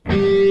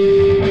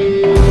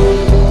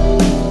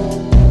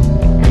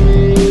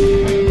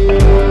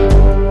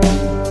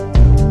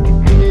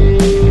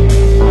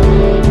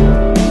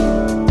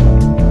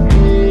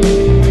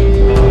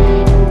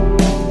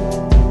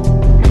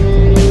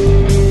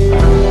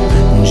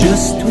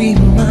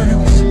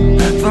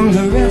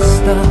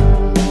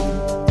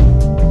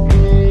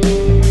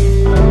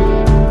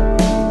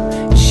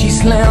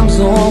 Slams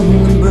on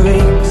the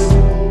brakes.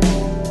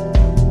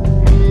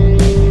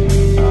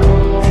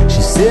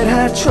 She said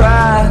I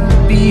tried to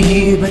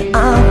be, but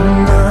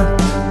I'm not.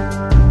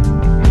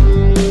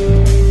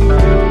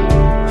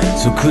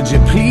 So could you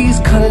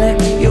please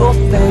collect your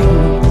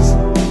things?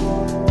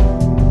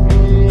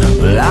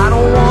 Well, I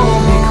don't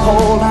wanna be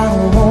cold, I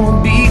don't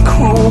wanna be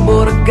cruel,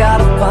 but I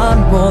gotta find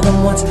more than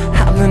what's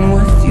happening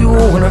with you.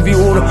 One of you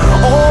to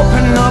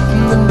open up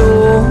the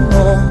door.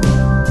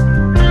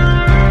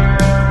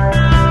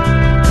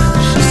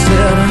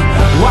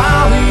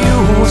 While you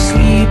were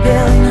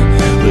sleeping,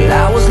 well,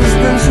 I was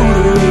listening to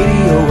the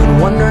radio and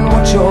wondering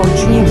what you're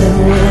dreaming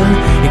when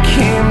it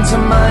came to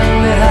mind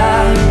that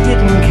I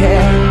didn't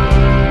care.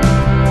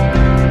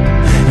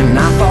 And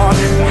I thought,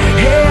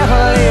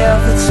 hell,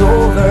 if it's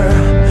over,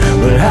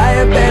 well,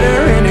 I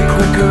better end it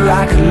quicker,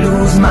 I could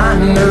lose my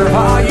nerve.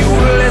 Are you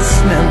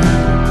listening?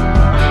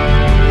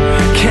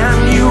 Can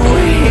you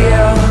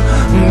hear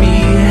me?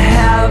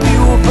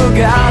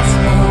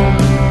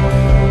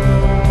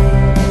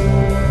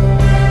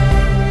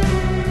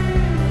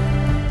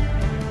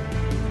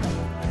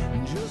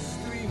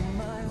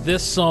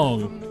 this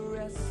song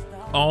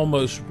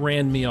almost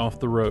ran me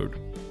off the road.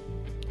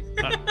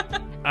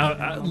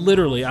 I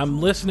literally, I'm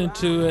listening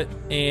to it,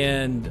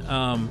 and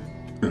I'm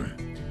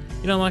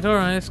like, all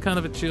right, it's kind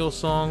of a chill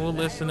song. We'll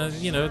listen.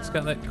 It's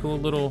got that cool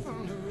little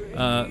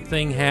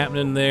thing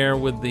happening there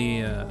with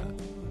the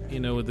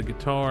with the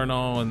guitar and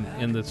all,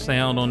 and the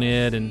sound on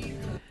it,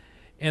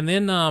 and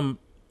then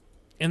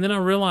I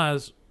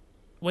realized,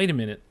 wait a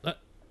minute,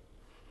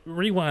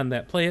 rewind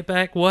that, play it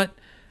back. What?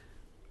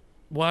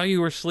 While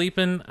you were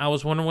sleeping, I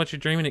was wondering what you're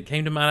dreaming. It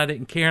came to mind. I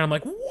didn't care. And I'm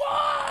like,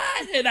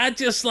 what? And I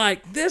just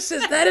like,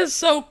 that is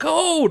so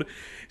cold.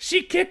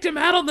 She kicked him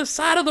out on the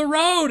side of the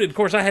road. And of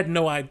course, I had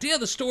no idea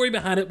the story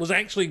behind it was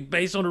actually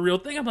based on a real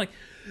thing. I'm like,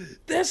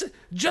 this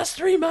just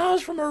 3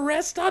 miles from a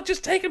rest stop.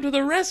 Just take him to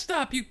the rest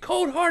stop, you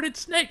cold-hearted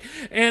snake.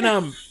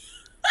 And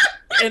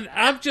and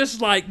I'm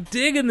just like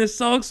digging this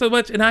song so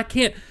much. And I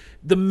can't.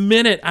 The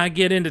minute I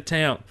get into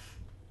town,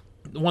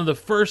 one of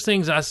the first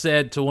things I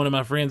said to one of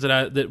my friends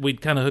that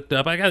we'd kind of hooked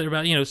up, I got there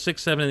about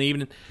 6, 7 in the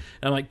evening,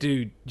 and I'm like,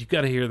 dude, you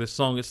got to hear this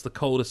song. It's the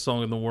coldest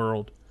song in the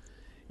world.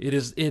 It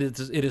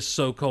is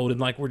so cold, and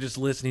like we're just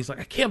listening. He's like,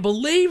 I can't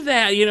believe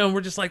that, and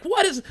we're just like,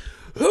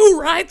 who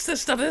writes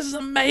this stuff? This is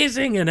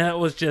amazing. And that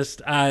was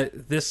just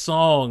this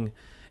song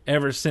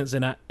ever since,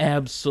 and I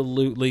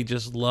absolutely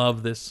just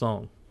love this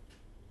song.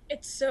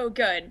 It's so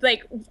good.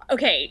 Like,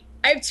 okay,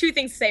 I have 2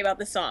 things to say about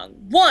this song.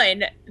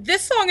 One,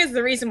 this song is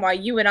the reason why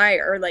you and I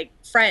are, like,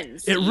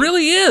 friends. It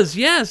really is.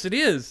 Yes, it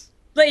is.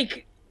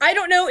 Like, I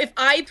don't know if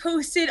I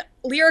posted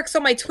lyrics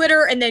on my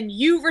Twitter and then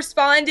you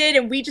responded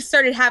and we just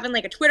started having,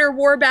 like, a Twitter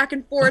war back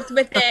and forth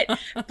with it.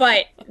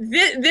 But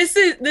this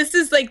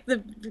is, like, the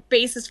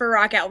basis for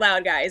Rock Out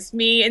Loud, guys.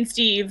 Me and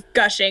Steve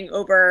gushing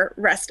over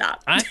Rest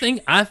Stop. I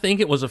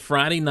think it was a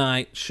Friday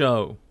night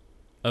show.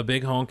 A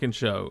big honking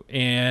show,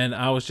 and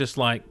I was just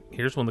like,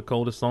 here's one of the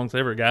coldest songs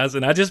ever, guys,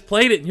 and I just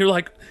played it, and you're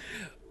like,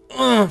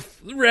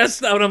 Rest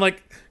Stop, and I'm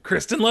like,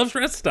 Kristen loves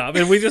Rest Stop,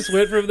 and we just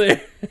went from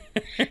there.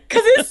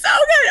 Because it's so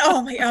good.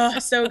 Oh my god,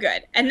 so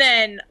good. And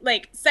then,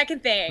 like,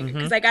 second thing,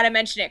 because I gotta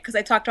mention it, because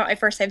I talked about my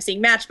first time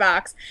seeing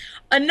Matchbox.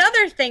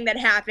 Another thing that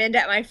happened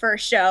at my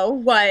first show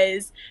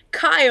was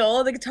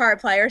Kyle, the guitar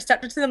player,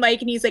 stepped up to the mic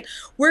and he's like,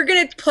 we're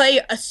gonna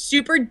play a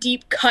super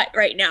deep cut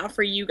right now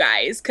for you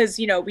guys, because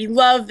we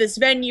love this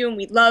venue and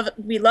we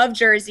love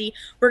Jersey.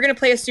 We're gonna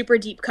play a super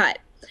deep cut.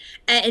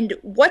 And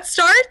what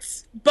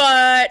starts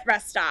but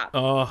Rest Stop.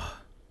 Oh.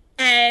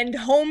 And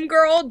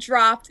Homegirl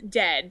dropped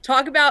dead.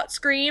 Talk about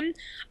scream.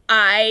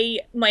 I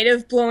might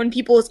have blown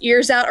people's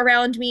ears out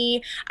around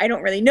me. I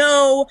don't really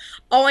know.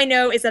 All I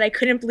know is that I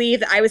couldn't believe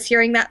that I was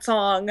hearing that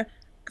song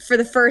for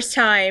the first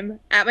time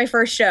at my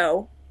first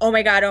show. Oh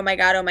my god, oh my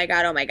god, oh my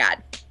god, oh my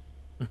god.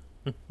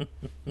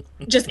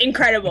 Just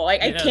incredible.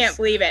 I can't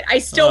believe it. I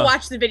still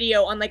watch the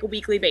video on like a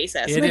weekly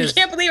basis. I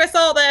can't believe I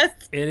saw this.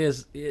 It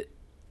is.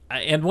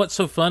 And what's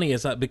so funny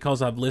is that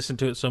because I've listened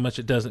to it so much,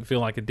 it doesn't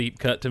feel like a deep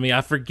cut to me. I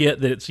forget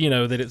that it's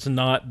that it's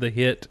not the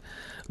hit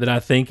that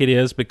I think it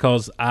is,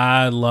 because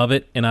I love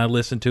it and I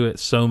listen to it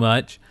so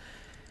much.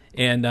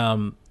 And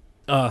I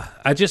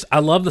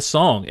love the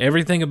song.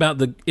 Everything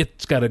about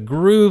it's got a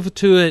groove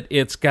to it.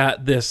 It's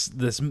got this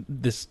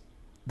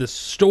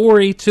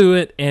story to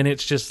it, and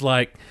it's just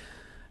like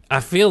I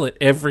feel it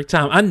every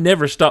time. I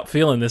never stop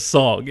feeling this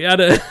song.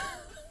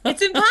 It's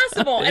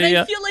impossible. And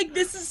I feel like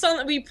this is a song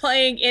that we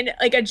playing in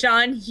like a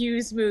John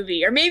Hughes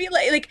movie, or maybe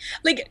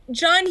like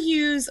John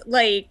Hughes,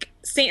 like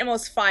St.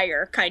 Elmo's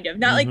Fire, kind of.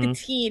 Not like the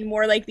teen,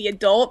 more like the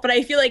adult, but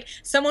I feel like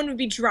someone would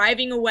be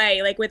driving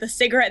away like with a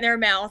cigarette in their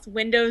mouth,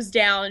 windows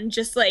down,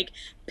 just like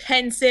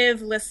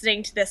pensive,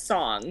 listening to this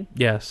song.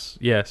 Yes.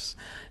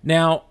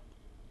 Now,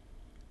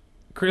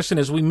 Kristen,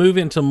 as we move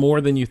into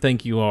More Than You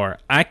Think You Are,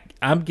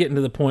 I'm getting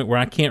to the point where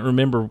I can't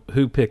remember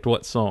who picked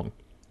what song.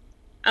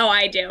 Oh,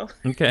 I do.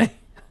 Okay.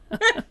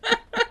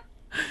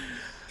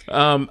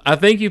 I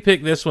think you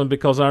picked this one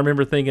because I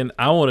remember thinking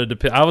I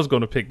was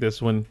going to pick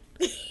this one.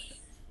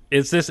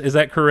 Is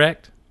that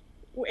correct?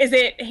 Is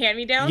it Hand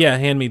Me Down? Yeah,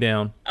 Hand Me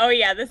Down. Oh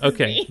yeah, this is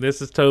me.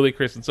 This is totally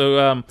Kristen.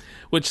 So,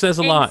 which says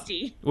a lot.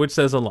 Which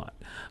says a lot.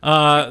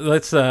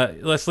 Let's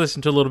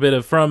listen to a little bit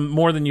of from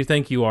More Than You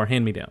Think You Are,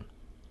 Hand Me Down.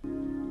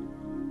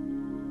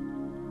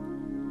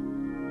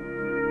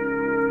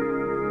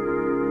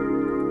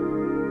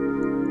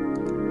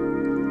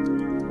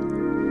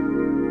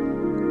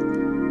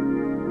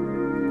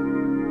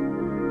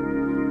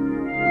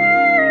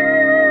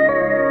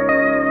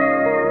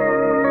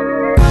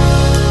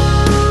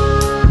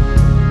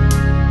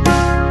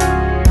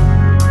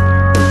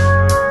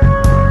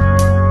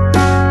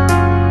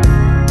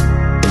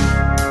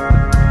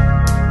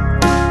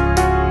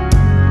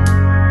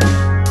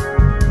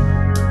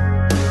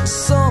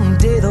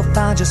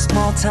 Your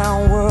small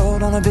town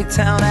world on a big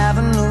town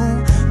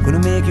avenue. Gonna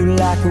make you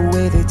like the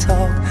way they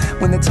talk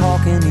when they're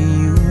talking to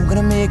you.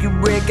 Gonna make you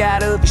break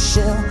out of your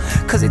shell,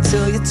 cause they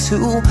tell you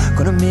to.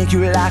 Gonna make you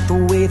like the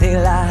way they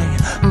lie,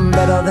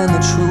 better than the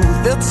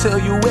truth. They'll tell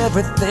you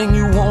everything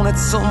you wanted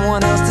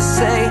someone else to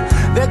say.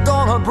 They're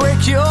gonna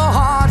break your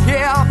heart,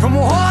 yeah, from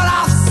what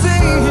I've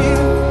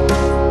seen.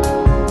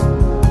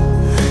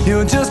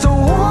 You're just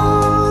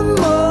one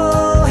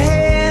more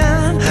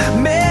hand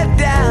me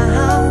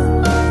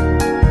down.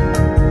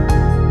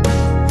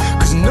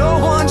 'Cause no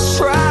one's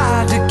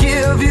tried to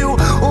give you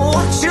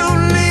what you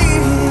need.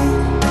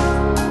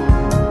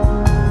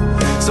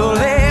 So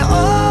lay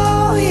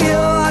all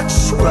your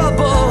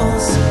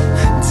troubles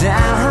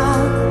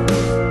down.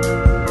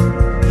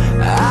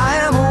 I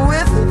am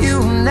with you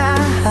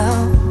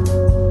now.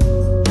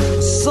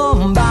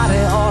 Somebody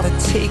ought to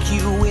take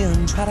you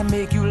in, try to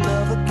make you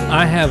love again.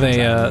 I have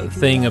a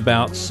thing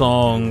about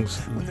songs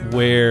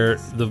where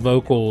the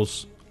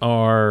vocals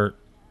are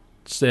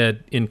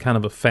said in kind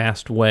of a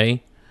fast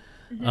way,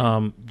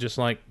 just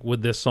like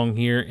with this song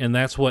here, and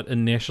that's what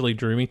initially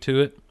drew me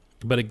to it.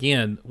 But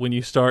again, when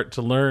you start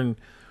to learn,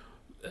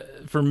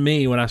 for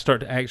me, when I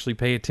start to actually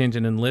pay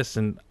attention and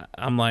listen,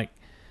 I'm like,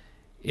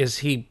 is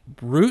he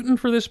rooting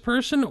for this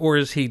person or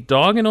is he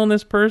dogging on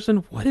this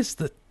person? What is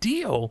the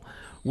deal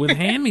with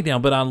Hand Me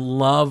Down? But I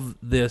love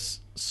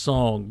this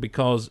song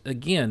because,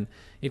 again,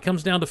 it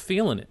comes down to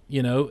feeling it,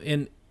 you know,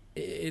 and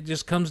it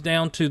just comes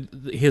down to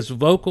his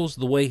vocals,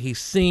 the way he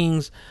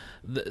sings,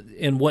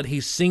 and what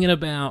he's singing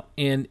about,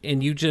 and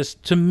you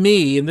just, to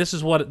me, and this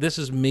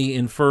is me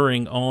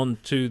inferring on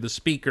to the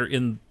speaker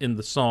in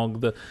the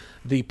song,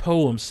 the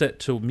poem set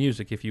to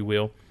music, if you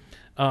will.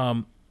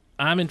 I'm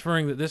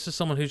inferring that this is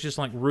someone who's just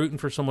like rooting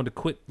for someone to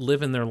quit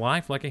living their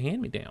life like a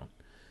hand-me-down.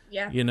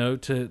 Yeah. You know,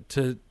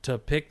 to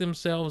pick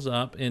themselves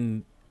up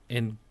and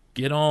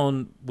get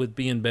on with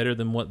being better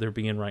than what they're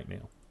being right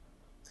now.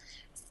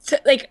 So,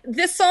 like,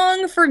 this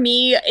song for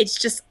me, it's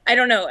just, I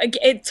don't know,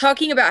 it's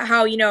talking about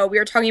how, you know, we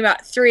were talking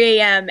about 3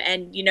 a.m.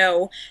 and, you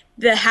know,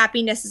 the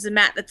happiness is a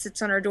mat that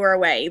sits on our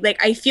doorway.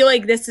 Like, I feel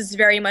like this is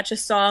very much a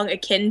song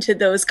akin to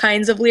those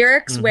kinds of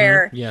lyrics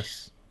where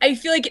Yes. I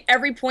feel like at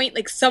every point,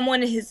 like,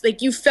 someone has,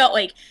 like, you felt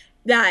like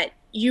that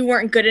you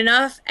weren't good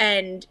enough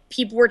and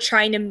people were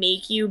trying to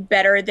make you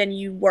better than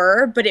you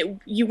were, but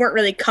you weren't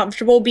really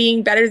comfortable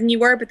being better than you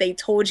were, but they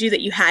told you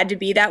that you had to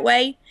be that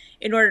way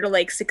in order to,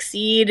 like,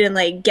 succeed and,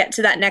 like, get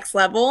to that next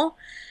level.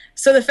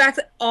 So the fact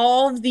that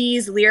all of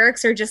these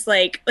lyrics are just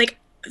like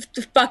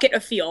bucket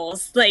of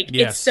feels, like,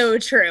 Yes. it's so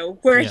true.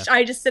 Where Yeah.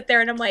 I just sit there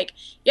and I'm like,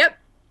 yep.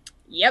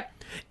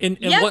 And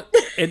Yep.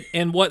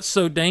 what's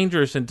so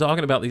dangerous in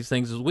talking about these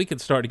things is we could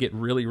start to get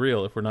really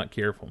real if we're not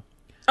careful.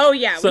 Oh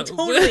yeah, So- we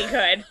totally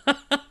could.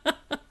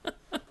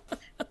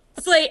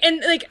 It's like,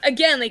 and like,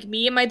 again, like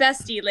me and my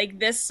bestie, like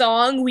this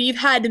song, we've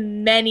had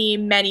many,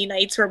 many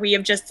nights where we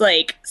have just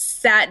like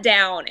sat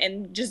down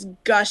and just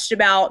gushed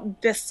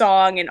about this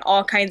song and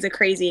all kinds of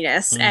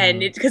craziness.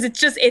 And because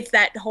it's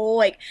that whole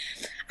like,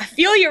 I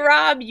feel you,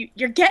 Rob.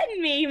 You're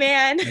getting me,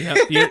 man.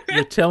 Yeah,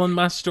 you're telling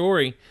my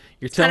story.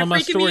 You're telling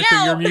my freaking story me through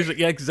your out. music.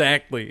 Yeah,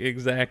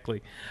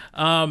 exactly.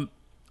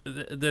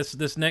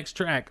 This next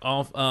track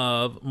off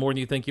of More Than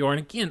You Think You Are,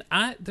 and again,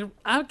 I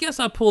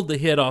guess I pulled the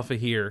hit off of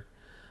here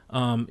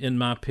in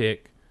my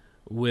pick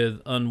with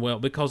Unwell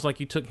because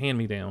like you took Hand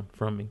Me Down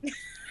from me.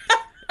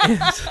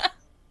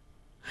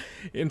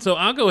 And so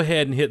I'll go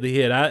ahead and hit the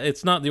hit.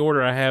 It's not the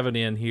order I have it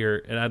in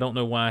here, and I don't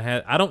know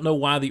why I don't know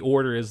why the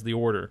order is the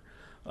order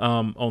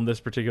on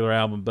this particular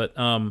album, but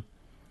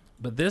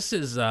this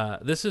is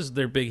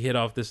their big hit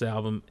off this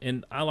album,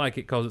 and I like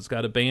it because it's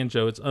got a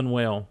banjo. It's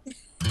Unwell.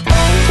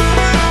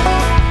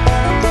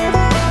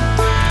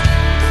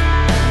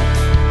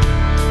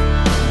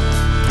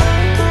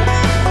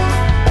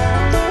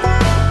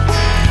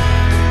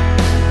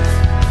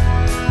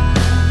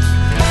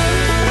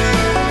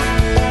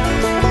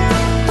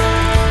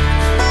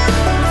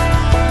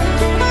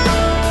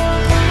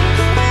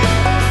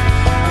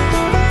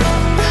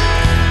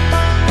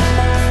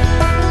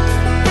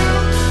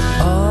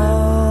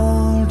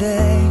 All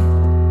day,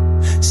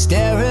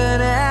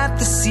 staring at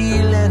the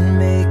ceiling,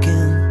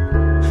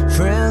 making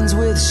friends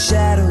with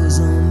shadows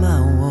on my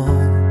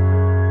wall.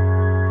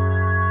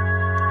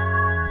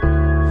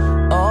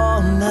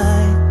 All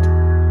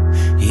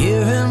night,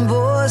 hearing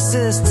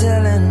voices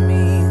telling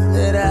me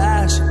that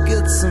I should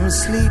get some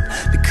sleep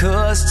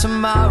because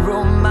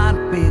tomorrow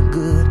might be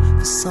good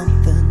for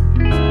something.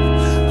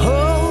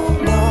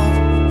 Hold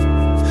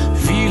on,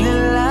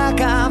 feeling like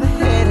I'm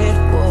headed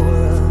for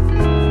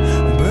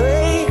a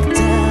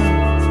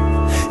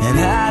breakdown, and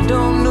I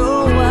don't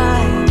know why,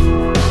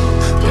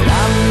 but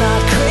I'm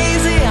not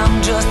crazy,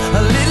 I'm just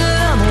a little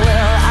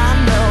unwell. I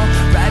know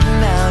right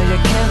now you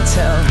can't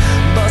tell,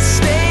 but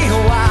stay a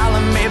while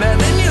and maybe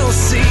then you'll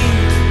see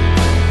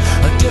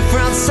a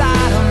different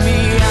side of me.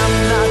 I'm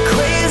not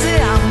crazy,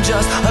 I'm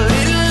just a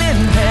little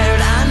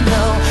impaired. I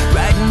know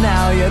right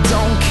now you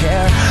don't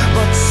care,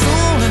 but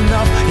soon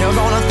enough you're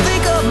gonna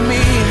think of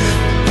me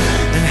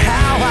and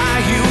how I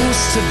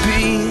used to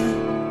be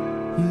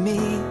me,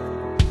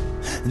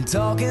 and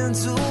talking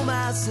to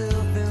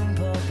myself in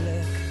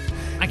public.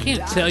 I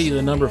can't tell you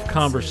the number of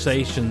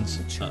conversations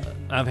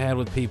I've had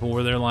with people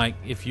where they're like,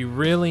 if you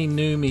really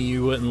knew me,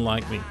 you wouldn't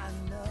like me.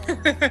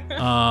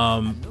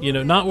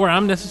 Not where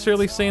I'm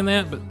necessarily saying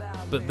that,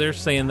 but they're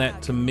saying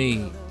that to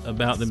me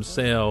about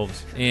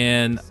themselves.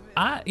 And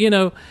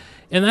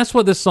And that's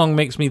what this song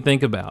makes me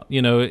think about,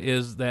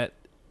 is that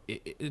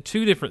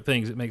two different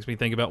things it makes me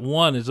think about.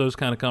 One is those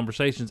kind of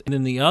conversations, and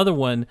then the other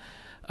one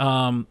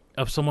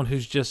of someone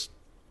who's just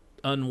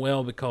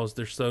unwell because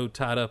they're so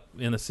tied up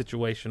in a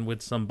situation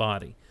with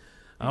somebody.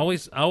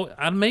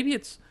 Maybe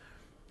it's,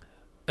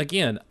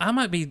 again, I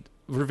might be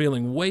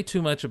revealing way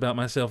too much about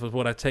myself of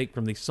what I take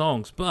from these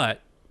songs,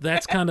 but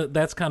that's kind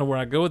of where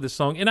I go with this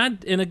song.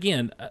 And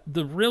again,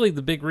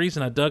 the big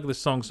reason I dug this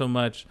song so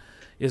much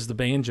is the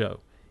banjo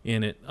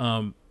in it.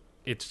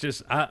 It's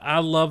just I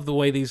love the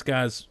way these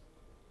guys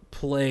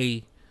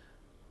play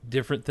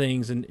different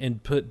things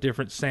and put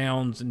different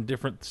sounds on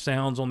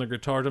their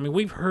guitars. I mean,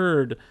 we've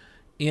heard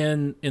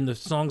in the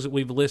songs that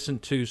we've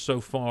listened to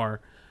so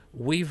far,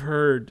 we've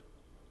heard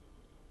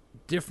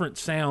different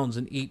sounds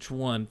in each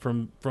one,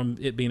 from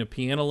it being a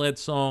piano-led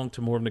song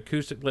to more of an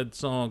acoustic-led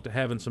song to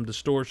having some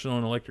distortion on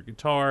an electric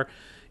guitar,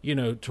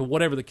 to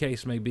whatever the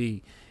case may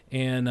be.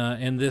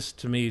 And this,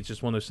 to me, is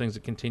just one of those things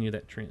that continue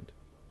that trend.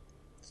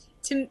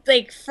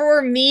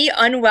 For me,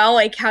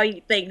 Unwell, how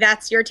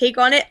that's your take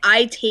on it.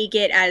 I take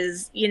it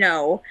as,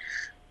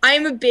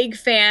 I'm a big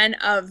fan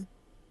of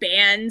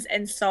bands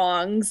and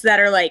songs that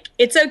are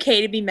it's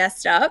okay to be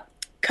messed up,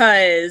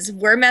 because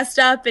we're messed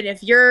up, and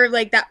if you're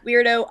that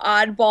weirdo,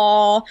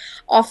 oddball,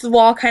 off the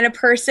wall kind of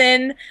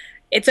person,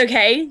 it's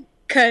okay,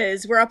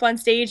 because we're up on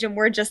stage and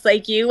we're just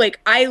like you.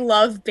 I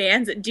love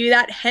bands that do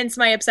that, hence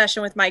my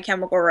obsession with My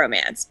Chemical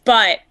Romance.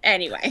 But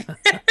anyway,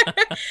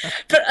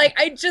 but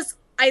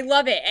I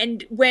love it.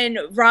 And when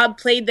Rob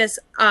played this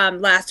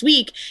last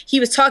week, he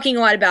was talking a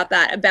lot about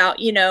that, about,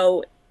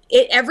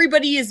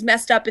 everybody is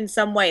messed up in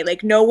some way.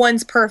 No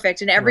one's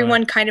perfect, and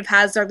everyone kind of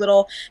has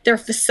their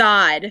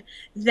facade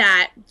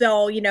that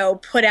they'll,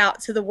 put out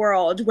to the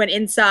world, when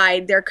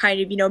inside they're kind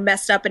of,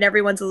 messed up, and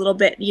everyone's a little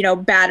bit,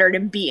 battered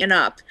and beaten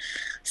up.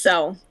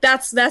 So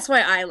that's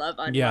why I love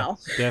Unwell.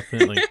 Yeah,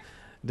 definitely.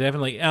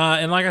 Definitely.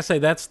 And like I say,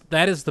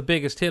 that is the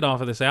biggest hit off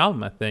of this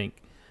album, I think.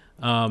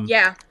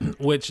 Yeah.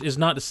 Which is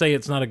not to say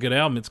it's not a good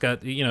album. It's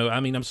got,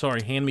 I'm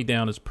sorry, Hand Me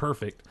Down is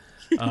perfect.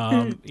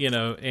 And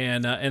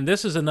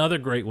this is another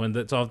great one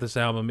that's off this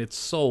album. It's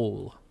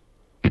Soul.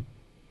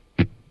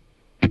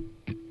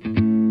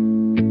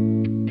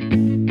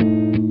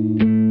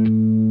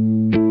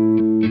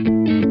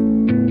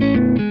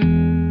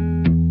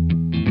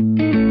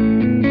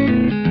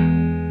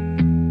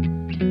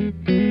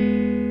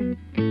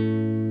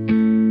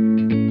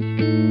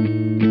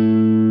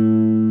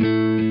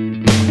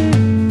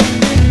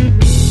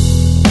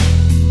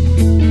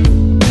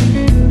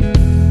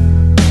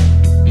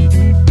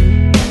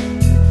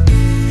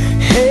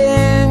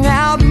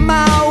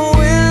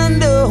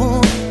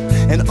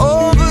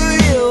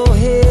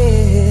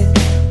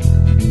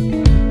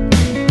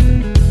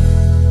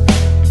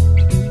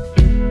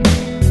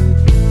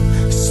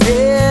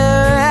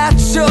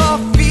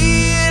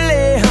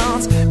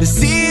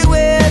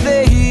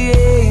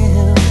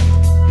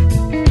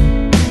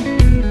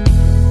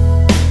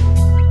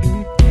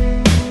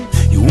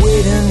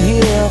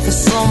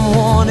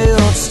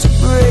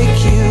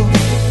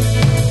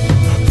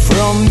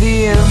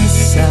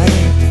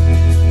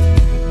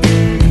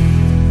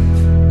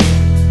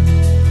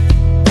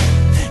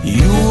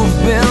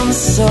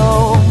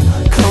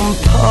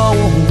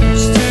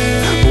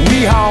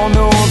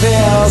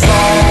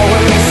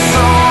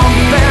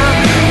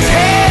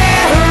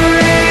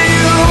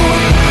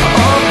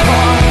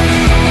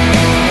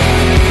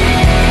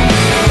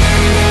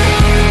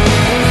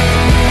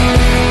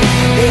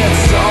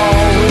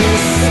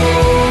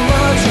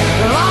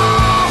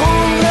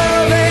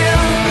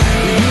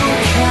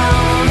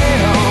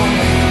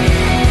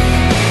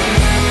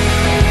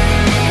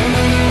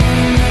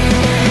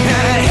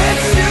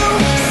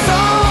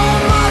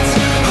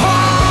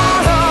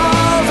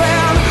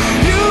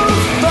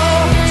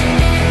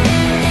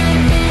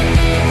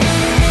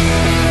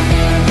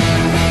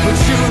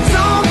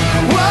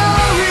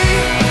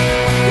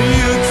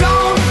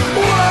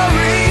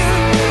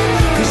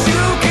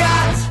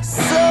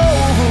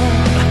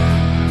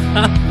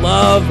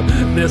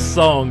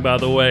 Song, by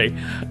the way,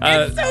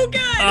 it's so good.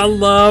 I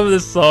love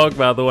this song,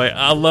 by the way.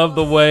 I love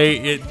the way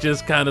it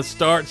just kind of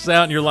starts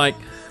out, and you're like,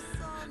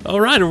 "All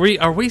right,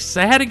 are we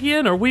sad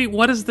again?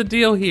 What is the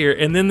deal here?"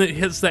 And then it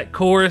hits that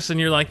chorus, and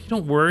you're like, "You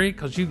don't worry,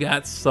 because you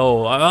got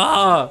soul."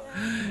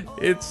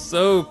 It's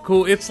so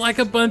cool. It's like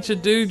a bunch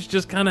of dudes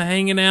just kind of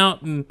hanging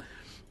out and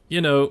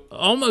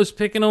almost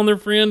picking on their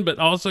friend, but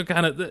also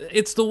kind of,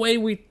 it's the way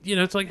we,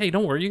 it's like, "Hey,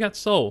 don't worry, you got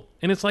soul,"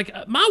 and it's like,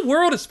 my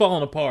world is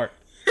falling apart.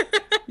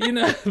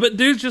 But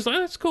dude's just like,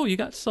 "Oh, it's cool, you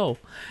got soul."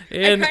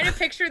 And I kind of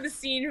picture the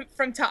scene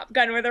from Top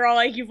Gun where they're all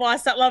like, "You've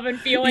lost that love and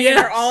feeling," and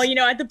they're all,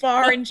 at the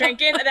bar and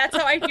drinking. That's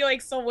how I feel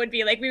like Soul would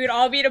be. We would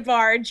all be at a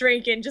bar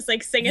drinking, just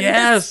singing.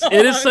 Yes,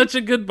 it is such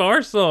a good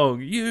bar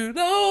song. You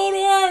don't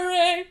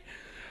worry.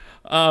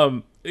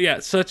 Yeah,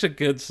 such a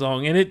good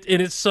song, and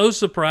it's so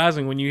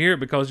surprising when you hear it,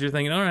 because you're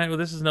thinking, all right, well,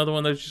 this is another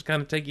one that's just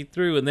kind of take you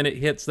through, and then it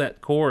hits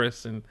that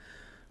chorus, and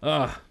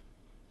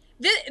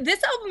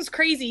This album's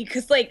crazy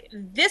because, like,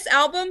 this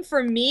album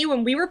for me,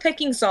 when we were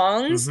picking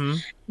songs,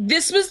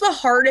 this was the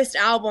hardest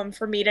album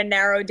for me to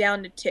narrow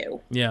down to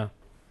two. Yeah.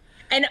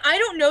 And I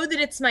don't know that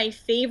it's my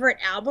favorite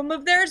album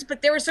of theirs,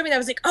 but there was something that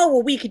was like, oh,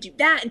 well, we could do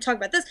that and talk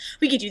about this.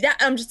 We could do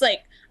that. And I'm just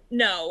like,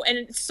 no.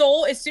 And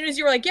Soul, as soon as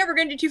you were like, yeah, we're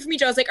going to do two from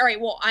each, I was like, all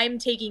right, well, I'm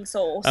taking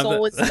Soul.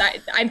 Soul is not,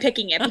 I'm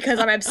picking it because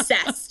I'm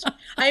obsessed.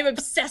 I'm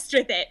obsessed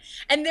with it.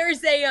 And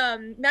there's a,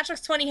 Matchbox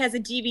 20 has a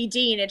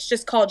DVD and it's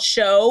just called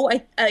Show.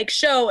 An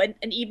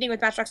Evening with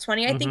Matchbox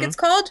 20, I think it's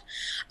called.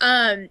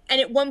 And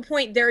at one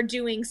point they're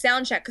doing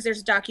sound check because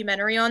there's a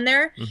documentary on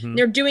there.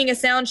 They're doing a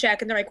sound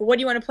check and they're like, well, what do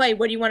you want to play?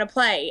 What do you want to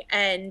play?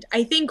 And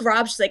I think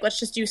Rob's just like, let's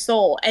just do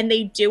Soul. And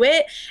they do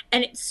it.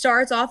 And it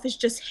starts off as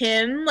just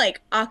him,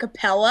 like, a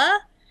cappella.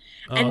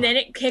 And then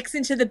it kicks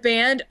into the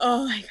band.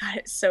 Oh my God,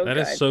 it's so good.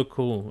 That is so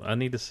cool. I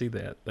need to see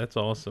that. That's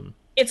awesome.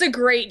 It's a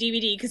great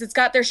DVD because it's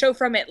got their show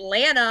from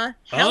Atlanta.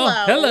 Hello.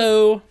 Oh,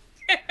 hello.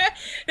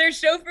 Their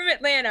show from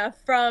Atlanta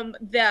from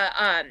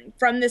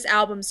this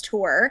album's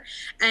tour.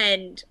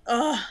 And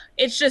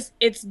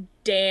it's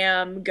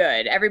damn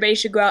good. Everybody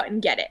should go out and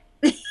get it.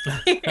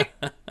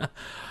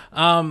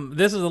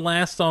 This is the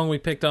last song we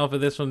picked off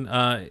of this one.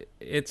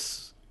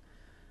 It's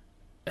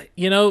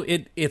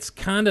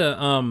kind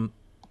of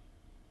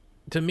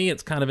to me,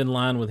 it's kind of in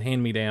line with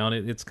Hand Me Down.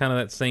 It's kind of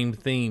that same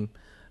theme.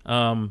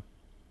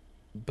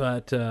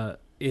 But I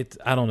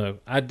don't know.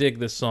 I dig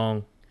this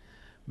song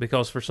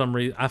because for some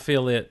reason I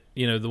feel it,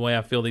 the way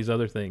I feel these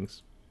other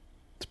things.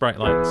 It's Bright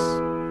Lights.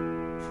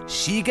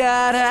 She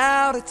got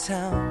out of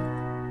town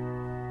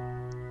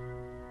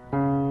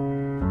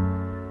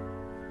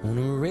on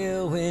a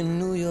railway,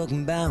 New York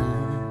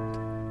bound,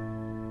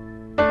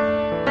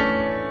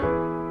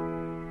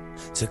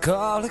 took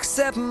all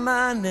except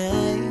my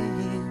name.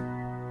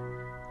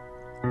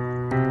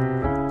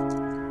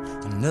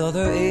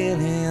 Another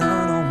alien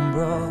on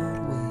Broadway.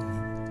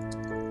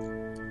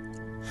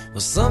 Well,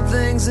 some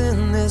things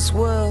in this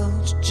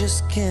world you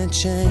just can't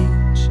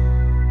change.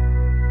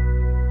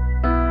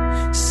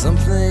 Some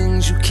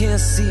things you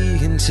can't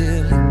see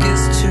until it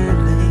gets too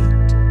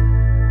late.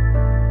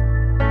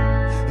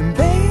 And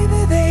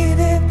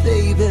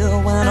baby,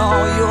 when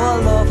all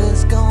your love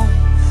is gone,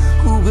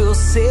 who will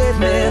save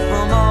me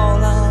from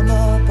all I'm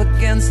up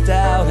against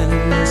out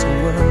in this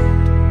world?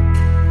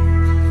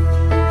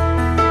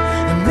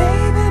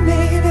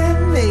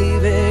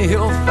 Maybe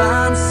you'll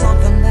find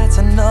something that's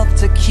enough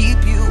to keep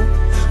you.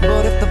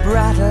 But if the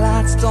bright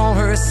lights don't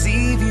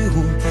receive you,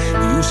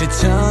 you should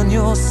turn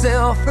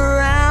yourself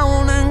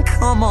around and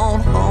come on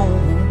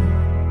home.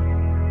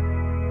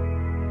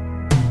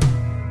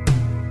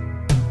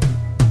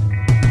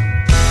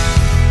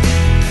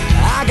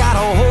 I got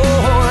a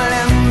hole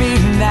in me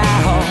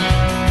now.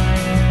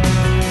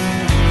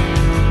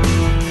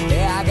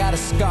 Yeah, I got a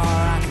scar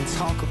I can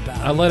talk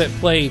about. I let it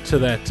play to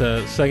that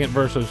second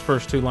verse, those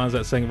first two lines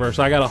of that second verse.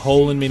 I got a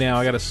hole in me now.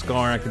 I got a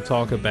scar I can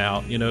talk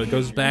about. It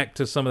goes back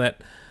to some of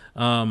that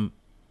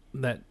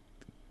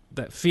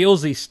that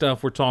feelsy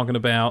stuff we're talking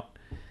about.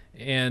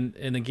 And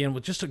again,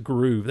 with just a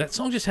groove. That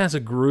song just has a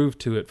groove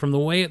to it. From the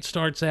way it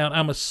starts out,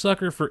 I'm a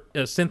sucker for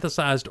a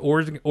synthesized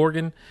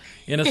organ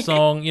in a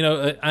song.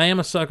 I am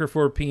a sucker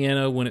for a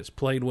piano when it's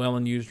played well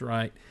and used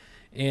right.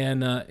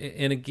 And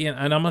again,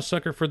 and I'm a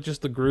sucker for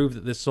just the groove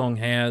that this song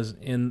has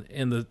and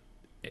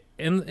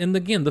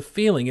again, the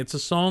feeling. It's a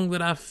song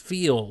that I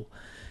feel,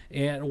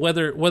 and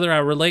whether I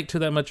relate to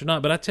that much or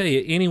not. But I tell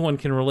you, anyone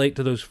can relate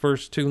to those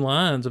first two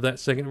lines of that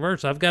second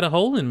verse. I've got a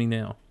hole in me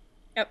now.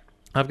 Yep.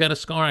 I've got a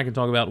scar I can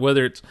talk about,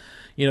 whether it's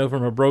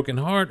from a broken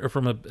heart or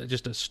from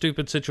just a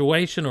stupid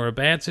situation or a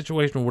bad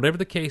situation or whatever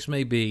the case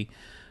may be.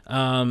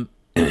 And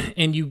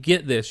you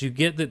get this. You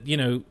get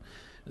that.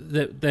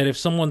 That if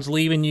someone's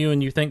leaving you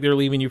and you think they're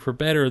leaving you for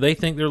better, or they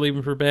think they're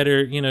leaving for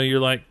better, you're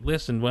like,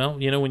 listen, well,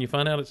 when you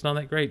find out it's not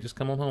that great, just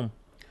come on home.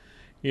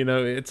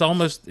 It's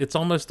almost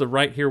the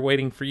right here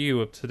waiting for you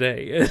of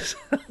today.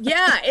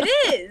 Yeah, it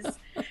is.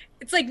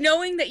 It's like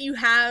knowing that you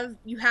have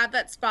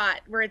that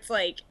spot where it's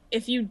like,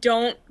 if you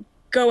don't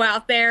go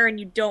out there and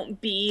you don't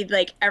be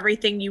like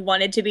everything you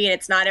wanted to be, and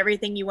it's not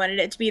everything you wanted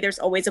it to be, there's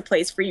always a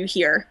place for you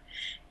here,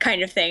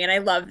 kind of thing. And I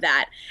love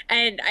that.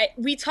 And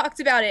we talked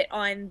about it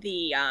on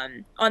the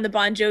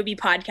Bon Jovi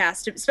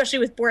podcast, especially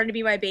with Born to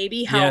Be My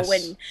Baby, how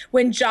Yes.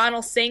 when John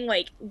will sing,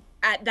 like,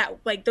 at that,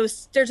 like,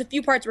 those, there's a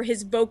few parts where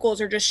his vocals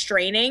are just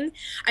straining.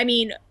 I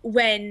mean,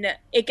 when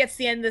it gets to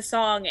the end of the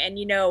song and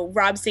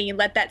Rob singing,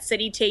 let that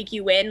city take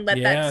you in, let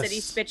that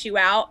city spit you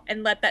out,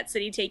 and let that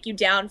city take you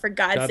down, for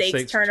God's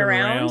sakes turn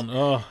around.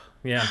 Oh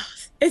yeah,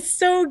 it's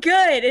so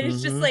good. And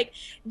it's just like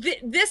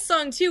this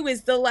song too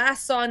is the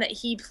last song that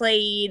he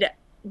played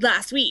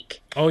last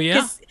week. Oh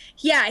yeah.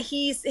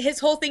 His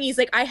whole thing, he's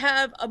like, I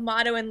have a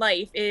motto in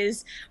life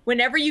is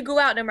whenever you go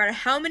out, no matter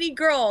how many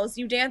girls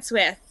you dance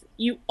with,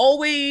 you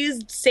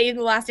always save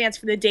the last dance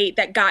for the date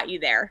that got you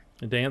there.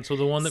 The dance with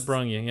the one that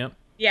brung you. Yep.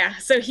 Yeah.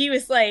 So he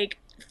was like,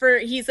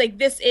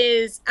 this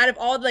is, out of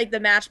all like the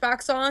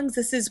Matchbox songs,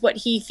 this is what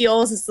he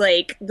feels is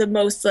like the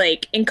most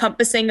like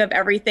encompassing of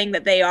everything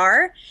that they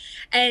are.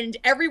 and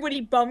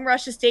everybody bum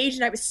rushed the stage,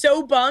 and I was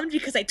so bummed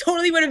because I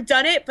totally would have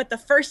done it, but the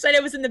first night I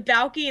was in the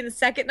balcony, and the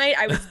second night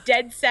I was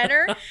dead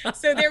center.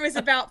 So there was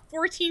about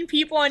 14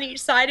 people on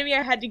each side of me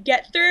I had to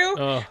get through,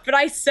 but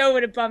I so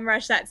would have bum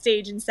rushed that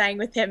stage and sang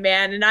with him,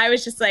 man. And I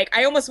was just like,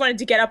 I almost wanted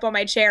to get up on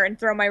my chair and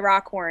throw my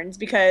rock horns,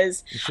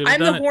 because I'm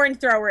the horn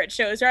thrower at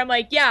shows where I'm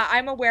like, yeah,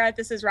 I'm aware that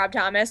this is Rob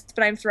Thomas,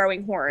 but I'm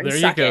throwing horns.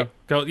 There you go.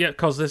 Go. Yeah,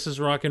 because this is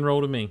rock and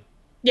roll to me.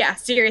 Yeah,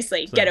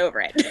 seriously, get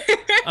over it.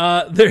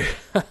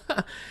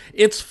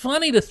 It's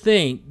funny to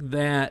think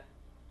that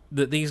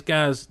these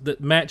guys,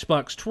 that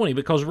Matchbox 20,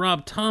 because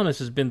Rob Thomas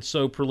has been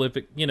so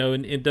prolific,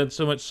 and done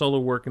so much solo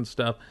work and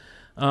stuff,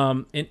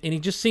 and he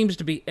just seems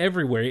to be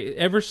everywhere.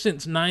 Ever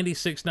since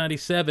 96,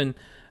 97,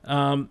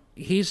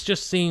 he's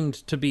just seemed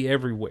to be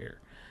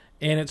everywhere.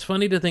 And it's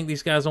funny to think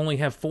these guys only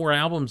have 4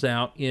 albums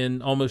out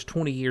in almost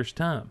 20 years'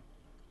 time.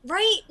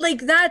 Right?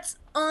 Like, that's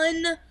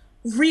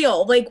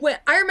unreal. Like,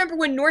 I remember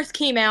when North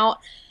came out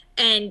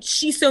and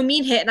She's So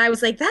Mean hit, and I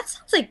was like, that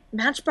sounds like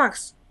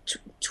Matchbox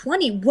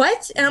 20.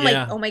 What? And I'm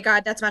like, oh my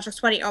God, that's Matchbox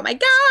 20. Oh my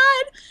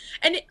God.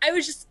 And I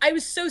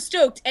was so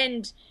stoked.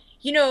 And,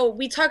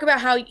 we talk about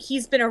how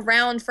he's been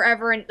around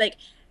forever, and like,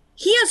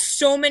 he has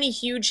so many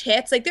huge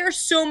hits. Like, there are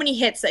so many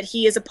hits that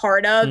he is a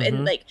part of. Mm-hmm.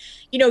 And like,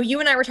 you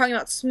and I were talking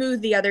about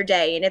Smooth the other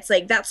day, and it's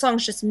like, that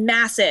song's just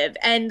massive.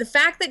 And the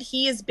fact that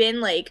he has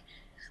been like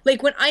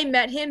when I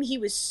met him, he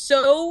was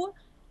so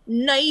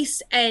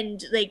nice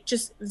and like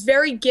just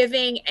very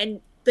giving, and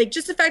like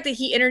just the fact that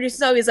he introduced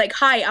himself, he's like,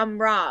 hi, I'm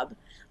Rob,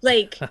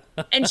 like,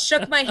 and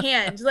shook my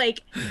hand.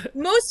 Like,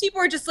 most people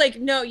are just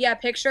like, no, yeah,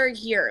 picture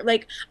here.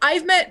 Like,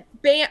 I've met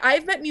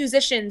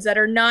musicians that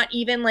are not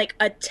even like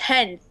a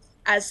tenth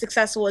as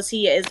successful as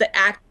he is, that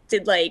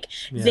acted like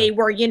they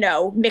were,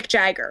 Mick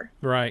Jagger.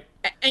 Right.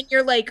 And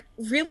you're like,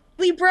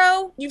 really,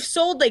 bro? You've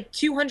sold like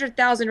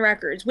 200,000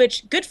 records,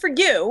 which good for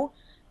you,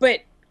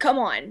 but come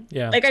on.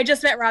 Yeah. Like, I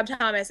just met Rob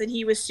Thomas, and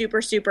he was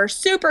super, super,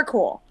 super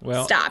cool.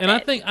 Well, Stop and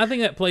it. I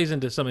think that plays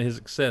into some of his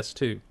success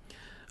too.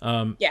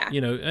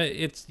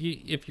 It's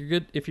if you're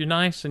good, if you're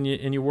nice, and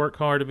you work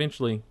hard,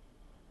 eventually,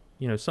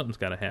 something's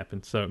got to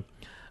happen. So,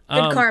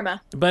 good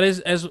karma. But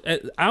as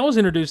I was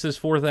introduced to this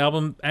 4th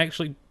album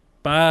actually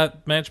by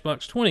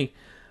Matchbox 20,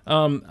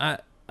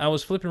 I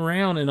was flipping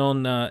around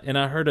and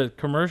I heard a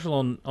commercial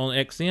on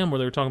XM where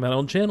they were talking about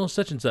on channel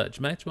such and such,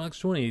 Matchbox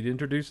 20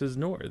 introduces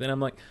North. And I'm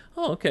like,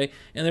 oh, okay.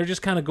 And they're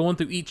just kind of going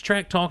through each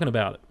track talking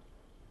about it.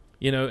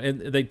 And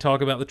they'd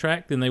talk about the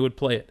track, then they would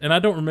play it. And I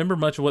don't remember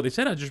much of what they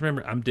said. I just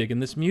remember, I'm digging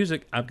this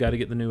music. I've got to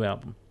get the new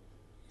album.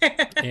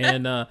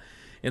 and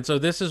so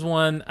this is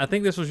one, I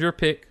think this was your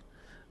pick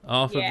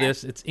off of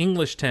this. It's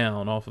English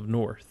Town off of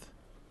North.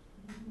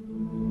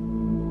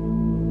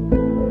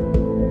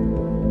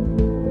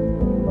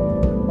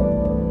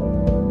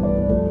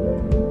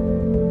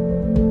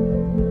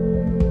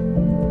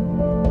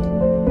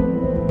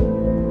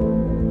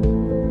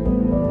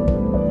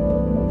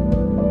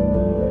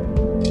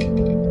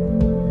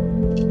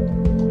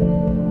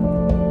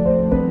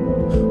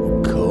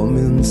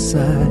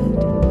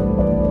 Inside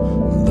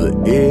the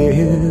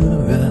air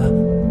I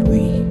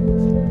breathe,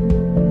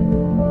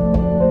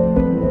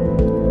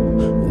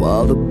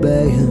 while the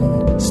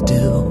band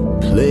still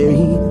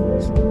plays.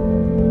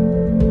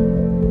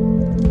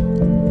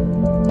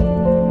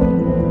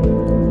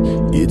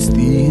 It's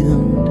the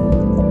end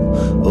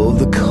of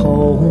the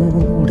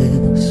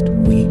coldest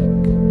week.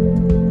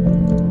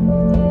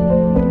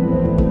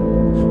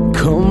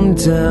 Come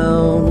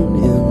down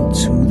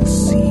into the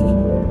sea.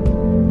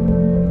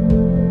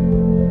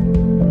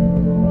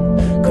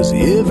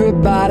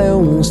 Everybody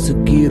wants to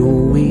get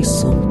away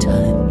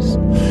sometimes,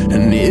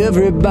 and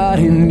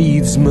everybody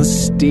needs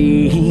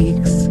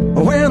mistakes.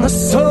 When the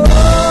sun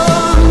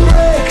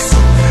breaks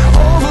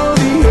over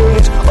the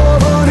edge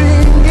of an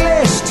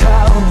English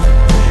town,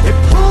 it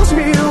pulls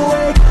me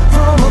awake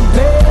from a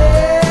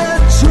bad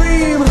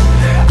dream.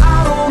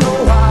 I don't know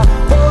why,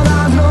 but I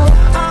know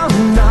I'm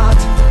not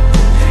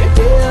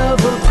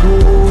ever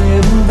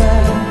going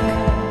back.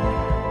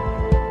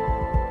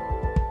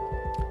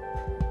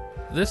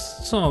 This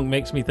song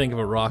makes me think of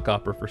a rock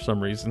opera for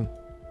some reason.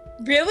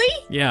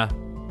 Really? Yeah.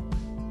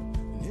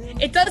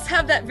 It does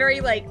have that very,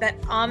 that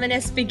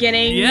ominous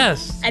beginning.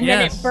 Yes. And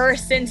then it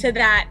bursts into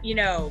that,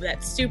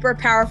 that super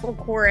powerful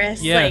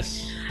chorus.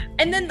 Yes.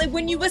 And then,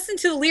 when you listen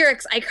to the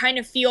lyrics, I kind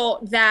of feel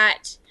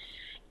that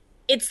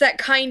it's that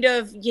kind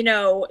of,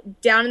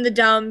 down in the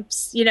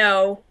dumps,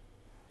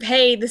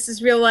 hey, this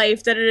is real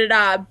life,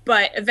 da-da-da-da.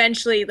 But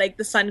eventually,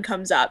 the sun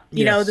comes up.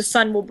 You know, the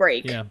sun will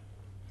break. Yeah.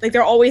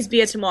 There'll always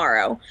be a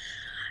tomorrow.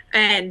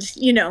 And,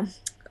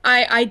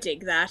 I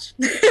dig that.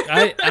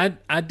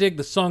 I dig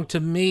the song. To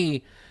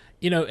me,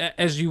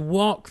 as you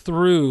walk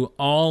through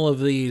all of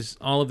these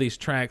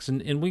tracks,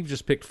 and we've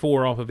just picked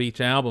 4 off of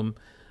each album,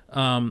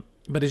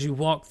 but as you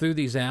walk through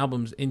these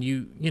albums and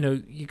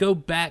you go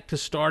back to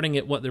starting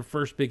at what their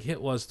first big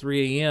hit was,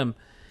 3 a.m.,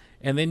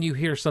 and then you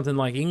hear something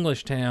like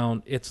English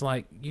Town. It's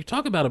like, you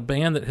talk about a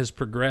band that has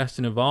progressed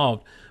and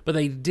evolved, but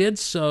they did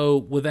so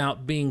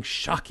without being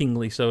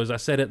shockingly so, as I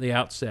said at the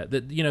outset.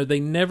 That, you know, they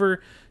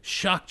never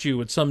shocked you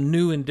with some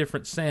new and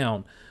different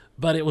sound,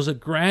 but it was a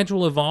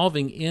gradual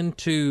evolving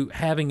into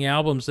having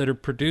albums that are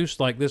produced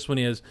like this one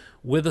is,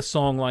 with a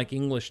song like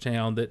English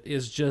Town that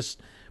is just,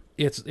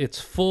 it's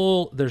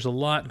full. There's a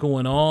lot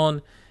going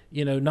on,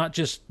 you know, not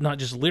just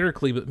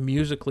lyrically, but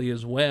musically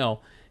as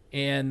well.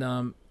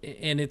 And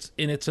it's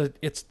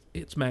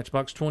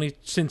Matchbox 20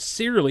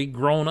 sincerely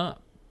grown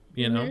up,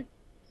 you know.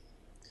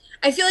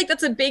 I feel like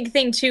that's a big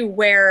thing too,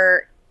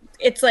 where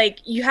it's like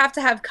you have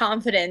to have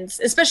confidence,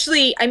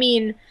 especially, I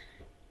mean,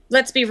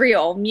 let's be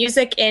real,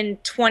 music in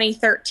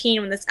 2013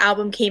 when this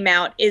album came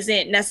out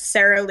isn't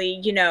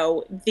necessarily, you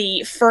know,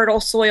 the fertile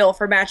soil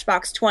for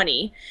Matchbox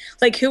 20.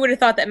 Like, who would have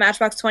thought that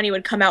Matchbox 20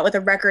 would come out with a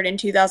record in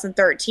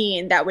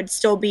 2013 that would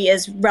still be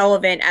as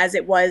relevant as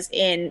it was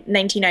in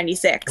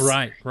 1996?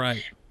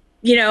 Right.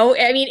 You know,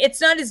 I mean, it's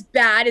not as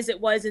bad as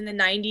it was in the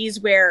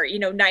 90s, where, you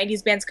know,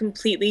 90s bands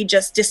completely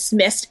just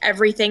dismissed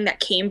everything that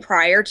came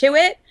prior to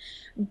it.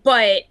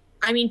 But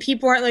I mean,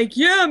 people aren't like,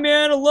 yeah,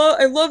 man, I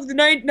love the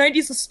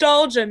 90s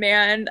nostalgia,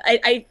 man.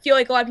 I feel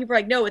like a lot of people are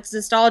like, no, it's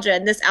nostalgia.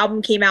 And this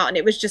album came out and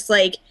it was just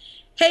like,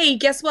 hey,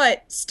 guess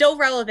what? Still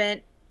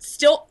relevant,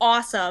 still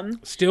awesome.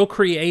 Still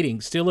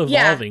creating, still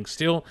evolving,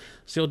 still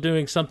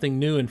doing something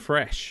new and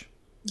fresh.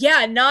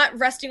 Yeah, not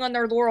resting on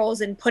their laurels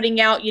and putting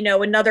out, you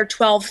know, another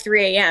 12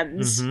 3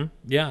 a.m.s.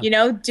 Yeah. You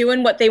know,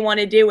 doing what they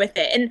want to do with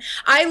it. And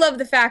I love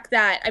the fact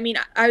that, I mean,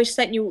 I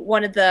sent you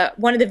one of the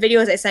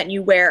videos I sent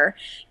you where,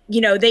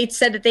 you know, they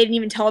said that they didn't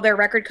even tell their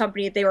record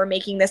company that they were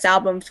making this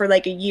album for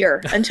like a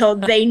year until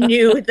they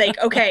knew, like,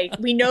 okay,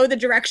 we know the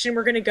direction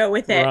we're going to go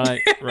with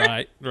it.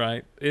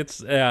 Right.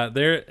 It's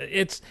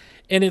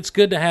and it's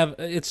good to have,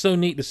 it's so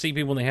neat to see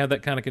people when they have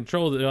that kind of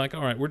control that they're like,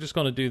 all right, we're just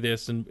going to do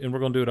this and we're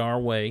going to do it our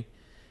way.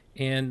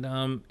 And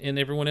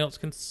everyone else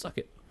can suck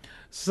it.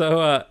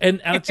 So,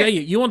 and I'll tell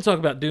you, you want to talk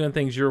about doing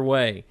things your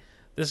way.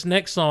 This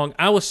next song,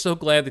 I was so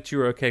glad that you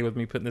were okay with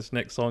me putting this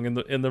next song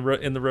in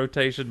the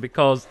rotation,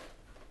 because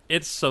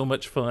it's so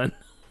much fun.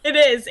 It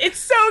is. It's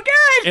so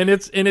good. And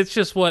it's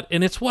just what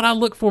I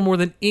look for more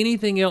than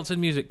anything else in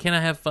music. Can I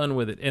have fun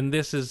with it? And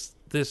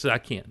this I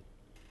can.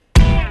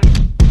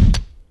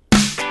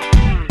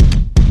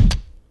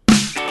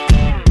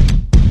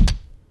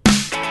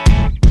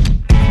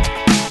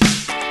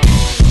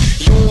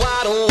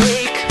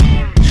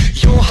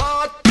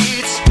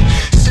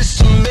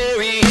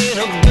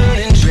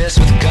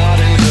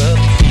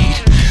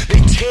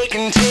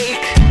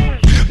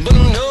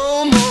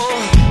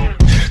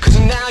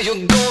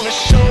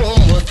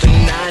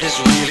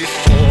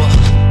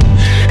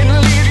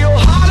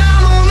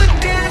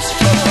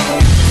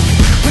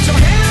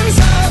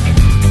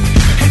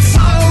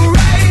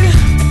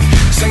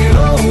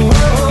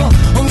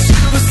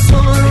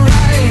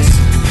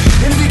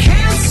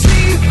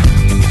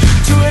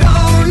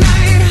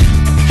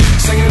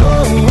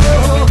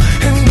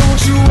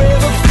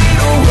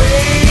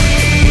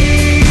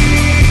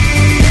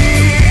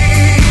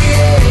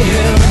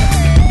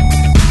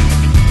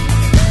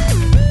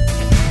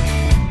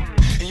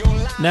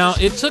 Now,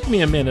 it took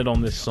me a minute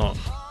on this song,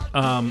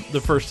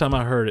 the first time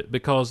I heard it,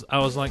 because I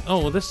was like, oh,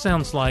 well, this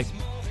sounds like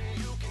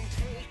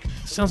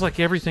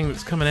everything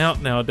that's coming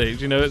out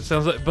nowadays, you know, it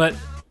sounds like, but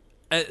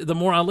the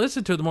more I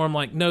listen to it, the more I'm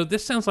like, no,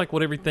 this sounds like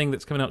what everything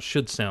that's coming out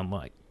should sound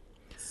like.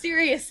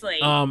 Seriously.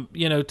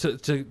 You know,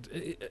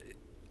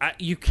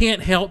 you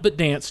can't help but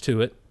dance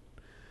to it,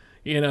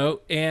 you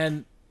know,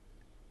 and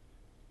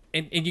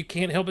you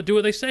can't help but do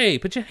what they say,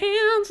 put your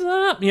hands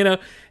up, you know,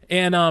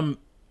 and,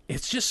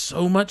 it's just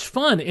so much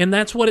fun, and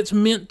that's what it's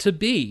meant to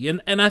be.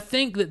 And I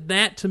think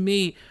that to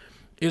me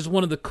is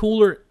one of the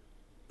cooler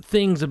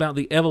things about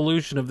the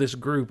evolution of this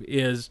group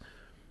is,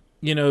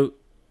 you know,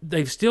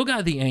 they've still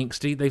got the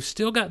angsty, they've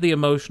still got the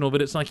emotional,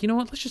 but it's like, you know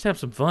what, let's just have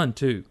some fun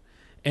too.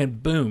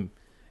 And boom,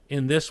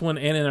 in this one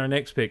and in our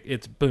next pick,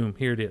 it's boom,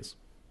 here it is.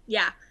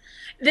 Yeah.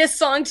 This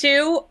song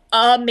too,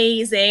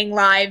 amazing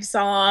live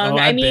song.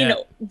 I mean,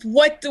 bet.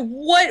 what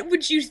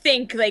would you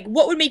think? Like,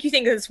 what would make you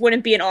think this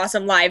wouldn't be an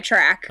awesome live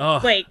track? Oh.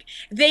 Like,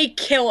 they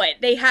kill it.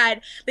 They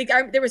had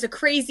there was a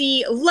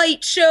crazy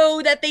light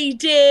show that they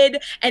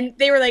did, and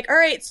they were like, "All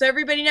right, so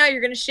everybody now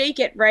you're gonna shake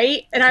it,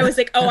 right?" And I was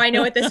like, "Oh, I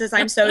know what this is.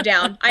 I'm so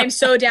down. I'm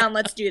so down.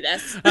 Let's do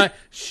this."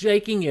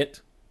 Shaking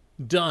it,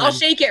 done. I'll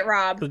shake it,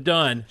 Rob.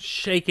 Done.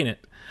 Shaking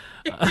it.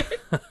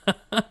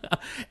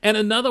 And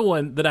another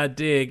one that I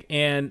dig,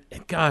 and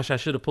gosh, I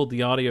should have pulled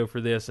the audio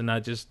for this, and I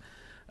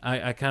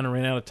kind of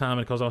ran out of time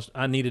because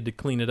I needed to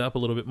clean it up a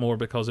little bit more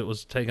because it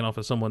was taken off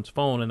of someone's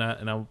phone, and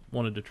I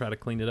wanted to try to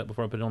clean it up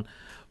before I put it on.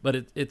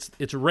 But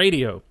it's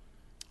Radio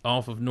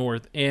off of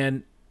North,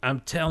 and I'm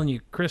telling you,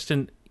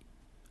 Kristen,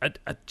 I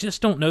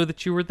just don't know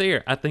that you were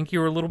there. I think you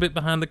were a little bit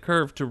behind the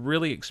curve to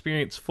really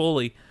experience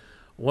fully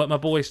what my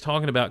boy's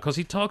talking about, because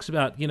he talks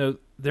about, you know,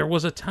 there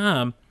was a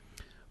time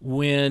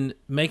when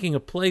making a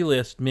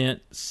playlist meant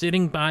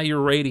sitting by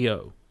your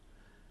radio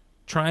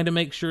trying to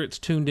make sure it's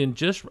tuned in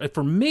just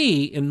for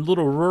me in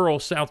little rural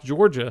South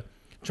Georgia,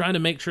 trying to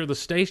make sure the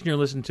station you're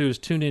listening to is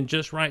tuned in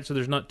just right so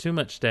there's not too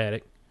much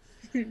static,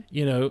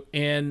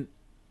 and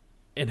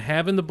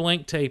having the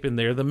blank tape in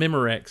there, the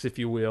Memorex, if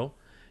you will,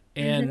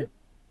 and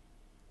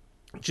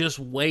just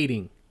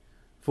waiting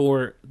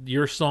for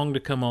your song to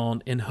come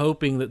on and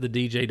hoping that the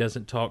DJ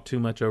doesn't talk too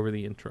much over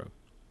the intro.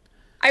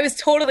 I was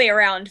totally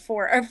around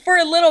for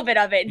a little bit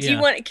of it.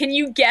 Can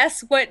you guess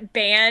what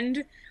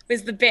band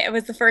was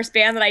the first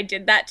band that I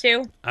did that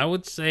to? I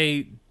would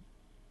say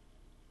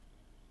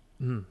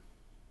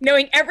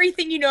knowing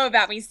everything you know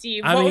about me,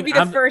 Steve, what would be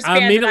the first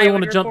band that I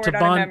would record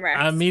on a Memorex?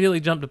 I immediately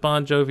jumped to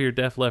Bon Jovi or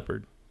Def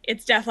Leppard.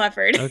 It's Def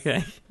Leppard.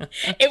 Okay.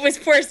 It was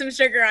Pour Some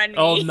Sugar on Me.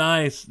 Oh,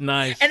 nice. And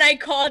I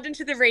called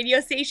into the radio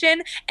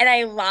station, and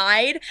I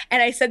lied,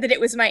 and I said that it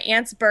was my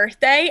aunt's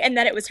birthday, and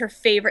that it was her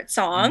favorite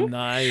song.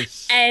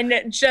 Nice. And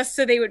just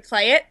so they would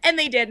play it, and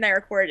they did, and I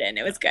recorded it, and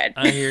it was good.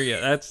 I hear you.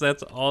 That's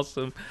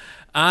awesome.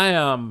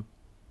 I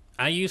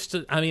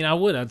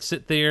would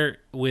sit there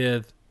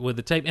with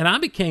the tape, and I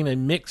became a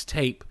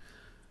mixtape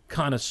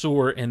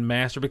connoisseur and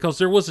master because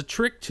there was a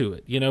trick to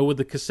it, with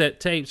the cassette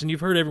tapes, and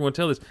you've heard everyone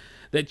tell this,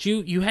 that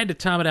you had to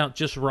time it out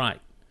just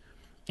right.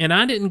 And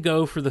I didn't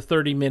go for the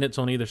 30 minutes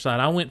on either side.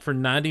 I went for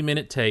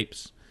 90-minute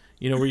tapes,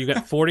 where you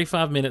got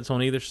 45 minutes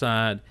on either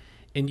side,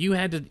 and you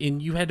had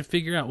to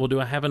figure out, well, do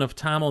I have enough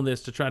time on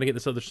this to try to get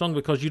this other song?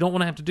 Because you don't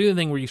want to have to do the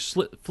thing where you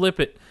flip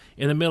it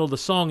in the middle of the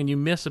song and you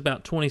miss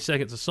about 20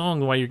 seconds of song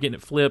while you're getting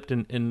it flipped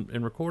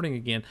and recording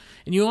again.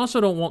 And you also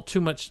don't want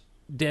too much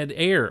dead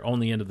air on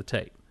the end of the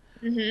tape.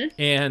 Mm-hmm.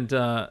 And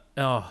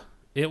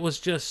it was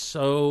just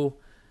so.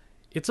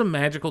 It's a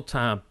magical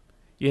time.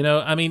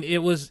 It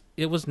was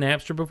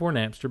Napster before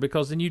Napster,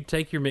 because then you'd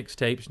take your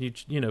mixtapes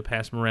and you'd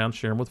pass them around,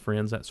 share them with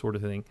friends, that sort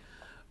of thing.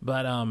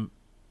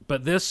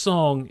 But this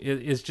song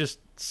is just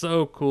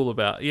so cool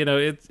about,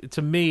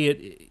 to me,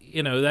 it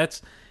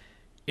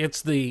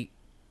is the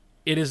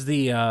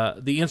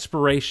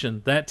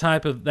inspiration, that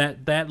type of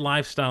that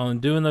lifestyle and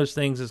doing those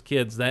things as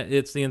kids, that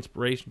it's the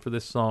inspiration for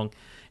this song.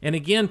 And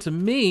again, to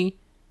me,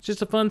 it's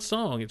just a fun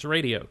song. It's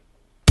radio.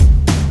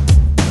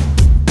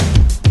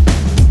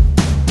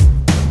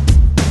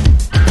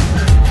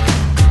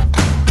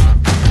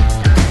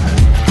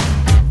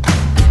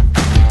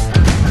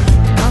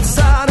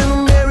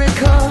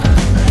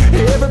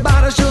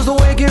 Everybody's just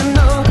waking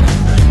up.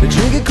 They're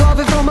drinking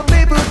coffee from a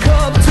paper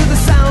cup to the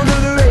sound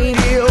of the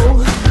radio.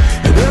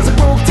 And there's a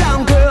broke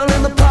down girl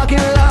in the parking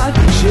lot,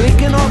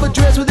 shaking off her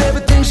dress with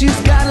everything she's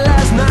got.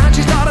 Last night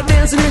she started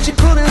dancing and she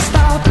couldn't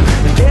stop.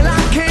 The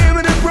daylight came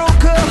and it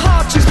broke her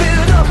heart. She's been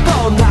up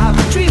all night,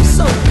 but dreams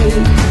so big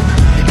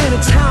in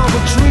a town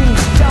where dreams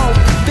don't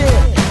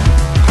fit.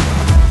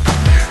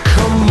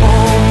 Come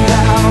on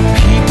now,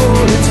 people,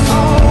 it's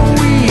all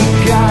we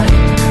got.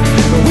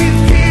 We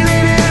feel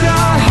it in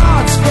our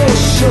hearts for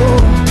sure,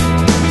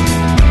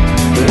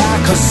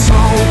 like a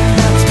song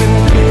that's been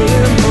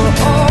playing for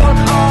all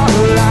our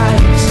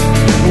lives.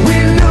 We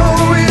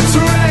know it's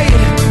right,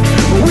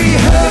 we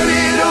heard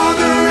it on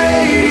the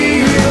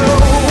radio.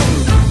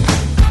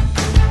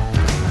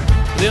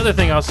 The other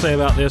thing I'll say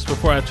about this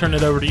before I turn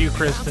it over to you,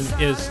 Kristen,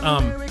 is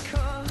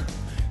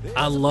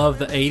I love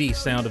the 80s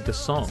sound of this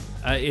song.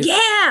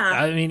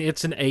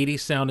 It's an 80s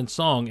sounding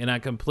song, and I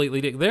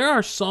completely dig. There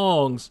are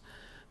songs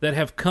that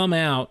have come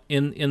out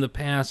in the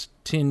past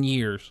 10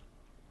 years,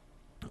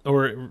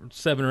 or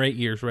 7 or 8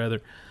 years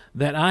rather,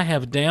 that I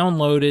have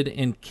downloaded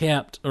and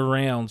kept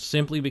around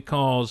simply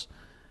because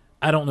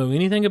I don't know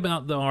anything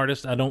about the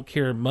artist. I don't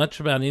care much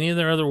about any of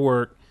their other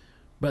work,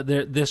 but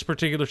this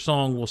particular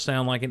song will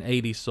sound like an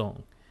 80s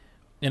song.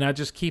 And I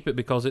just keep it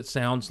because it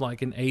sounds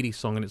like an 80s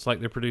song, and it's like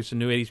they're producing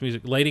new 80s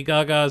music. Lady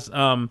Gaga's,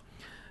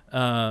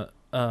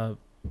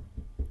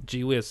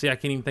 gee whiz, see, I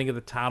can't even think of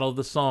the title of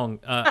the song.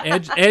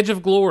 Edge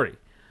of Glory.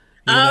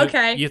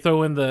 Okay. You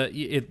throw in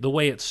the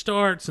way it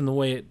starts and the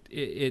way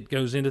it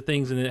goes into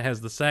things, and it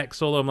has the sax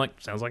solo. I'm like,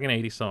 sounds like an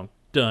 80s song.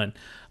 Done.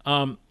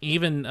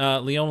 Even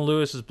Leona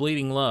Lewis's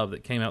Bleeding Love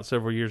that came out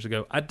several years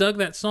ago. I dug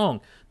that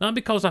song. Not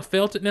because I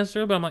felt it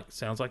necessarily, but I'm like,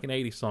 sounds like an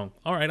 80s song.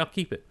 All right, I'll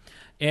keep it.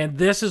 And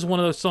this is one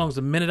of those songs,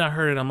 the minute I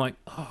heard it, I'm like,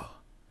 oh,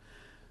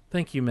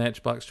 thank you,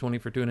 Matchbox 20,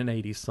 for doing an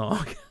 80s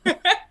song.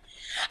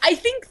 I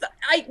think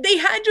they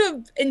had to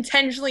have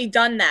intentionally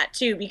done that,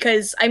 too,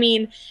 because,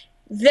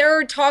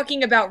 they're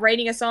talking about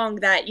writing a song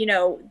that,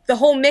 the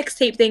whole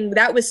mixtape thing,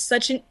 that was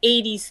such an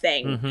 80s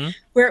thing,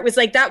 where it was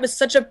like, that was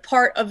such a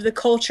part of the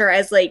culture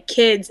as, like,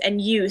 kids and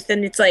youth,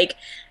 and it's like,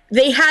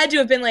 they had to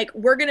have been like,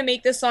 we're going to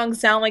make this song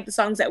sound like the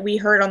songs that we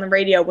heard on the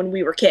radio when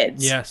we were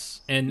kids.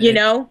 Yes. And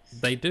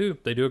they do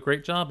a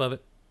great job of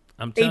it.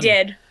 They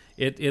did.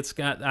 It's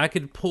got, I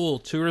could pull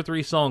 2 or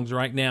 3 songs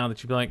right now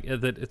that you'd be like,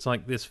 that it's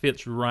like, this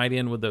fits right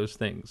in with those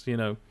things,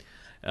 but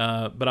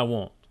I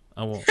won't.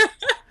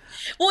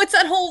 Well, it's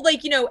that whole,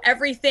 like,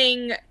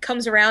 everything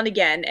comes around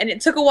again, and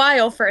it took a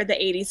while for the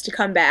 80s to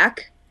come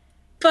back,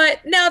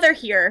 but now they're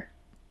here.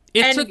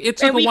 It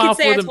took a we while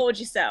could say for them. I told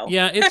you so.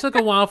 Yeah, it took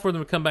a while for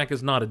them to come back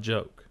as not a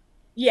joke.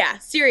 Yeah,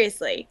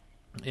 seriously.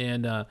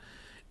 And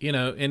you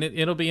know, and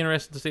it'll be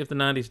interesting to see if the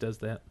 90s does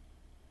that.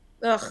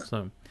 Ugh.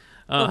 So,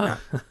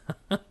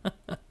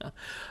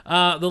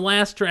 the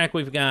last track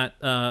we've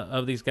got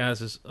of these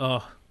guys is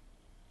Oh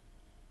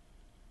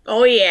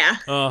yeah.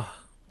 I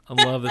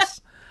love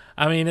this.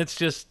 I mean, it's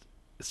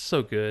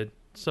so good,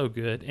 so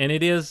good, and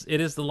it is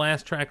the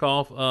last track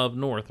off of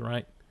North,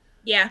 right?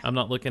 Yeah. I'm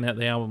not looking at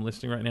the album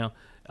listing right now.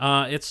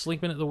 It's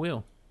Sleeping at the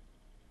Wheel.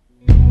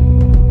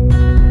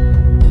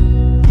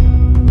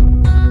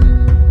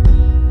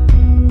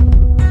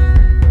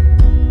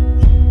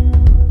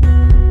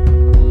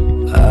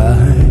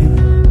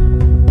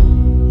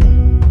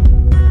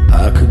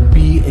 I could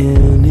be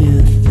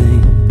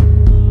anything,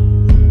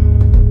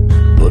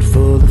 but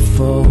for the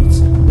faults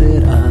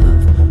that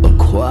I've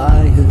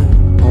acquired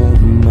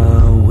on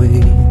my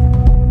way,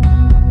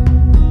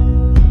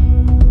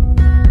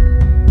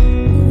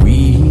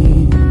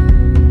 we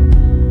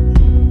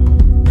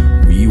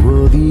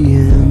were the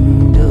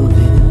end of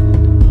it,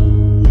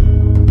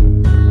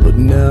 but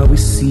now we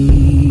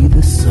see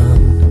the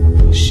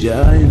sun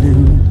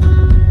shining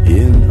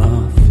in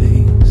our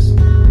face.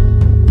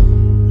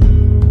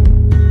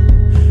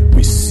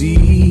 We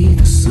see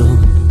the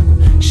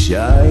sun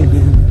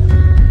shining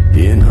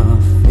in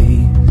our face.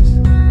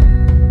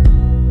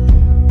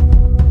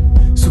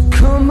 So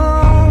come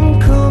on,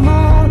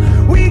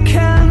 we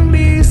can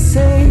be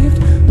saved.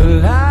 The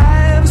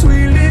lives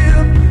we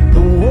live,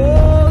 the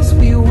wars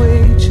we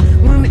wage,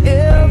 when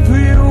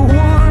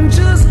everyone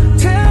just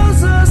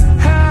tells us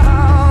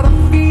how to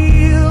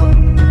feel.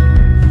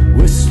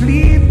 We're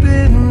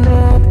sleeping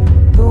at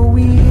the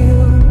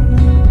wheel.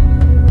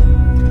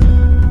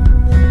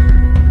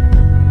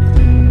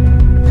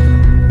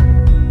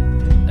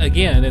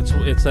 Again,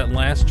 it's that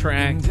last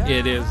track.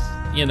 It is,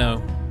 you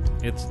know,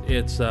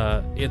 it's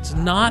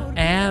not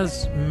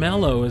as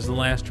mellow as the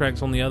last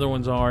tracks on the other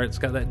ones are. It's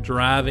got that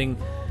driving,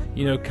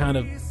 you know, kind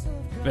of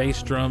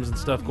bass drums and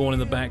stuff going in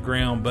the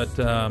background, but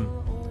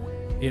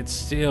it's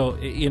still,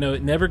 you know,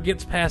 it never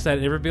gets past that.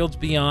 It never builds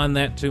beyond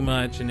that too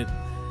much, and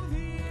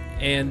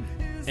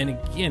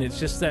again, it's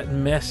just that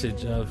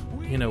message of,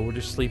 you know, we're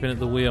just sleeping at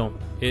the wheel.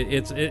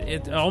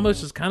 It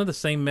almost is kind of the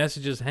same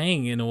message as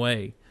Hang in a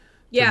way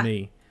to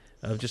me,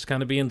 of just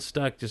kind of being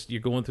stuck. Just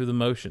you're going through the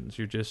motions.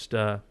 You're just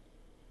doing,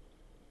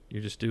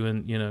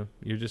 you know,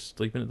 you're just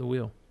sleeping at the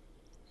wheel.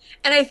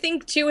 And I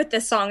think too with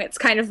this song, it's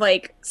kind of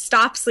like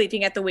stop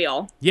sleeping at the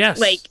wheel. Yes.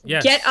 Like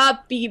yes. get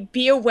up,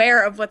 be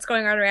aware of what's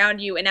going on around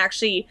you, and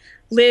actually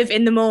live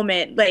in the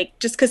moment. Like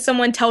just because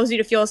someone tells you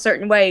to feel a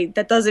certain way,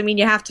 that doesn't mean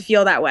you have to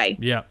feel that way.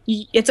 Yeah.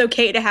 It's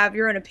okay to have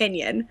your own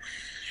opinion.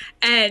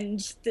 And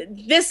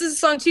this is a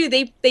song too.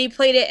 They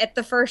played it at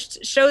the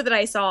first show that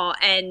I saw,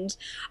 and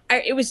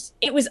it was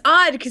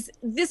odd because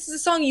this is a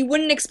song you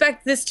wouldn't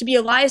expect this to be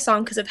a live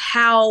song because of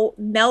how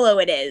mellow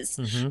it is.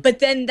 Mm-hmm. But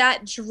then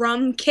that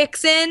drum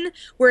kicks in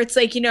where it's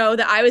like, you know,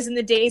 that I was in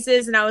the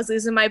dazes and I was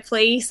losing my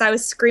place. I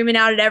was screaming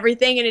out at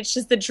everything, and it's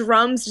just the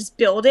drums just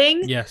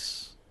building.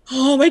 Yes.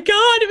 Oh my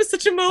God! It was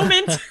such a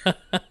moment.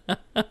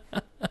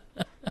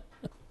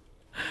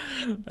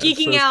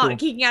 Geeking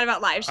out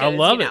about live shows. I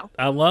love you it. know.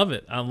 I love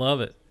it.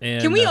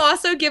 And Can we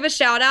also give a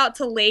shout out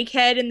to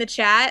Lakehead in the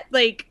chat?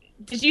 Like,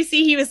 did you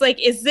see he was like,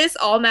 "Is this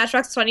all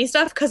Matchbox 20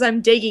 stuff? Because I'm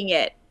digging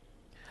it."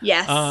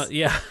 Yes.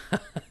 Yeah.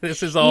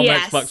 This is all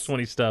Yes. Matchbox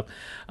 20 stuff.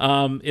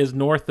 Is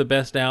North the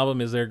best album?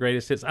 Is their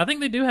greatest hits? I think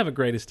they do have a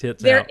greatest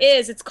hits There out.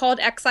 is. It's called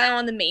Exile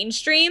on the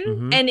Mainstream,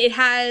 Mhm. and it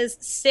has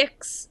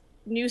 6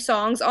 new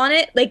songs on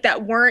it, like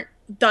that weren't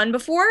done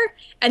before,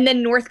 and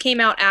then North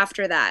came out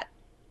after that.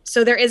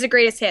 So there is a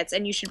greatest hits,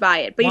 and you should buy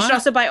it. But you should Why?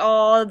 also buy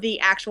all the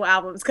actual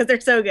albums because they're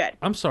so good.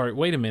 I'm sorry.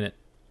 Wait a minute.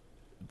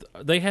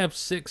 They have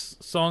 6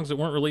 songs that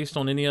weren't released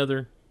on any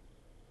other.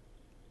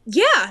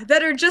 Yeah,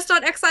 that are just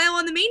on Exile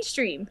on the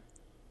Mainstream.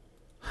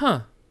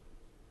 Huh.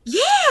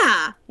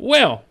 Yeah.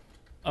 Well,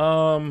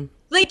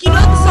 Like, you know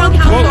the song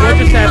How Far what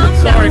just We've happened?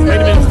 Come? That Sorry, was wait a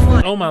the minute. best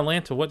one. Oh my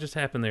Lanta, what just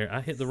happened there? I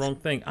hit the wrong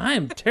thing. I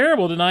am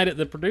terrible tonight at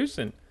the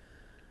producing.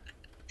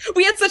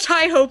 We had such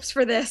high hopes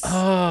for this.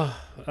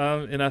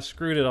 And I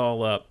screwed it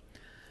all up.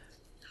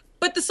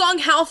 But the song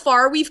How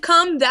Far We've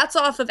Come, that's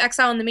off of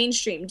Exile on the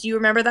Mainstream. Do you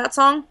remember that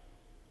song?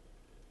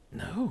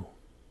 No.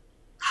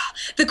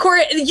 The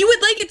chorus, you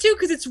would like it too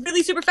because it's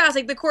really super fast.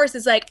 Like the chorus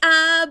is like,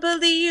 I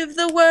believe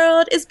the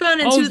world is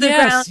burning to the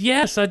ground.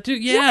 Yes, I do.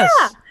 Yes.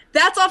 Yeah,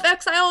 that's off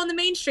Exile on the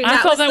Mainstream. I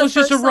thought that was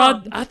just a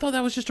Rob. I thought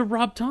that was just a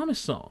Rob Thomas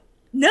song.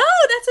 No,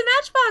 that's a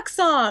Matchbox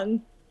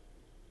song.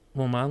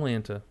 Well, my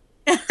Lanta.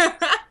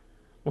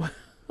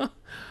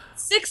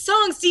 6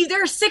 songs, Steve.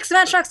 There are 6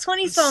 Matchbox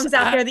 20 songs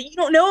out there that you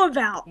don't know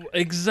about.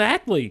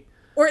 Exactly.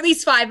 Or at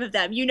least 5 of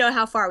them. You know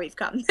how far we've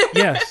come.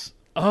 Yes.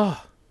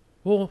 Oh,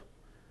 well,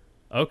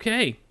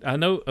 okay. I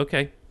know.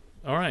 Okay.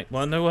 All right.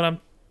 Well, I know what I'm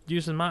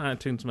using my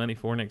iTunes money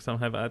for next time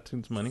I have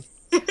iTunes money.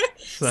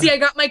 So, See, I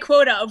got my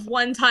quota of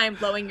one time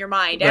blowing your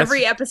mind. That's-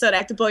 Every episode I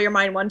have to blow your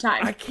mind one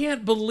time. I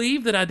can't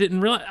believe that I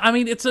didn't realize. I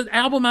mean, it's an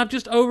album I've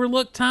just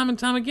overlooked time and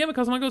time again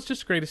because I'm like, oh, it's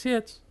just greatest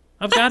hits.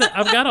 I've got it.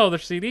 I've got all their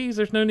CDs.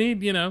 There's no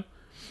need, you know.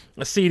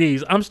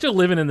 CDs. I'm still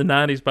living in the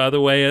 90s, by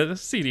the way.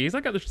 CDs.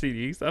 I got the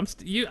CDs.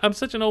 I'm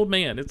such an old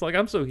man. It's like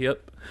I'm so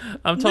hip.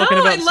 I'm talking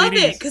about CDs. I love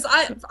it because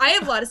I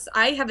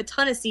have a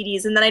ton of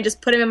CDs, and then I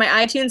just put them in my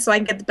iTunes so I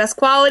can get the best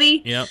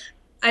quality. Yep.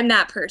 I'm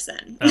that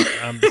person.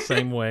 I'm the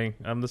same way.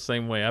 And the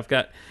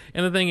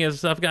thing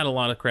is, I've got a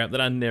lot of crap that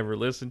I never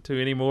listen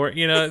to anymore.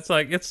 It's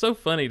like, it's so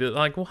funny to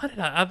like, why did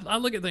I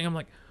look at things, I'm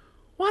like,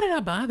 why did I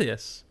buy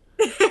this?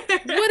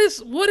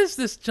 What is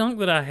this junk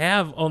that I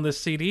have on this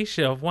CD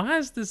shelf? Why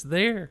is this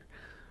there?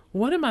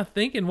 What am I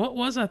thinking? What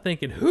was I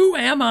thinking? Who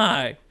am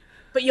I?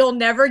 But you'll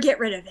never get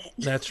rid of it.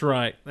 That's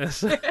right.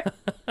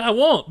 I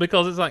won't,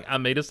 because it's like, I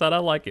may decide I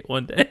like it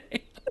one day.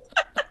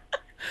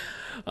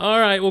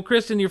 All right. Well,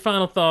 Kristen, your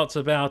final thoughts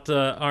about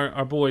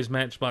our boys,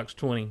 Matchbox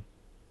 20.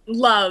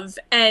 Love.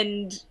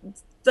 And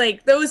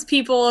like those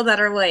people that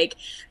are like,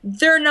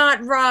 they're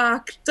not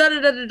rock,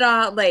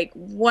 da-da-da-da-da, like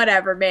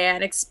whatever,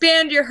 man.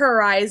 Expand your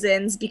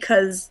horizons,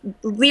 because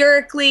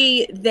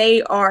lyrically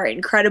they are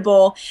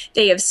incredible.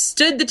 They have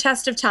stood the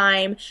test of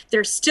time.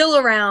 They're still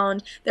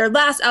around. Their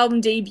last album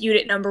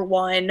debuted at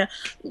 #1.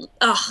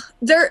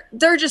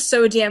 They're just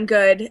so damn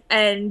good,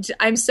 and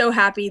I'm so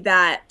happy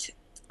that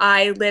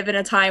I live in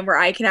a time where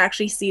I can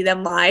actually see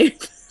them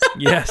live.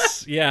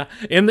 Yes, yeah.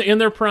 In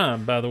their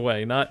prime, by the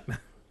way, not...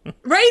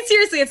 Right,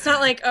 seriously, it's not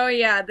like, oh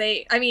yeah,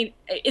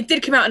 it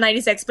did come out in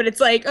 96, but it's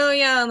like, oh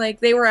yeah, like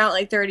they were out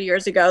like 30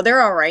 years ago.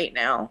 They're all right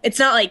now. It's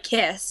not like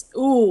Kiss.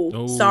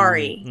 Ooh.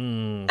 Sorry.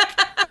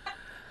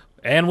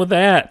 And with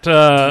that, Do you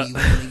wanna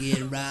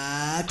get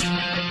rocked?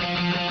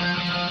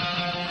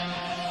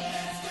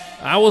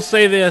 I will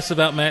say this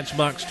about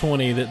Matchbox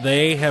 20, that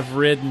they have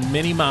ridden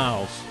many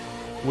miles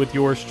with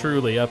yours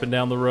truly up and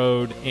down the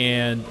road,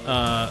 and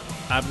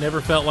I've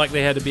never felt like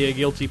they had to be a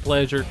guilty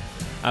pleasure.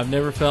 I've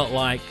never felt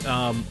like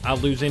I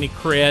lose any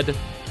cred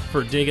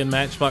for digging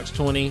Matchbox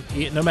 20,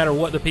 no matter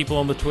what the people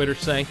on the Twitter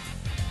say.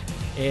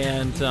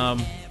 And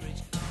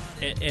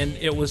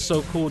it was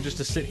so cool just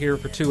to sit here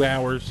for 2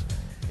 hours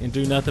and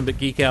do nothing but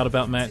geek out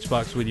about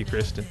Matchbox with you,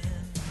 Kristen.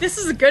 This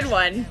is a good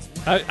one.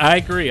 I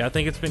agree. I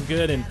think it's been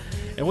good, and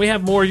we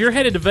have more. You're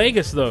headed to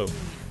Vegas, though.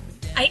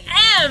 I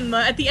am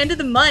at the end of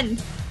the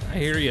month. I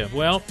hear you.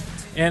 Well,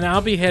 and I'll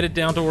be headed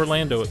down to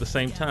Orlando at the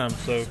same time,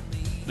 so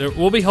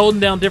we'll be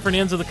holding down different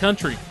ends of the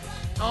country.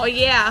 Oh,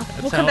 yeah.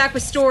 We'll come back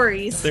with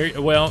stories.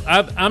 Well,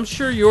 I'm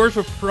sure yours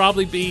will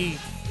probably be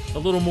a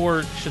little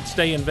more should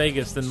stay in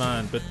Vegas than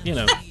mine, but,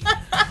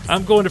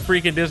 I'm going to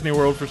freaking Disney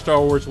World for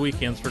Star Wars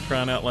weekends, for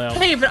crying out loud.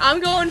 Hey, but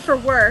I'm going for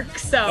work,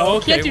 so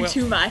can't do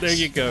too much. There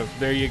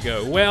you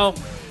go. Well,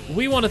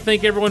 we want to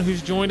thank everyone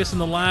who's joined us in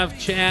the live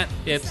chat.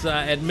 It's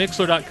at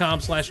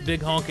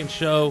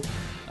mixler.com/BigHonkinShow.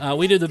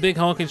 We do the Big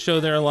Honkin' Show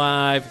there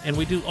live, and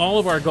we do all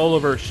of our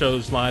Gulliver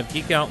shows live,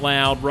 Geek Out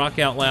Loud, Rock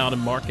Out Loud,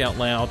 and Mark Out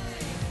Loud.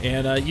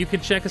 And you can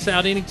check us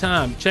out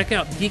anytime. Check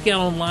out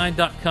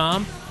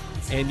geekoutonline.com,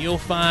 and you'll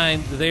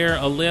find there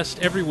a list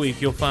every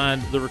week. You'll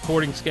find the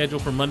recording schedule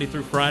from Monday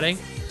through Friday,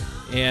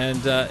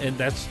 and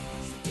that's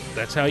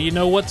how you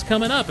know what's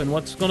coming up and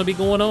what's going to be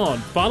going on.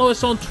 Follow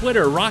us on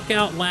Twitter, Rock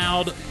Out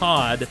Loud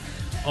Pod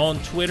on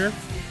Twitter.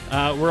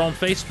 We're on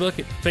Facebook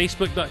at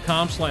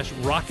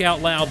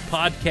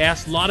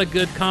facebook.com/rockoutloudpodcast. A lot of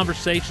good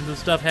conversations and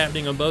stuff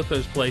happening on both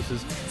those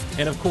places.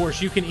 And, of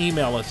course, you can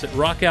email us at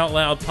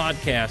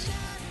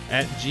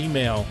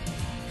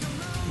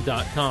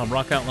rockoutloudpodcast@gmail.com.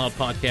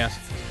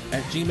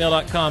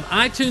 rockoutloudpodcast@gmail.com.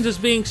 iTunes is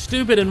being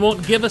stupid and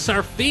won't give us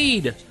our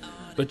feed.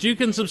 But you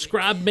can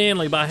subscribe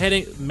manly by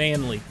heading...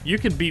 Manly. You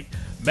can be...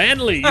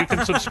 Manly, you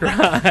can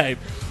subscribe.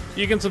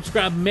 You can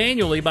subscribe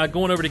manually by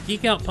going over to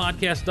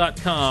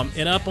geekoutpodcast.com,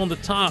 and up on the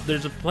top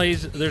there's a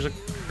page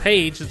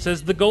that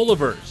says The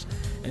Gulliver's.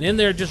 And in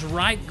there, just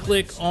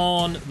right-click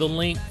on the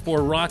link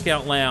for Rock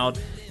Out Loud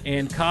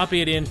and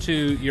copy it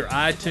into your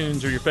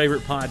iTunes or your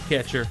favorite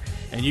podcatcher,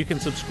 and you can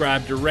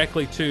subscribe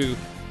directly to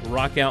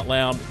Rock Out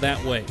Loud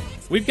that way.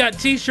 We've got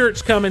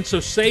T-shirts coming,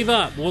 so save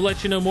up. We'll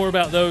let you know more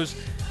about those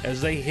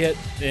as they hit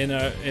and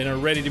are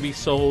ready to be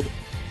sold.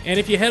 And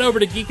if you head over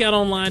to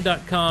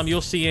geekoutonline.com,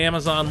 you'll see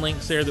Amazon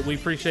links there that we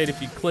appreciate if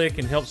you click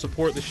and help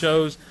support the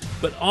shows.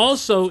 But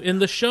also in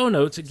the show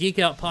notes at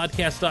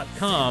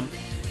geekoutpodcast.com,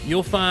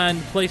 you'll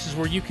find places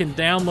where you can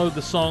download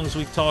the songs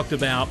we've talked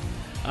about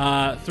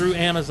through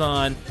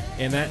Amazon,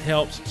 and that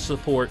helps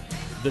support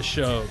the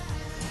show.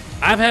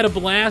 I've had a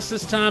blast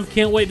this time.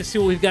 Can't wait to see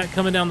what we've got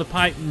coming down the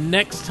pipe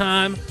next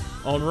time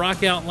on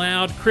Rock Out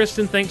Loud.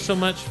 Kristen, thanks so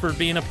much for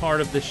being a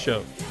part of this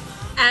show.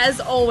 As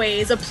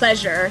always, a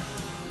pleasure.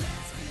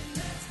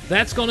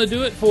 That's going to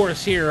do it for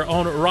us here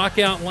on Rock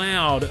Out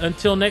Loud.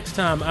 Until next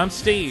time, I'm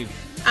Steve.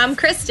 I'm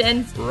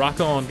Kristen. Rock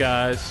on,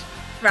 guys.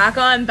 Rock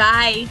on.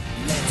 Bye.